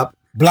flat top,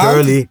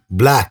 curly,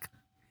 black.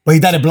 But he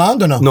dyed it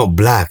blonde or no? No,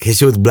 black. His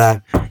shit was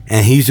black.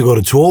 And he used to go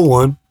to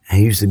 201 and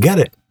he used to get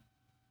it.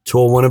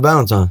 201 at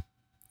Valentine.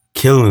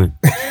 Killing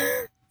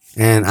it.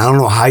 And I don't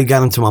know how he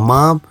got into my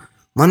mom.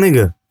 My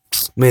nigga,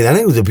 man, that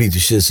nigga was a piece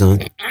of shit, son.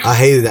 I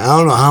hated it. I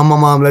don't know how my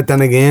mom let that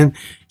nigga in.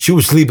 She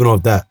was sleeping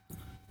off that. You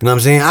know what I'm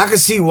saying? I could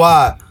see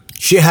why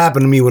shit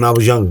happened to me when I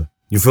was younger.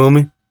 You feel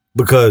me?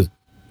 Because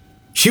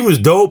she was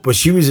dope, but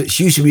she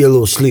used to be a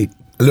little sleep.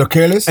 A little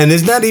careless? And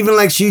it's not even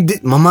like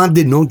my mom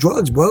did no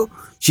drugs, bro.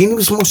 She didn't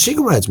even smoke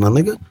cigarettes, my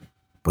nigga.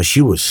 But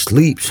she was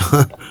sleep,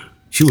 son.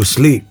 She was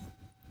sleep.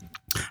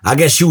 I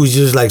guess she was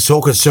just like so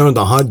concerned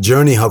on her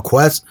journey, her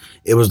quest.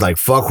 It was like,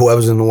 fuck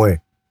whoever's in the way. You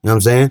know what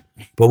I'm saying?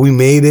 But we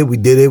made it. We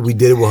did it with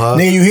her.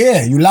 Nigga, you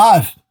here. You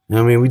live. You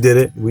know what I mean? We did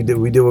it. We did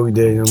what we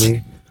did. You know what I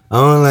mean?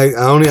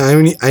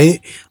 I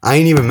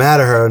ain't even mad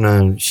at her.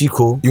 Nah, she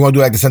cool. You want to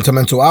do like the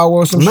sentimental hour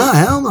or something? Nah,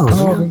 hell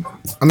no.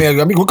 I mean,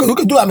 who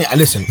could do it? I mean,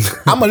 listen,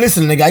 I'm a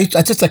listener, nigga.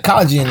 I took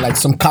psychology and like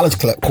some college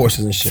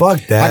courses and shit. Fuck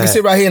that. I can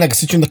sit right here and I can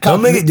sit you in the couch.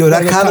 Don't make it, yo,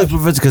 that college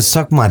professor can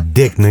suck my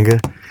dick, nigga.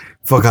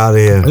 Fuck out of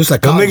here. Just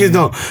like don't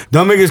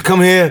niggas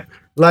come here.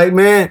 Like,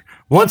 man,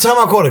 one time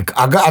I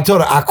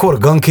told her I caught a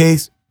gun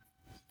case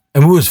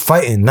and we was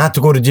fighting not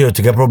to go to jail,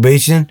 to get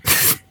probation.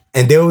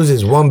 And there was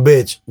this one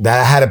bitch that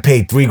I had to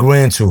pay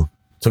 $3,000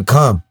 to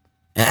come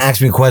and ask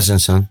me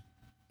questions, son.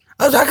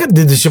 I could have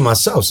did this shit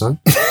myself, son.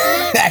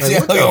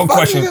 Actually, like, your own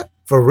question. Nigga?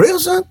 For real,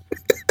 son?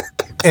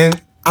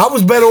 And I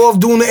was better off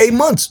doing the 8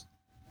 months.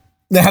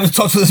 They had to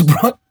talk to this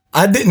bro.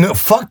 I didn't.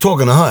 Fuck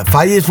talking to her.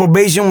 5 years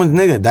probation was,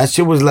 nigga, that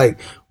shit was like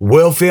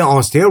welfare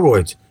on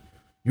steroids.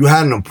 You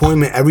had an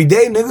appointment every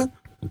day, nigga.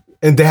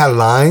 And they had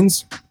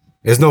lines.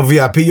 There's no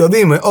VIP. Yo,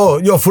 dime,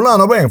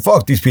 fulano, man,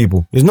 fuck these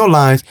people. There's no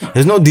lines.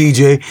 There's no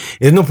DJ.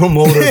 There's no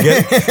promoter.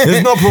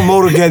 There's no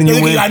promoter getting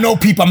you in. I know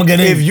people, I'm going to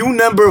get in. If you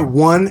number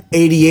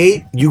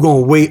 188, you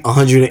going to wait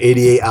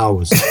 188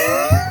 hours.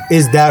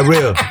 Is that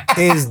real?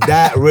 Is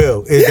that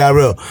real? Is that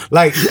real?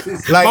 Like,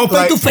 I'm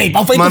faith to faith.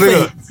 I'm faith to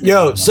faith.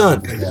 Yo,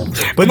 son.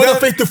 But then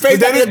face to face.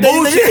 It's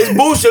bullshit. It's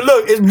bullshit.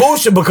 Look, it's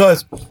bullshit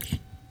because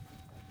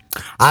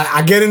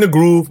I get in the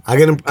groove. I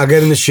get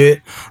in the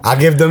shit. I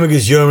give them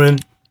niggas urine.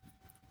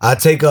 I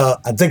take a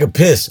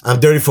piss. I'm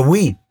dirty for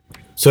weed.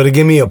 So they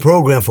give me a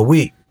program for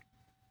weed,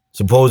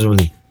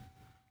 supposedly.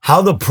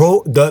 How the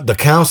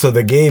counselor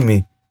that gave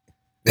me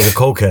is a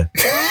cokehead.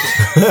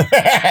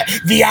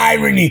 The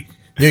irony.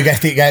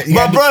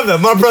 My brother,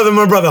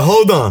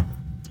 hold on.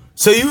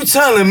 So you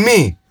telling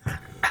me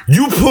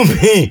you put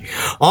me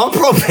on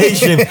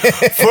probation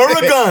for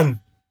a gun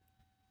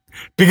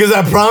because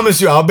I promise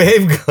you I'll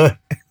behave good.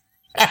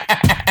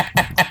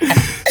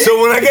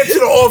 So when I get to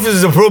the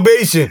offices of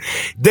probation,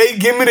 they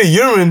give me the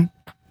urine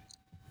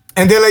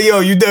and they're like, yo,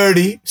 you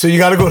dirty, so you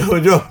gotta go to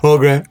a drug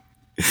program.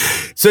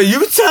 So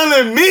you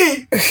telling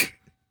me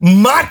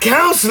my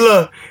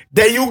counselor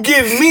that you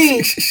give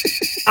me,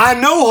 I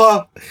know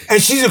her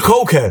and she's a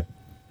cokehead.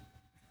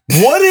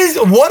 What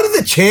are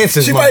the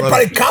chances? She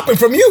probably copping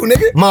from you,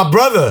 nigga. My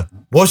brother,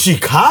 was she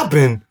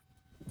copping?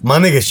 My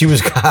nigga, she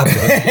was copping.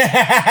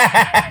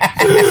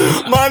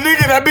 My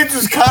nigga, that bitch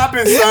was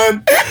copping,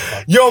 son.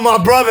 Yo, my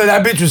brother,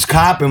 that bitch was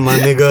copping, my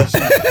nigga.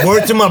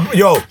 Word to my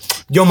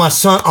yo, my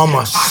son,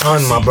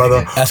 my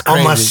brother. That's crazy.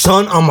 On my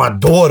son, on my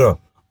daughter,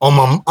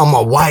 on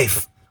my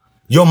wife.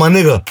 Yo, my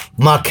nigga,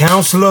 my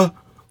counselor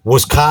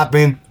was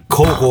copping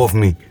coke off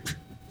me.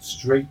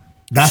 Straight.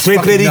 That's Straight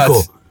fucking perico.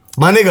 nuts.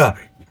 My nigga.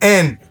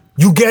 And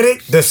you get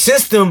it? The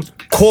system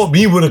caught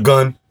me with a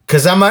gun.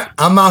 Cause I'm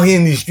out here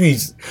in these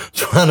streets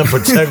trying to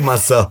protect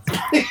myself.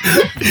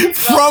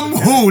 From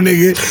who,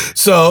 nigga?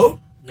 So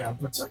Yeah,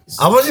 protect yourself.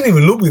 I wasn't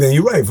even loopy then,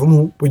 you're right. From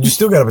who? But you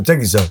still gotta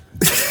protect yourself.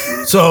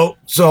 So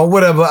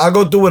whatever. I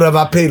go through whatever.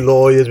 I pay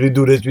lawyers, we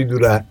do this, we do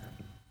that.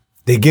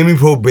 They give me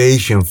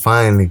probation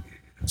finally.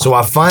 So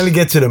I finally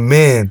get to the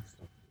man.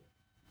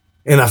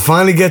 And I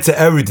finally get to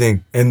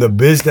everything. And the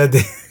bitch that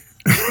they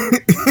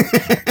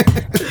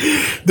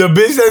the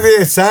bitch that they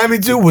assigned me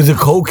to was a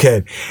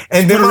cokehead.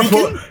 And then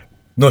Puerto Rican?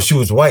 no, she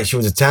was white. She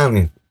was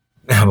Italian.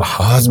 Now my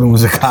husband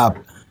was a cop.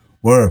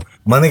 Word.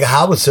 My nigga,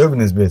 how I was serving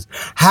this bitch?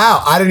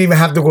 How? I didn't even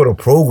have to go to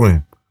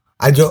program.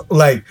 I just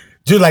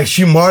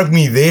she marked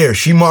me there.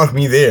 She marked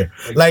me there.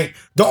 Like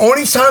the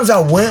only times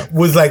I went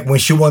was like when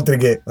she wanted to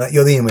get like,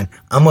 yo, dime,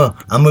 I'm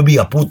gonna be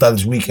a puta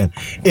this weekend.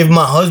 If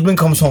my husband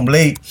comes home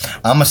late,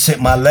 I'ma sit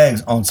my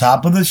legs on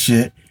top of the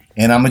shit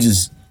and I'ma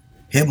just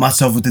hit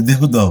myself with the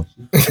dildo.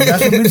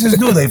 That's what bitches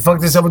do. They fuck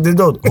this up with the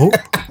dildo. Who?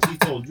 She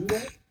told you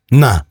that?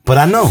 Nah, but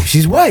I know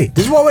she's white.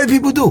 This is what white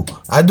people do.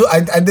 I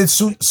did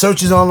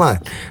searches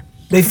online.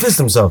 They fist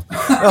themselves.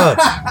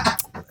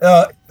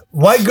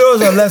 White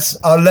girls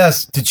are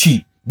less to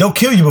cheat. They'll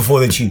kill you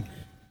before they cheat.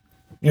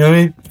 You know what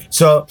I mean?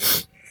 So,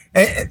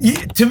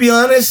 to be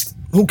honest,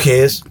 who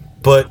cares?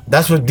 But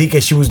that's what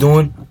DK she was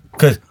doing.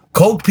 Cause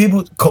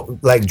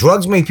like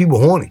drugs make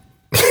people horny.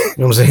 You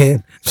know what I'm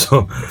saying?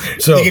 So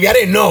Nigga, if y'all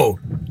didn't know.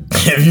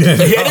 if you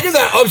didn't If y'all niggas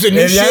are up to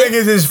new if y'all shit.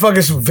 niggas is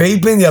fucking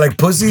vaping, y'all like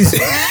pussies.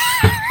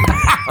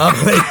 I'm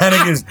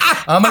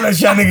gonna let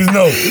y'all niggas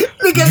know.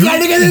 Because y'all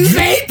niggas is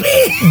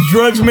vaping.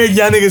 Drugs make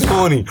y'all niggas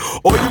horny.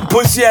 Or you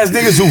pussy ass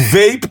niggas who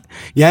vape,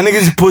 y'all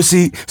niggas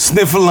pussy,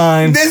 sniff a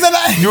line. There's a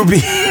You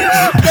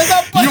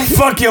you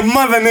fuck your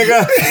mother,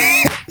 nigga.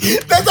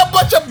 There's a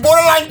bunch of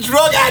borderline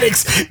drug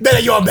addicts that are,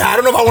 yo, man, I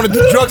don't know if I want to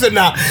do drugs or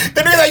not.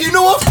 Then they're like, you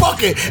know what?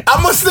 Fuck it.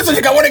 I'm gonna sniff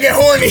it. I want to get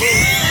horny.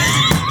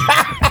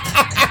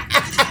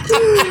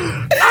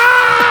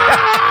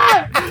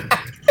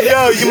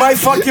 Yo, you might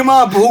fuck him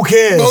up, but who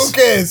cares? Who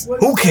cares?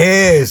 Who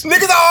cares?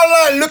 Niggas are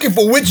online looking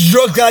for which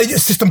drug got in your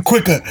system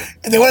quicker.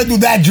 And they want to do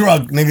that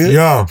drug, nigga.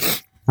 Yo.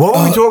 What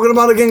were we talking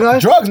about again,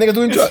 guys? Drugs, nigga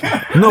doing drugs.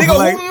 No, nigga, but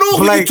like, who knows but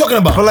what like, you talking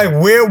about? But like,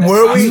 where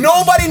were we?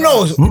 Nobody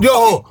knows.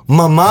 Yo,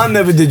 my mom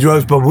never did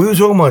drugs, but we were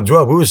talking about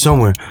drugs. We were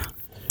somewhere.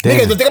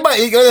 Nigga, the thing about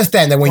it, you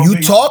understand that when you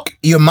talk,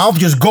 your mouth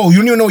just goes. You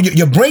don't even know,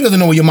 your brain doesn't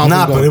know where your mouth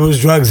Nah, is going. but it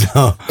was drugs,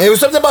 though. It was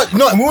something about,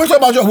 no, we weren't talking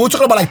about drugs. We were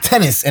talking about like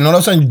tennis, and all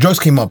of a sudden drugs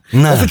came up.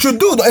 Nah. That's what you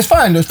do. It's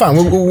fine. It's fine.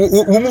 We'll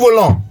move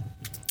along.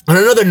 On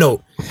another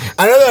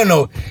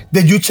note,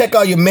 did you check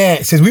out your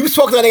man? Since we was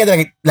talking about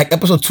that like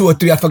episode 2 or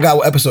 3, I forgot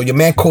what episode. Your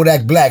man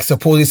Kodak Black,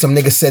 supposedly some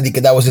nigga said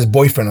that was his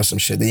boyfriend or some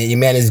shit. That your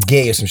man is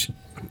gay or some shit.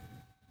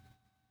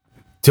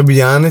 To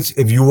be honest,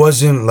 if you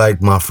wasn't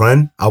like my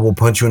friend, I will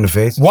punch you in the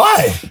face.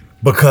 Why?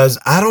 Because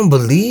I don't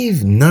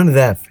believe none of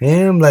that,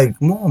 fam. Like,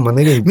 come on, my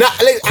nigga. Nah,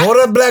 like,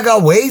 Kodak Black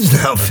got waves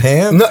now,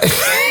 fam. No.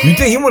 You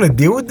think he want to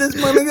deal with this,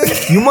 my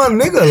nigga? You my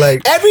nigga,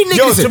 like Every nigga.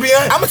 Yo, to be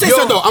honest, I'm gonna tell you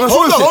something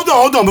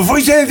though. Hold on. Before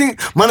you say anything,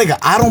 my nigga,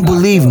 I don't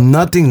believe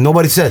nothing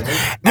nobody says.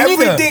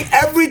 Neither.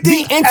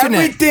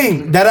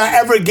 Everything that I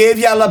ever gave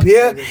y'all up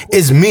here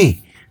is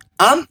me.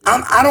 I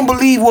don't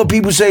believe what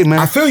people say, man.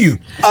 I feel you.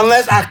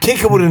 Unless I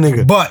kick it with a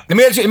nigga. But let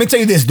me tell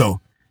you this though.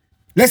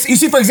 You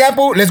see, for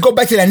example, let's go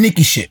back to that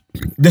Nicki shit.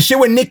 The shit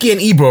with Nicki and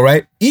Ebro,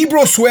 right?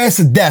 Ebro swears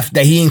to death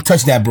that he ain't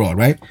touched that broad,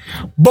 right?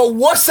 But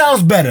what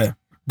sounds better?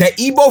 That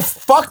Ebro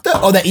fucked her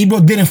or that Ebro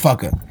didn't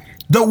fuck her?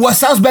 What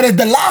sounds better is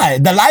the lie.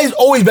 The lie is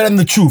always better than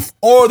the truth.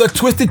 Or the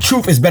twisted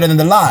truth is better than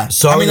the lie.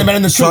 Better than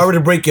the truth. Sorry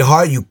to break your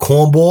heart, you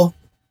cornball.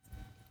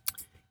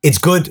 It's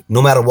good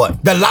no matter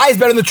what. The lie is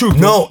better than the truth.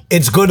 No,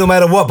 it's good no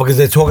matter what because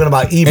they're talking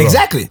about Ebro.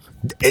 Exactly.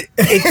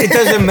 It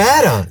doesn't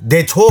matter.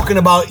 They're talking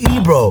about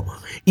Ebro.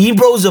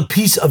 Ebro's a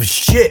piece of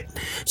shit.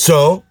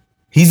 So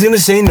he's gonna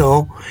say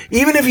no,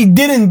 even if he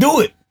didn't do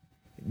it.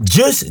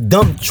 Just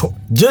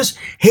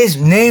his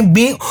name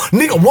being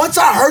nigga. Once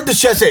I heard the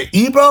shit say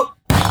Ebro,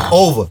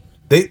 over.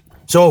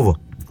 It's over.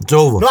 It's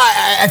over. No,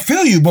 I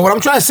feel you, but what I'm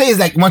trying to say is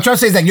like,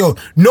 yo,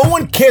 no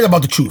one cares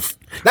about the truth.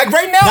 Like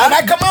right now, if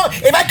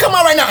I come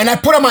out right now and I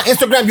put on my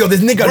Instagram, yo,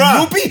 this nigga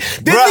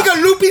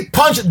Loopy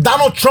punched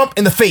Donald Trump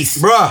in the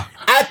face. Bruh.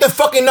 At the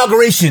fucking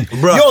inauguration.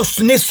 Bruh. Yo,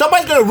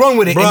 somebody's gonna run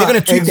with it and they're gonna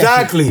tweet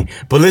exactly. that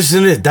shit. But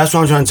listen to this. That's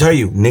what I'm trying to tell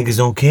you. Niggas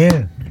don't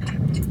care.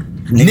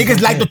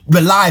 Niggas like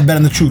the lie better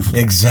than the truth.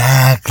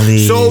 Exactly.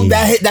 So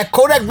that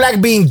Kodak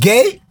Black being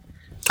gay?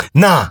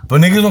 Nah,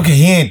 but niggas don't care.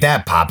 He ain't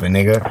that popping,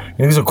 nigga.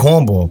 Niggas a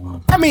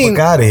cornball. I mean,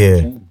 fuck out of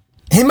here.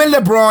 him and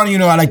LeBron,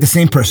 are like the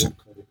same person.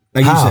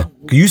 Like How?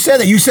 you said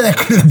that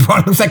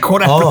LeBron looks like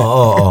Kodak.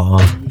 Oh.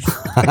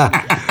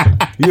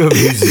 You're a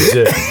piece of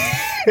shit.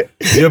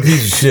 You're a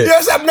piece of shit.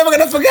 Yes, I'm never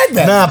gonna forget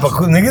that. Nah, but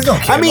niggas don't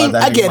care. I mean,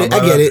 about that I get anymore, it. I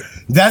brother. get it.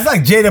 That's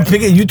like Jada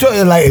Pinkett. You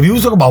talking like if you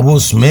was talking about Will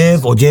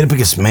Smith or Jada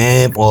Pinkett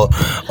Smith or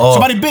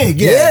Somebody big,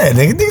 yeah,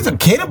 niggas are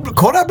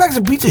Kodak Black's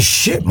a piece of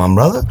shit, my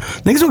brother.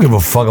 Niggas don't give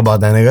a fuck about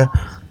that nigga.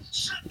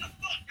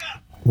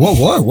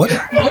 What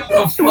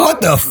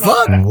the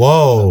fuck?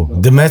 Whoa,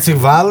 domestic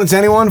violence?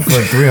 Anyone for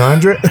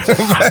 300?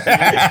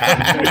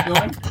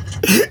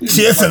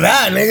 Cheers to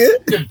that,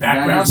 nigga.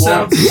 Background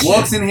sound.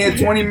 Walks in here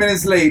 20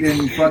 minutes late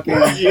and fucking.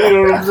 You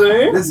know what I'm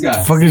saying? This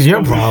guy. Fuck is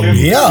your problem?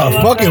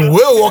 Yeah, fucking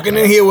Will walking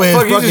in here with his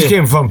Fuck, you just fucking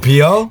came from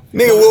P.O.?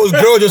 nigga. Will's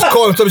girl just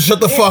called him, told him to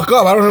shut the fuck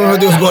up. I don't know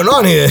what was going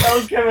on here. That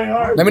was Kevin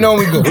Hart. Let me know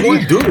when we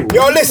good.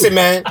 Yo, listen,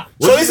 man.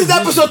 So this is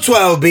episode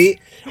 12, B.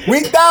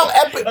 We down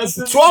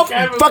 12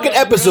 fucking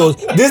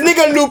episodes. This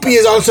nigga Loopy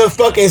is on some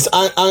fucking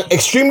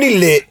extremely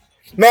lit.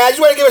 Man, I just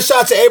want to give a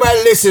shout out to everybody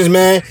that listens,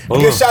 man.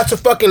 Give a shout out to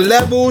fucking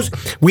Levels.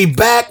 We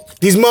back.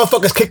 These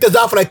motherfuckers kicked us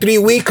out for like 3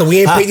 weeks because we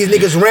ain't paid these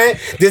niggas rent.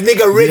 This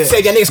nigga Rich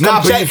said, y'all niggas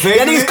come check.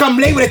 Y'all niggas come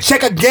late with a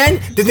check again.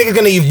 This nigga's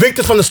gonna evict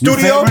us from the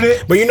studio.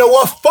 But you know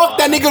what? Fuck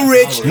that nigga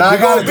Rich. Nah, We're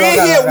gonna be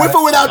here with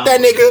or without that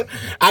nigga.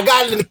 I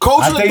got the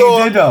coach of the think you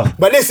door. did, though.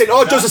 But listen,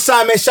 all jokes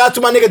aside, man, shout out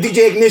to my nigga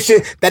DJ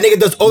Ignition. That nigga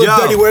does all the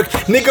dirty work.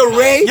 Nigga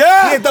Ray,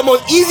 he is the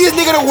most easiest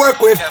nigga to work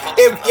with.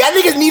 If y'all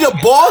niggas need a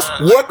boss,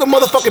 work with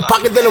motherfucking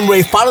Pocket Denim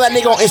Ray. Follow that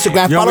nigga on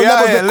Instagram. Follow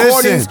Levels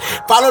Recordings.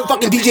 Follow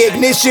fucking DJ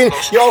Ignition.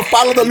 Yo,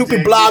 follow the Loopy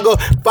Blogger.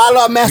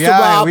 Follow Master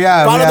Rob.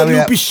 Follow the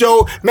Loopy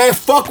Show. Man,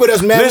 fuck with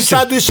us, man. Listen, we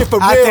try to do this shit for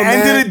real, at the man.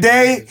 end of the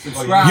day,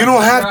 you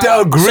don't have to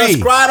agree.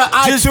 Subscribe to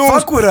Just iTunes.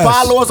 fuck with us.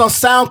 Follow us on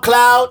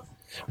SoundCloud.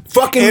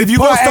 Fucking If you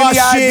got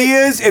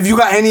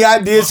any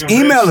ideas,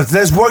 email us.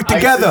 Let's work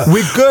together.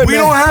 We good, We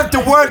man. don't have to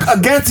work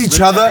against each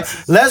other.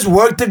 Let's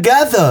work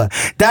together.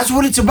 That's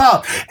what it's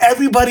about.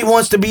 Everybody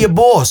wants to be a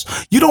boss.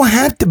 You don't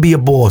have to be a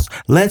boss.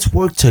 Let's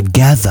work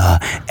together.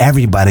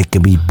 Everybody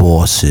can be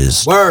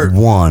bosses. Word.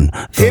 One.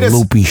 Hit The us-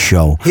 Loopy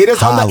Show. Hit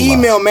us on the Holla.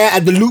 email, man,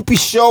 at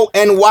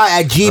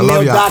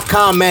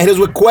theloopyshowny@gmail.com, man. Hit us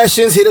with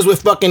questions. Hit us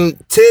with fucking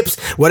tips.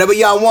 Whatever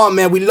y'all want,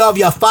 man. We love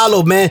y'all.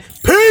 Follow, man.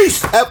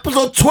 Peace.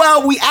 Episode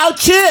 12. We out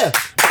here.